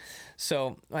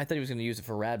 So I thought he was going to use it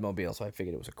for Radmobile, so I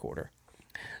figured it was a quarter.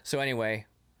 So anyway,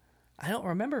 I don't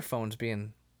remember phones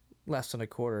being less than a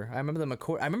quarter. I remember them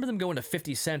I remember them going to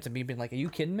 50 cents and me being like, "Are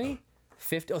you kidding me?"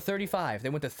 35. They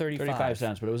went to 35. 35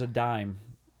 cents, but it was a dime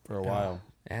for a while.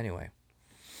 Anyway,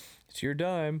 it's your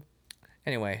dime.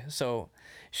 Anyway, so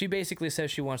she basically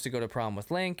says she wants to go to prom with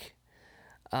Link.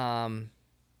 And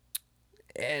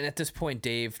at this point,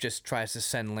 Dave just tries to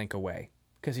send Link away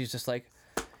because he's just like,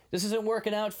 "This isn't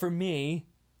working out for me.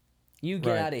 You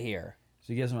get out of here." So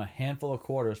he gives him a handful of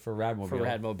quarters for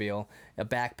Radmobile. A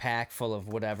backpack full of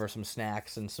whatever, some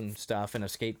snacks and some stuff, and a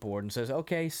skateboard, and says,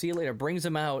 "Okay, see you later." Brings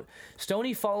him out.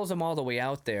 Stoney follows him all the way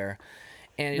out there,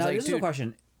 and he's now, like, this is a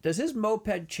question. Does his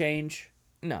moped change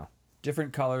No.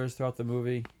 different colors throughout the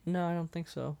movie? No, I don't think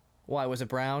so. Why, was it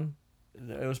brown?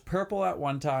 It was purple at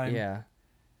one time. Yeah.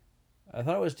 I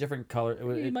thought it was different color.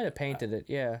 He might have painted it,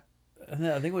 yeah. I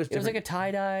think it was different. It was like a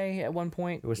tie-dye at one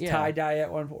point. It was tie-dye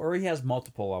at one point, or he has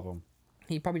multiple of them.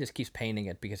 He probably just keeps painting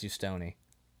it because he's Stoney.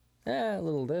 A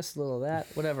little this, a little that,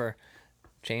 whatever.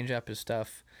 Change up his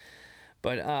stuff.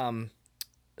 But,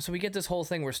 so we get this whole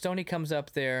thing where Stoney comes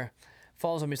up there,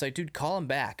 follows him, he's like, "Dude, call him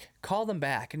back. Call them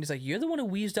back." And he's like, "You're the one who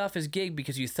wheezed off his gig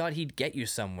because you thought he'd get you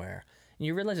somewhere." And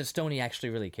you realize that Stoney actually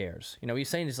really cares. He's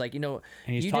saying, he's like, and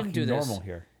he's you talking didn't do this. normal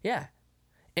here. Yeah.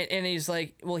 And he's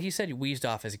like, well, he said he wheezed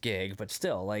off his gig, but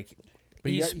still, like,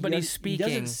 he's speaking. He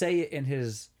doesn't say it in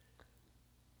his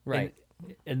right.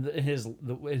 In his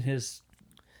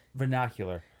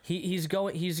vernacular. He's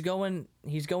going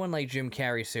like Jim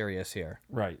Carrey serious here.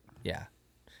 Right. Yeah.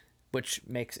 Which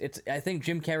makes I think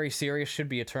Jim Carrey serious should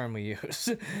be a term we use.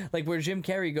 Like where Jim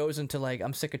Carrey goes into like,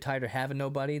 I'm sick or tired of having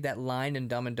nobody, that line in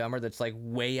Dumb and Dumber that's like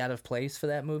way out of place for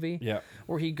that movie. Yeah.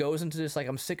 Where he goes into this like,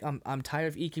 I'm tired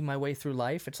of eking my way through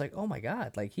life. It's like, oh my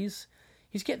God, like he's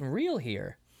getting real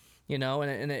here. You know,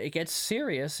 and it gets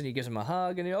serious and he gives him a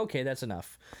hug and okay, that's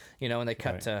enough. You know, and they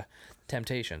cut to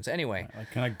Temptations. Anyway.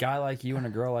 Like, can a guy like you and a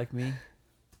girl like me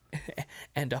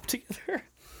end up together?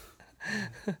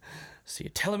 So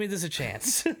you're telling me there's a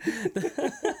chance?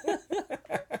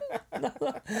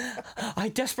 I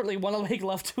desperately want to make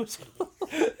love to it.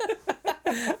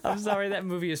 I'm sorry, that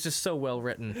movie is just so well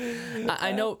written.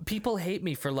 I know people hate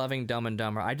me for loving Dumb and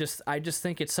Dumber. I just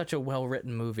think it's such a well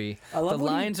written movie. The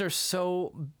lines are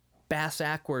so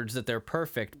bass-ackwards that they're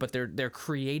perfect, but they're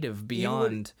creative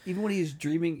beyond. Even when he's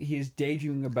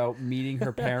daydreaming about meeting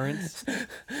her parents.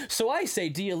 So I say,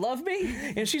 "Do you love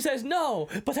me?" And she says, "No,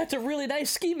 but that's a really nice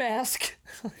ski mask."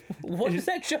 What is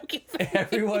that joking thing?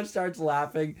 Everyone starts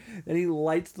laughing, and he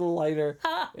lights the lighter.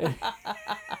 And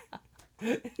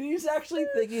he's actually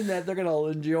thinking that they're gonna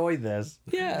enjoy this.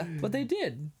 Yeah, but they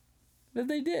did. But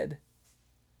they did.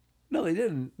 No, they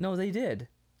didn't. No, they did.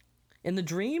 In the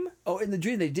dream? Oh, in the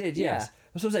dream they did, yes. Yeah.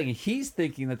 That's what I'm saying. He's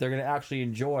thinking that they're going to actually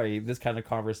enjoy this kind of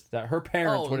conversation, that her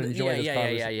parents would enjoy this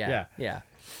conversation. Yeah.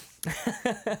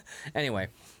 Anyway,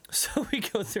 so we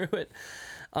go through it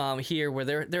here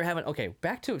where they're having, okay,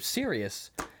 back to serious.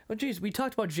 Oh, geez, we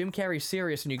talked about Jim Carrey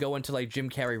serious and you go into like Jim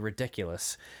Carrey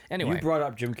ridiculous. Anyway. You brought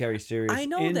up Jim Carrey serious I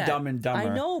know in that. Dumb and Dumber.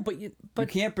 I know, but you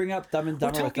can't bring up Dumb and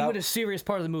Dumber we're talking without... about a serious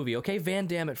part of the movie, okay? Van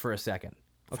Damme it for a second,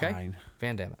 okay? Fine.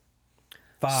 Van Damme it.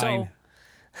 Fine.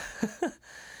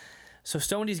 So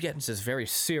Stoney's getting into this very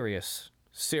serious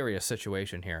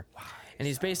situation here. And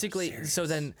he's basically so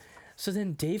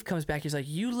then Dave comes back, he's like,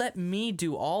 "You let me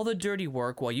do all the dirty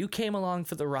work while you came along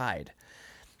for the ride."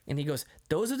 And he goes,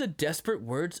 "Those are the desperate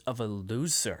words of a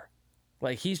loser."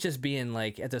 Like he's just being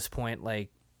like at this point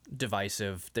like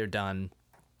divisive. They're done.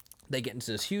 They get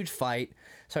into this huge fight,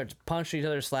 start punching each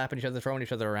other, slapping each other, throwing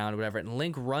each other around, whatever. And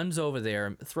Link runs over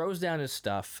there, throws down his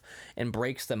stuff, and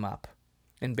breaks them up.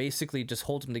 And basically just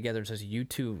holds them together and says, "You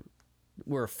two,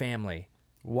 we're a family."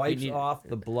 Wipes off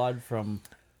the blood from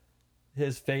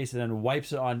his face and then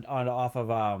wipes it off of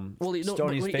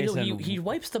Stoney's face. He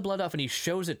wipes the blood off and he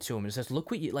shows it to him and says,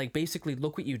 "Look what you, like, basically,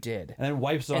 look what you did." And then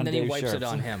wipes it on And then Dave he wipes Sheriff. it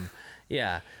on him.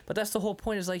 Yeah. But that's the whole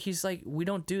point is like, he's like, "We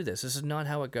don't do this. This is not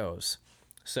how it goes."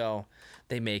 So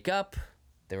they make up.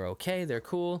 They're okay. They're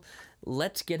cool.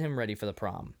 Let's get him ready for the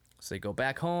prom. So they go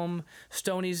back home.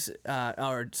 Dave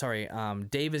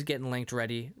is getting Link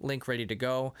ready to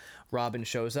go. Robin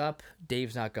shows up.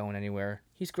 Dave's not going anywhere.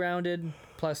 He's grounded.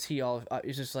 Plus, he's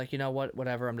just like, you know what?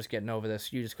 Whatever. I'm just getting over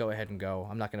this. You just go ahead and go.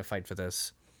 I'm not going to fight for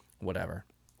this. Whatever.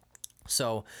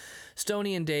 So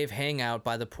Stoney and Dave hang out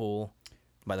by the pool,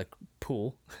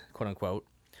 quote unquote,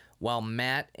 while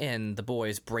Matt and the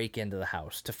boys break into the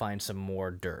house to find some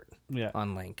more dirt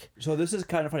on Link. So this is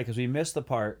kind of funny because we missed the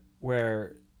part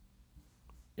where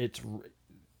it's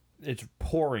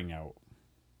pouring out.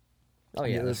 Oh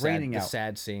yeah, it's raining out. The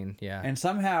sad scene, yeah. And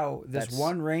somehow this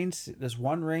one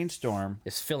rainstorm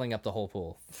is filling up the whole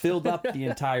pool. Filled up the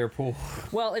entire pool.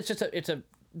 Well, it's a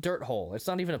dirt hole. It's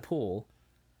not even a pool.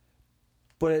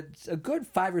 But it's a good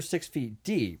 5 or 6 feet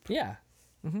deep. Yeah.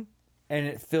 Mm-hmm. And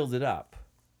it filled it up.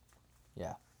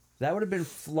 Yeah. That would have been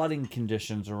flooding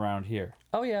conditions around here.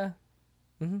 Oh yeah.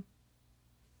 Mm-hmm.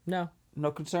 No.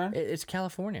 No concern? It's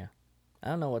California. I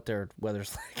don't know what their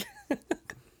weather's like.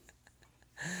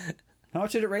 How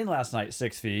much did it rain last night?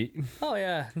 6 feet. Oh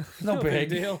yeah. No big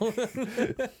deal.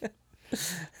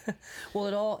 Well,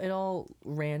 it all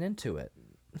ran into it.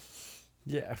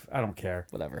 Yeah, I don't care.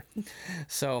 Whatever.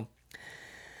 So,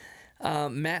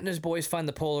 Matt and his boys find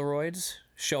the Polaroids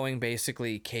showing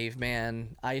basically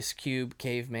caveman, Ice Cube,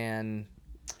 caveman,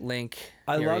 Link.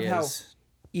 I love how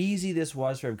easy this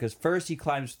was for him because first he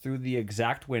climbs through the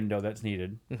exact window that's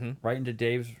needed, right into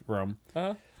Dave's room.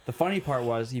 Uh-huh. The funny part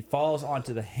was he falls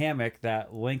onto the hammock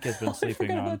that Link has been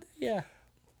sleeping on. Yeah.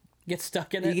 Gets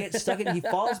stuck in it. He gets stuck in it. He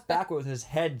falls backward with his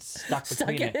head stuck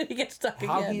between it. He gets stuck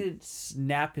How again. he didn't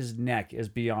snap his neck is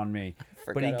beyond me.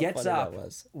 But he how gets funny up. that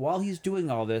was. While he's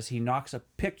doing all this, he knocks a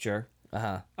picture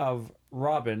of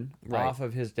Robin off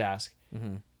of his desk.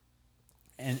 Mm-hmm.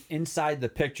 And inside the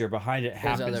picture, behind it,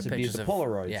 happens to be the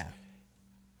Polaroids. Yeah.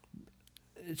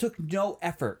 It took no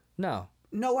effort. No,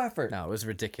 it was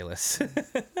ridiculous.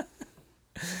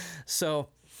 So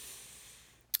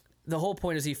the whole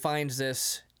point is he finds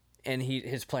this and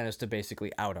his plan is to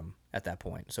basically out him at that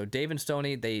point. So Dave and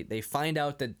Stoney, they find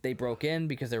out that they broke in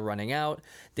because they're running out.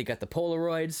 They got the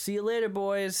Polaroids. See you later,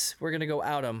 boys. We're gonna go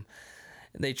out him.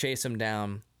 They chase him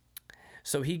down.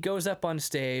 So he goes up on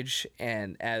stage,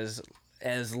 and as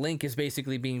Link is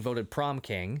basically being voted prom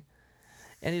king,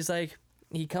 and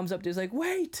he comes up to, he's like,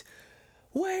 wait,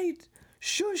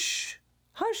 shush,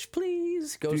 hush,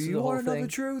 please. Goes through the whole thing. Do you want to know the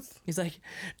truth? He's like,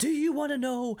 do you want to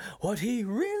know what he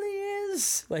really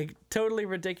is? Like, totally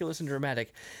ridiculous and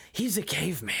dramatic. He's a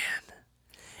caveman.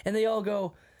 And they all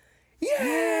go,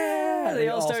 yeah! They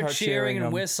all start cheering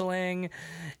and whistling.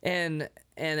 And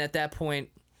at that point,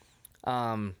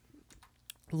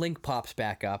 Link pops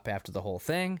back up after the whole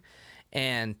thing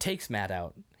and takes Matt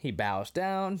out. He bows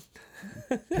down,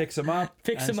 picks him up,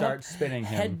 and starts spinning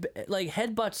him.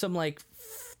 Headbutts him like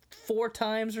 4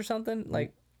 times or something.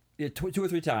 Like, yeah, 2 or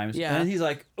 3 times. Yeah. And he's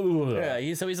like, ugh.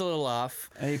 Yeah, so he's a little off.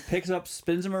 And he picks up,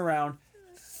 spins him around,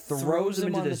 throws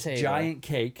him into this giant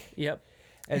cake. Yep.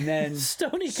 And then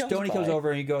Stoney comes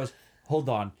over and he goes, hold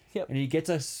on. Yep. And he gets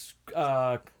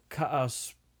a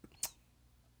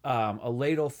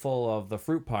ladle full of the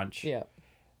fruit punch. Yeah.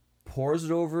 Pours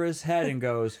it over his head and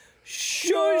goes,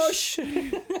 shush!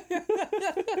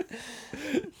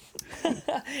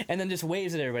 And then just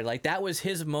waves at everybody. Like, that was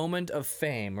his moment of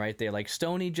fame right there. Like,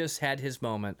 Stoney just had his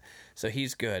moment, so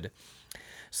he's good.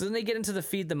 So then they get into the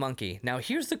Feed the Monkey. Now,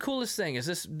 here's the coolest thing,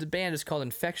 is the band is called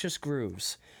Infectious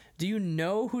Grooves. Do you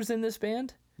know who's in this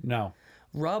band? No.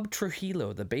 Rob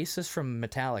Trujillo, the bassist from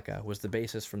Metallica, was the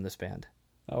bassist from this band.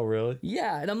 Oh, really?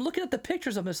 Yeah, and I'm looking at the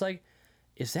pictures of this like,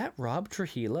 is that Rob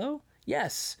Trujillo?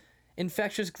 Yes.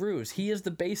 Infectious Grooves. He is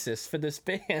the bassist for this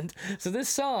band. So this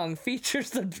song features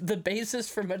the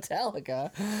bassist for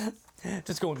Metallica.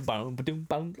 Just going boom, boom,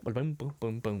 boom, boom, boom,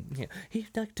 boom, boom. Yeah.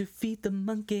 He'd like to feed the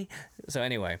monkey. So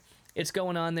anyway, it's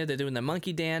going on there. They're doing the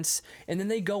monkey dance, and then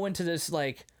they go into this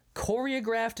like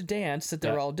choreographed dance that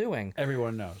they're all doing.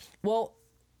 Everyone knows. Well,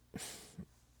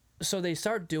 so they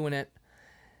start doing it,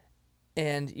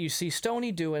 and you see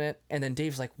Stoney doing it, and then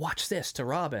Dave's like, watch this, to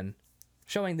Robin,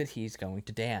 showing that he's going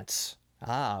to dance.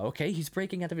 Ah, okay, he's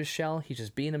breaking out of his shell. He's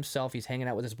just being himself. He's hanging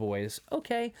out with his boys.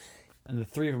 Okay. And the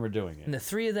 3 of them are doing it. And the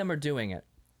 3 of them are doing it.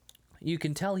 You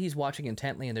can tell he's watching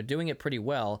intently, and they're doing it pretty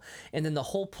well, and then the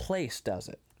whole place does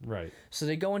it. Right. So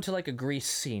they go into like a Grease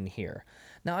scene here.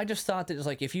 Now, I just thought that it's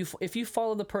like, if you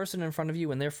follow the person in front of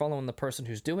you and they're following the person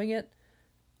who's doing it,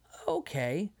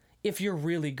 okay. If you're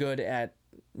really good at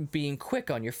being quick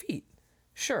on your feet,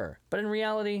 sure. But in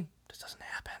reality, this doesn't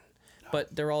happen. No.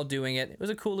 But they're all doing it. It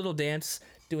was a cool little dance,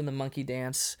 doing the monkey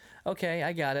dance. Okay,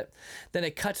 I got it. Then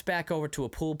it cuts back over to a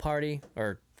pool party,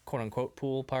 or quote-unquote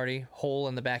pool party, hole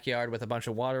in the backyard with a bunch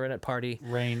of water in it party.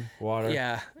 Rain, water.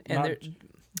 Yeah. And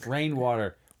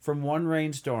rainwater from one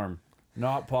rainstorm.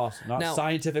 Not possible. Not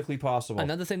scientifically possible.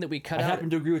 Another thing that we cut out. I happen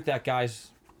to agree with that, guys.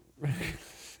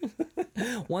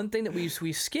 One thing that we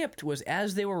skipped was,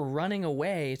 as they were running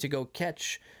away to go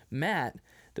catch Matt,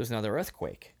 there was another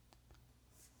earthquake.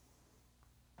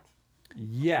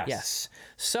 Yes. Yes.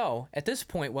 So, at this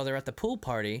point, while they're at the pool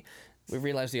party, we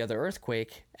realized the other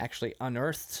earthquake actually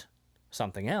unearthed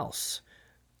something else.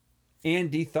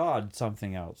 And de-thawed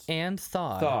something else. And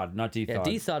thawed. Thawed, not de-thawed. Yeah,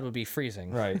 de-thawed would be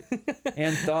freezing. Right.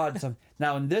 And thawed some.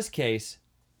 Now, in this case,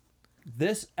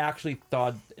 this actually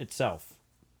thawed itself.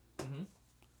 Mm-hmm.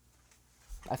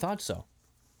 I thought so.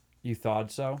 You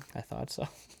thawed so? I thought so.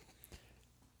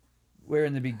 Where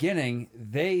in the beginning,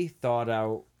 they thawed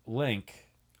out Link.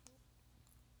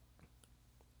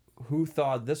 Who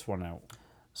thawed this one out?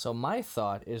 So my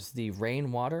thought is the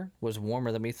rainwater was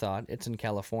warmer than we thought. It's in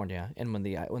California, and when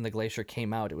the glacier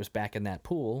came out, it was back in that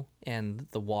pool, and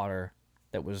the water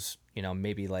that was,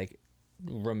 maybe like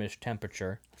roomish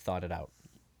temperature thawed it out.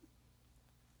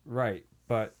 Right,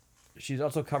 but she's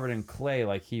also covered in clay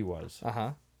like he was.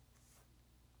 Uh-huh.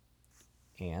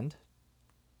 And?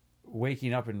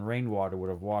 Waking up in rainwater would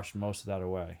have washed most of that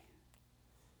away.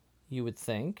 You would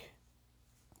think.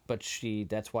 But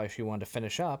that's why she wanted to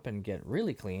finish up and get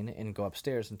really clean and go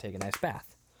upstairs and take a nice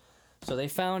bath. So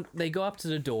they go up to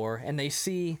the door and they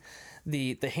see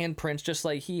the handprints just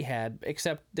like he had,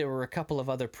 except there were a couple of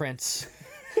other prints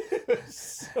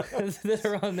that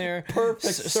are on there.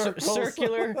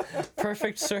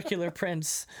 Perfect circular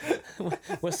prints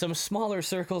with some smaller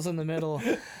circles in the middle,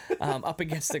 up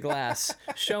against the glass,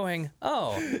 showing,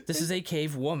 oh, this is a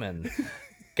cave woman.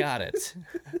 Got it.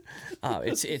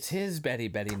 It's his Betty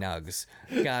Nugs.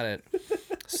 Got it.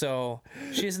 So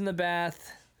she's in the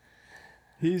bath.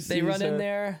 He They sees run in her.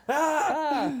 there. He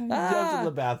jumps in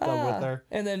the bathtub with her.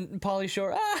 And then Pauly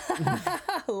Shore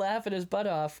laughing his butt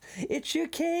off. It's your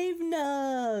cave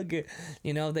nug.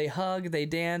 You know, they hug, they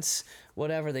dance,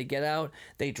 whatever. They get out.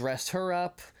 They dress her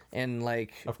up. And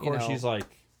like, Of course, you know, she's like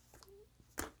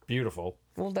beautiful.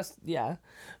 well, that's, yeah.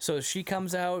 So she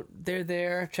comes out. They're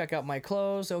there. Check out my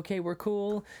clothes. Okay, we're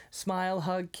cool. Smile,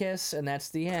 hug, kiss. And that's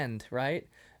the end, right?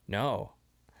 No.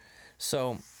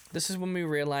 So this is when we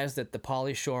realize that the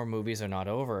Pauly Shore movies are not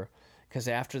over. Because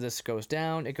after this goes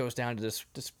down, it goes down to this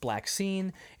black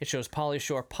scene. It shows Pauly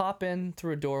Shore pop in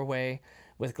through a doorway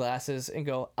with glasses and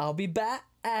go, "I'll be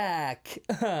back,"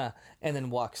 and then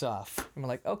walks off. And we're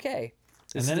like, okay,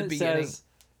 this And then is the it beginning. says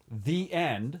the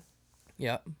end.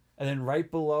 Yep. And then right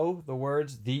below the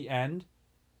words the end,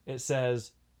 it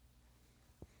says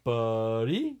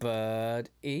buddy. But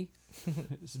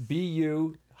It's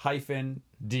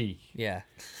BU-D. yeah.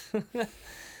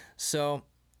 So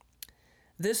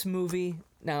this movie,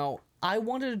 now I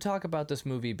wanted to talk about this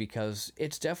movie because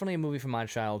it's definitely a movie from my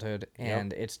childhood,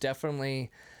 and it's definitely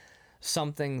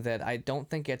something that I don't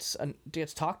think gets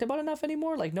talked about enough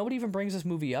anymore. Like, nobody even brings this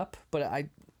movie up, but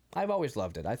I've always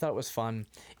loved it. I thought it was fun.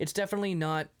 It's definitely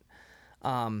not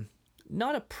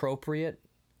appropriate.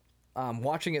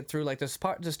 Watching it through, like, there's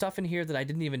stuff in here that I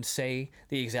didn't even say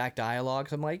the exact dialogue.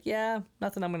 So I'm like, yeah,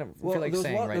 nothing I'm gonna feel like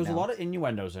saying right there's now. a lot of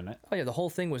innuendos in it. Oh yeah, the whole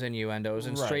thing was innuendos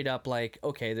and Right. straight up like,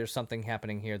 okay, there's something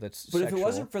happening here that's But sexual. if it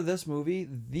wasn't for this movie,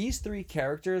 these three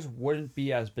characters wouldn't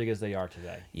be as big as they are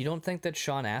today. You don't think that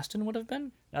Sean Astin would have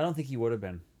been? I don't think he would have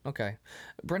been. Okay,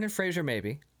 Brendan Fraser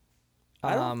maybe.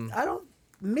 I don't.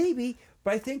 Maybe,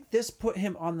 but I think this put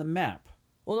him on the map.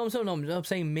 Well, I'm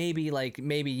saying maybe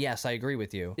yes, I agree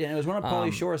with you. Yeah, and it was one of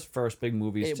Pauly Shore's first big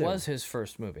movies. It too. was his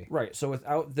first movie. Right. So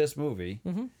without this movie,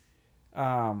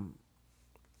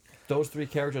 those three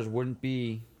characters wouldn't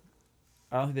be.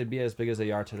 I don't think they'd be as big as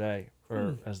they are today,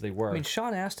 or as they were. I mean,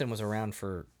 Sean Astin was around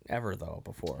forever though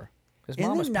before. His in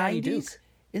mom the was Patty 90s, Duke.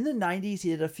 in the 90s, he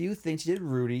did a few things. He did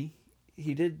Rudy.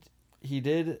 He did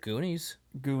Goonies.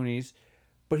 Goonies,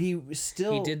 but he was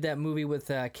still. He did that movie with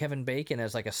Kevin Bacon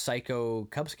as like a psycho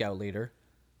Cub Scout leader.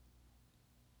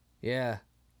 Yeah.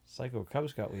 Psycho Cub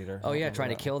Scout leader. Oh yeah, trying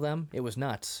to kill them. It was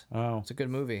nuts. Oh. It's a good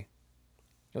movie.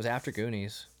 It was after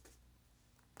Goonies.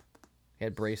 He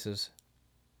had braces.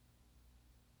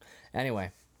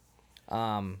 Anyway, The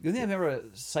only thing I remember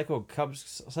Psycho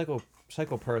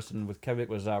person with Kevin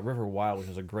was River Wild, which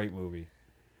was a great movie.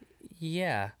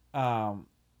 yeah.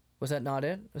 Was that not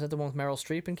it? Was that the one with Meryl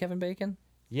Streep and Kevin Bacon?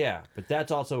 Yeah, but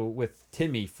that's also with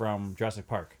Timmy from Jurassic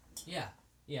Park. Yeah.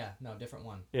 Yeah. No, different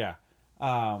one. Yeah.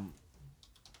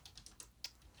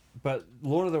 But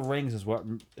Lord of the Rings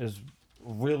is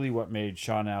really what made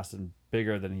Sean Astin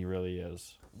bigger than he really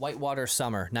is. Whitewater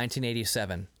Summer,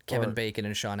 1987. Kevin Bacon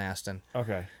and Sean Astin.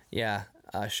 Okay. Yeah.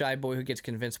 A shy boy who gets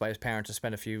convinced by his parents to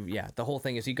spend the whole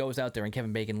thing is he goes out there and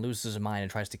Kevin Bacon loses his mind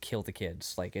and tries to kill the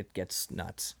kids. Like, it gets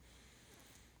nuts.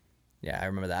 Yeah, I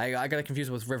remember that. I got it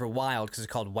confused with River Wild because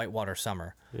it's called Whitewater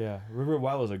Summer. Yeah, River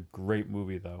Wild was a great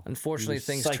movie though. Unfortunately, He was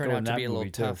things psycho turn in out to that be a little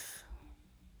movie, too. tough.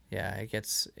 Yeah, it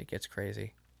gets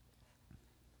crazy.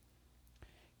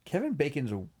 Kevin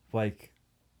Bacon's like.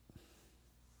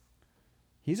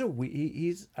 He's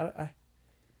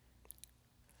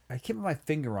I can't put my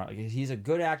finger on it. Like, he's a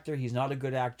good actor. He's not a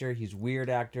good actor. He's a weird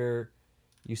actor.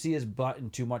 You see his butt in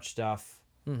too much stuff.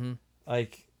 Mm-hmm.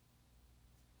 Like,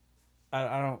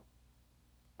 I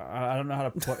don't know how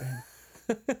to put him.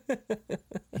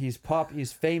 He's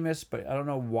famous, but I don't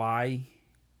know why.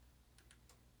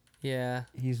 Yeah.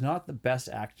 He's not the best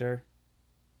actor.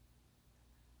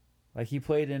 Like, he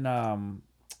played in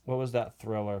what was that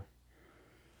thriller?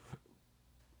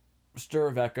 Stir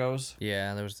of Echoes.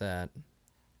 Yeah, there was that.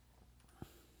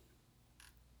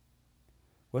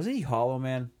 Wasn't he Hollow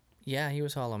Man? Yeah, he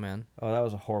was Hollow Man. Oh, that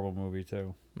was a horrible movie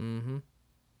too. Mm-hmm.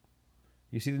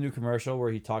 You see the new commercial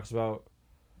where he talks about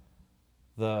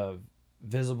the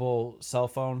visible cell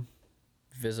phone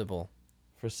Visible.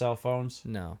 for cell phones?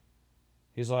 No.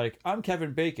 He's like, I'm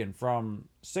Kevin Bacon from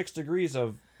 6 Degrees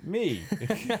of Me.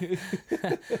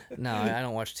 No, I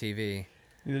don't watch TV.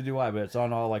 Neither do I, but it's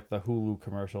on all like the Hulu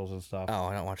commercials and stuff. Oh,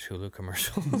 I don't watch Hulu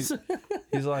commercials.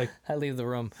 He's like, I leave the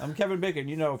room. I'm Kevin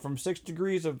Bacon, from 6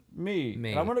 Degrees of Me.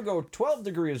 Me. And I'm going to go 12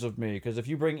 Degrees of Me, because if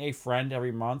you bring a friend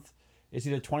every month, it's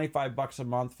either $25 a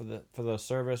month for the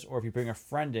service, or if you bring a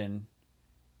friend in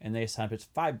and they sign up, it's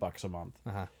 $5 a month.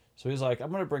 Uh-huh. So he's like,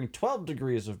 I'm going to bring 12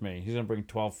 Degrees of Me. He's going to bring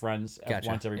 12 friends Gotcha.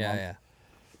 once every month. Yeah.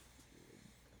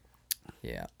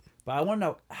 Yeah. But I want to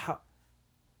know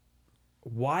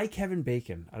why Kevin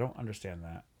Bacon? I don't understand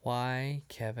that. Why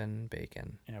Kevin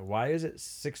Bacon? Yeah, why is it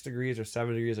 6 degrees or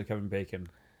 7 degrees of Kevin Bacon,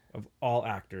 of all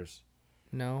actors?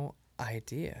 No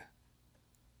idea.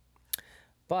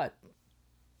 But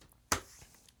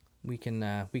we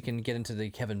can get into the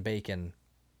Kevin Bacon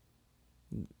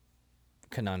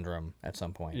conundrum at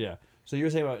some point. Yeah. So you were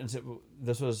saying about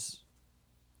this was,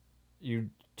 you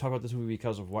talk about this movie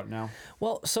because of what now?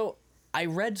 Well, so I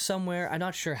read somewhere, I'm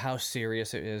not sure how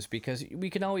serious it is, because we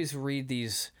can always read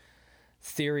these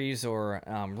theories or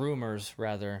rumors,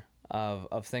 rather,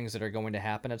 of things that are going to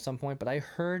happen at some point. But I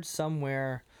heard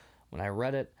somewhere when I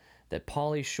read it that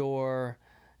Pauly Shore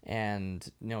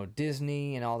and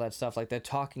Disney and all that stuff, like they're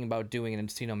talking about doing an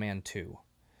Encino Man 2.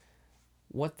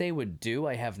 What they would do,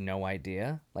 I have no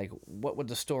idea. Like, what would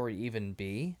the story even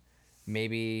be?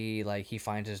 Maybe like he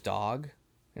finds his dog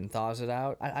and thaws it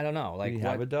out. I don't know. Like, Did he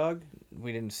have a dog?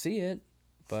 We didn't see it,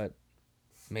 but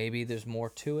maybe there's more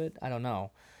to it. I don't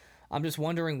know. I'm just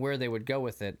wondering where they would go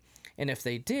with it, and if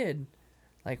they did,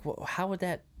 like, how would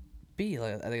that be?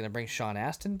 Like, are they going to bring Sean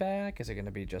Astin back? Is it going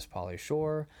to be just Pauly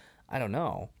Shore? I don't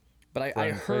know. But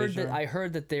I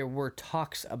heard that there were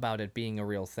talks about it being a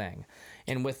real thing,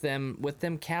 and with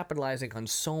them capitalizing on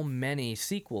so many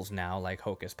sequels now, like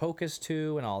Hocus Pocus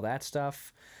 2 and all that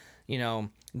stuff,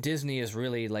 Disney is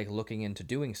really like looking into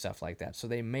doing stuff like that. So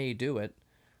they may do it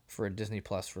for a Disney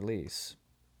Plus release.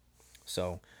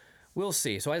 So we'll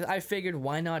see. So I figured,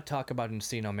 why not talk about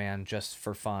Encino Man just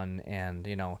for fun? And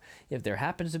if there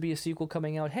happens to be a sequel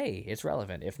coming out, hey, it's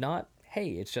relevant. If not,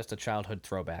 hey, it's just a childhood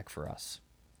throwback for us.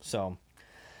 So,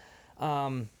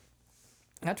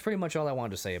 that's pretty much all I wanted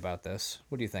to say about this.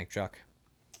 What do you think, Chuck?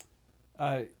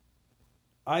 I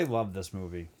love this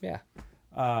movie. Yeah.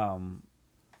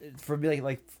 For me,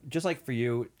 like just like for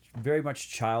you, very much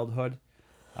childhood.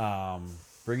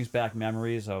 Brings back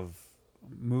memories of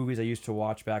movies I used to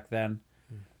watch back then.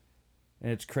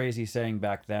 And it's crazy saying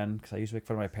back then, because I used to make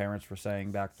fun of my parents for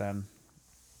saying back then.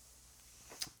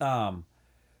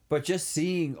 But just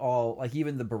seeing all, like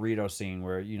even the burrito scene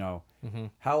where,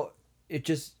 how it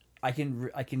just, I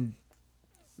can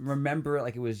remember it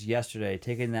like it was yesterday,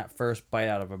 taking that first bite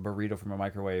out of a burrito from a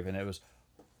microwave, and it was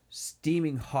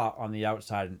steaming hot on the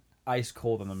outside and ice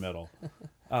cold in the middle.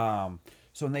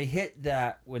 So when they hit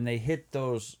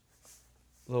those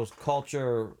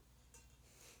culture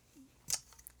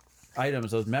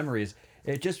items, those memories,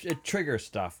 it triggers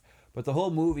stuff. But the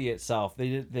whole movie itself,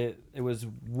 it was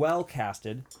well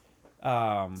casted.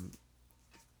 The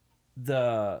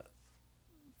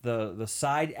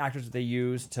side actors that they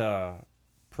used to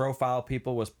profile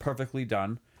people was perfectly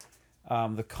done.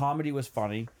 The comedy was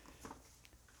funny.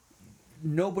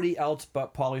 Nobody else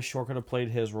but Pauly Shore could have played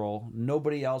his role.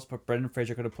 Nobody else but Brendan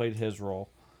Fraser could have played his role.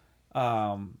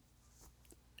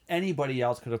 Anybody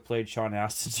else could have played Sean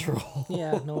Astin's role.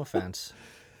 Yeah, no offense.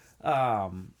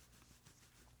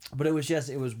 But it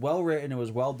was well written. It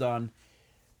was well done.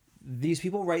 These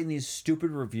people writing these stupid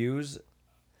reviews.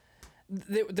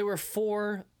 There were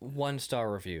 4 1-star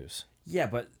reviews. Yeah,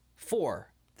 but 4.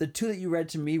 The 2 that you read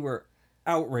to me were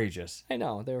outrageous. I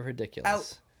know, they were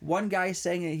ridiculous. One guy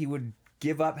saying that he would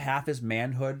give up half his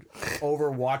manhood over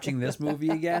watching this movie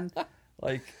again.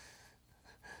 Like,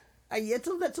 that's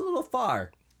a little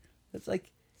far. It's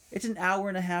like, it's an hour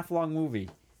and a half long movie.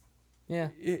 Yeah.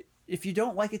 If you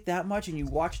don't like it that much and you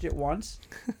watched it once,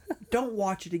 don't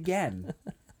watch it again.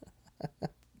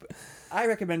 I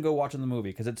recommend go watching the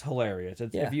movie because it's hilarious.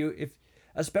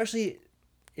 Especially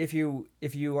if you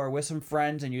are with some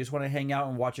friends and you just want to hang out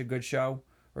and watch a good show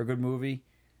or a good movie,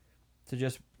 to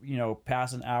just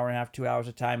pass an hour and a half, 2 hours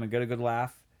of time and get a good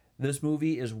laugh. This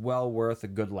movie is well worth a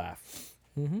good laugh.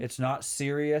 Mm-hmm. It's not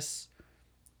serious.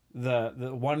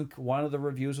 The one of the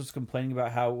reviews was complaining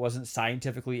about how it wasn't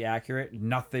scientifically accurate.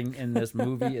 Nothing in this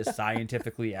movie is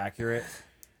scientifically accurate.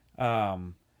 I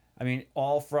mean,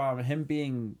 all from him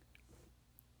being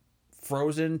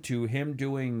frozen to him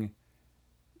doing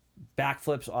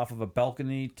backflips off of a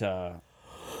balcony to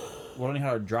learning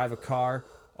how to drive a car.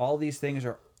 All these things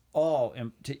are all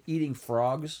to eating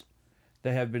frogs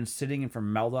that have been sitting in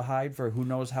formaldehyde for who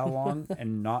knows how long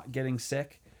and not getting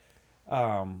sick.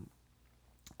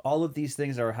 All of these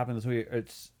things that are happening in this movie,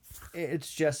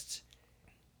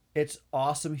 it's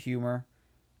awesome humor.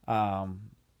 And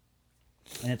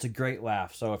it's a great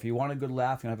laugh. So if you want a good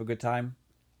laugh and have a good time,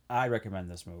 I recommend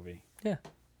this movie. Yeah.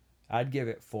 I'd give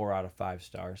it 4 out of 5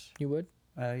 stars. You would?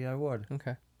 Yeah, I would.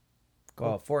 Okay. Cool.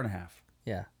 Well, 4.5.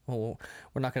 Yeah. Well,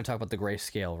 we're not going to talk about the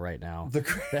grayscale right now.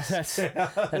 That's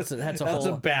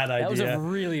a bad idea. That was a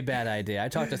really bad idea. I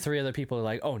talked to 3 other people who are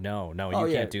like, oh, no,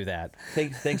 you can't do that.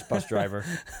 Thanks, bus driver.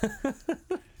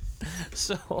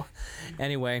 So,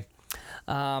 anyway,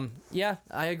 Yeah,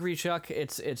 I agree, Chuck.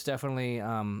 It's definitely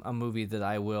a movie that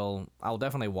I'll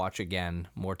definitely watch again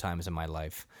more times in my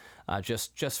life,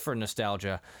 just for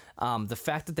nostalgia. The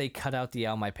fact that they cut out the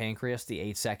my pancreas, the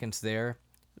 8 seconds there,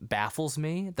 baffles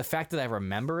me. The fact that I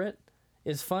remember it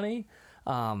is funny,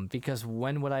 because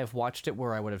when would I have watched it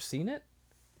where I would have seen it?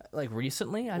 Like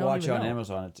recently? I don't Watch even it on know.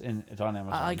 Amazon. It's on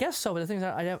Amazon. I guess so, but the thing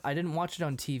is, I didn't watch it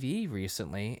on TV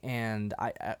recently, and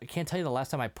I can't tell you the last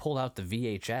time I pulled out the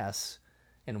VHS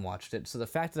and watched it. So the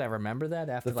fact that I remember that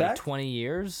after like 20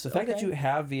 years, The fact that you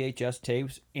have VHS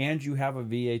tapes and you have a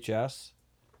VHS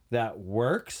that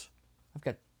works. I've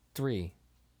got 3,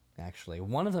 actually.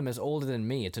 One of them is older than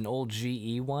me. It's an old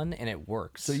GE one, and it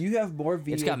works. So you have more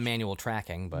It's got manual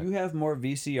tracking, but You have more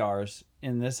VCRs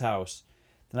in this house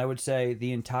than I would say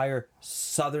the entire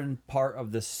southern part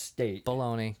of the state.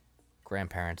 baloney.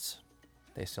 Grandparents,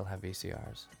 they still have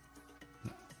VCRs.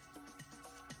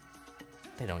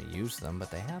 They don't use them,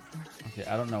 but they have them. Okay,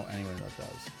 I don't know anyone that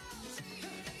does.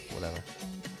 Whatever.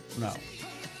 No.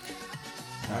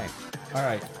 All right. All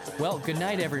right. Well, good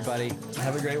night, everybody.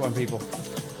 Have a great one, people.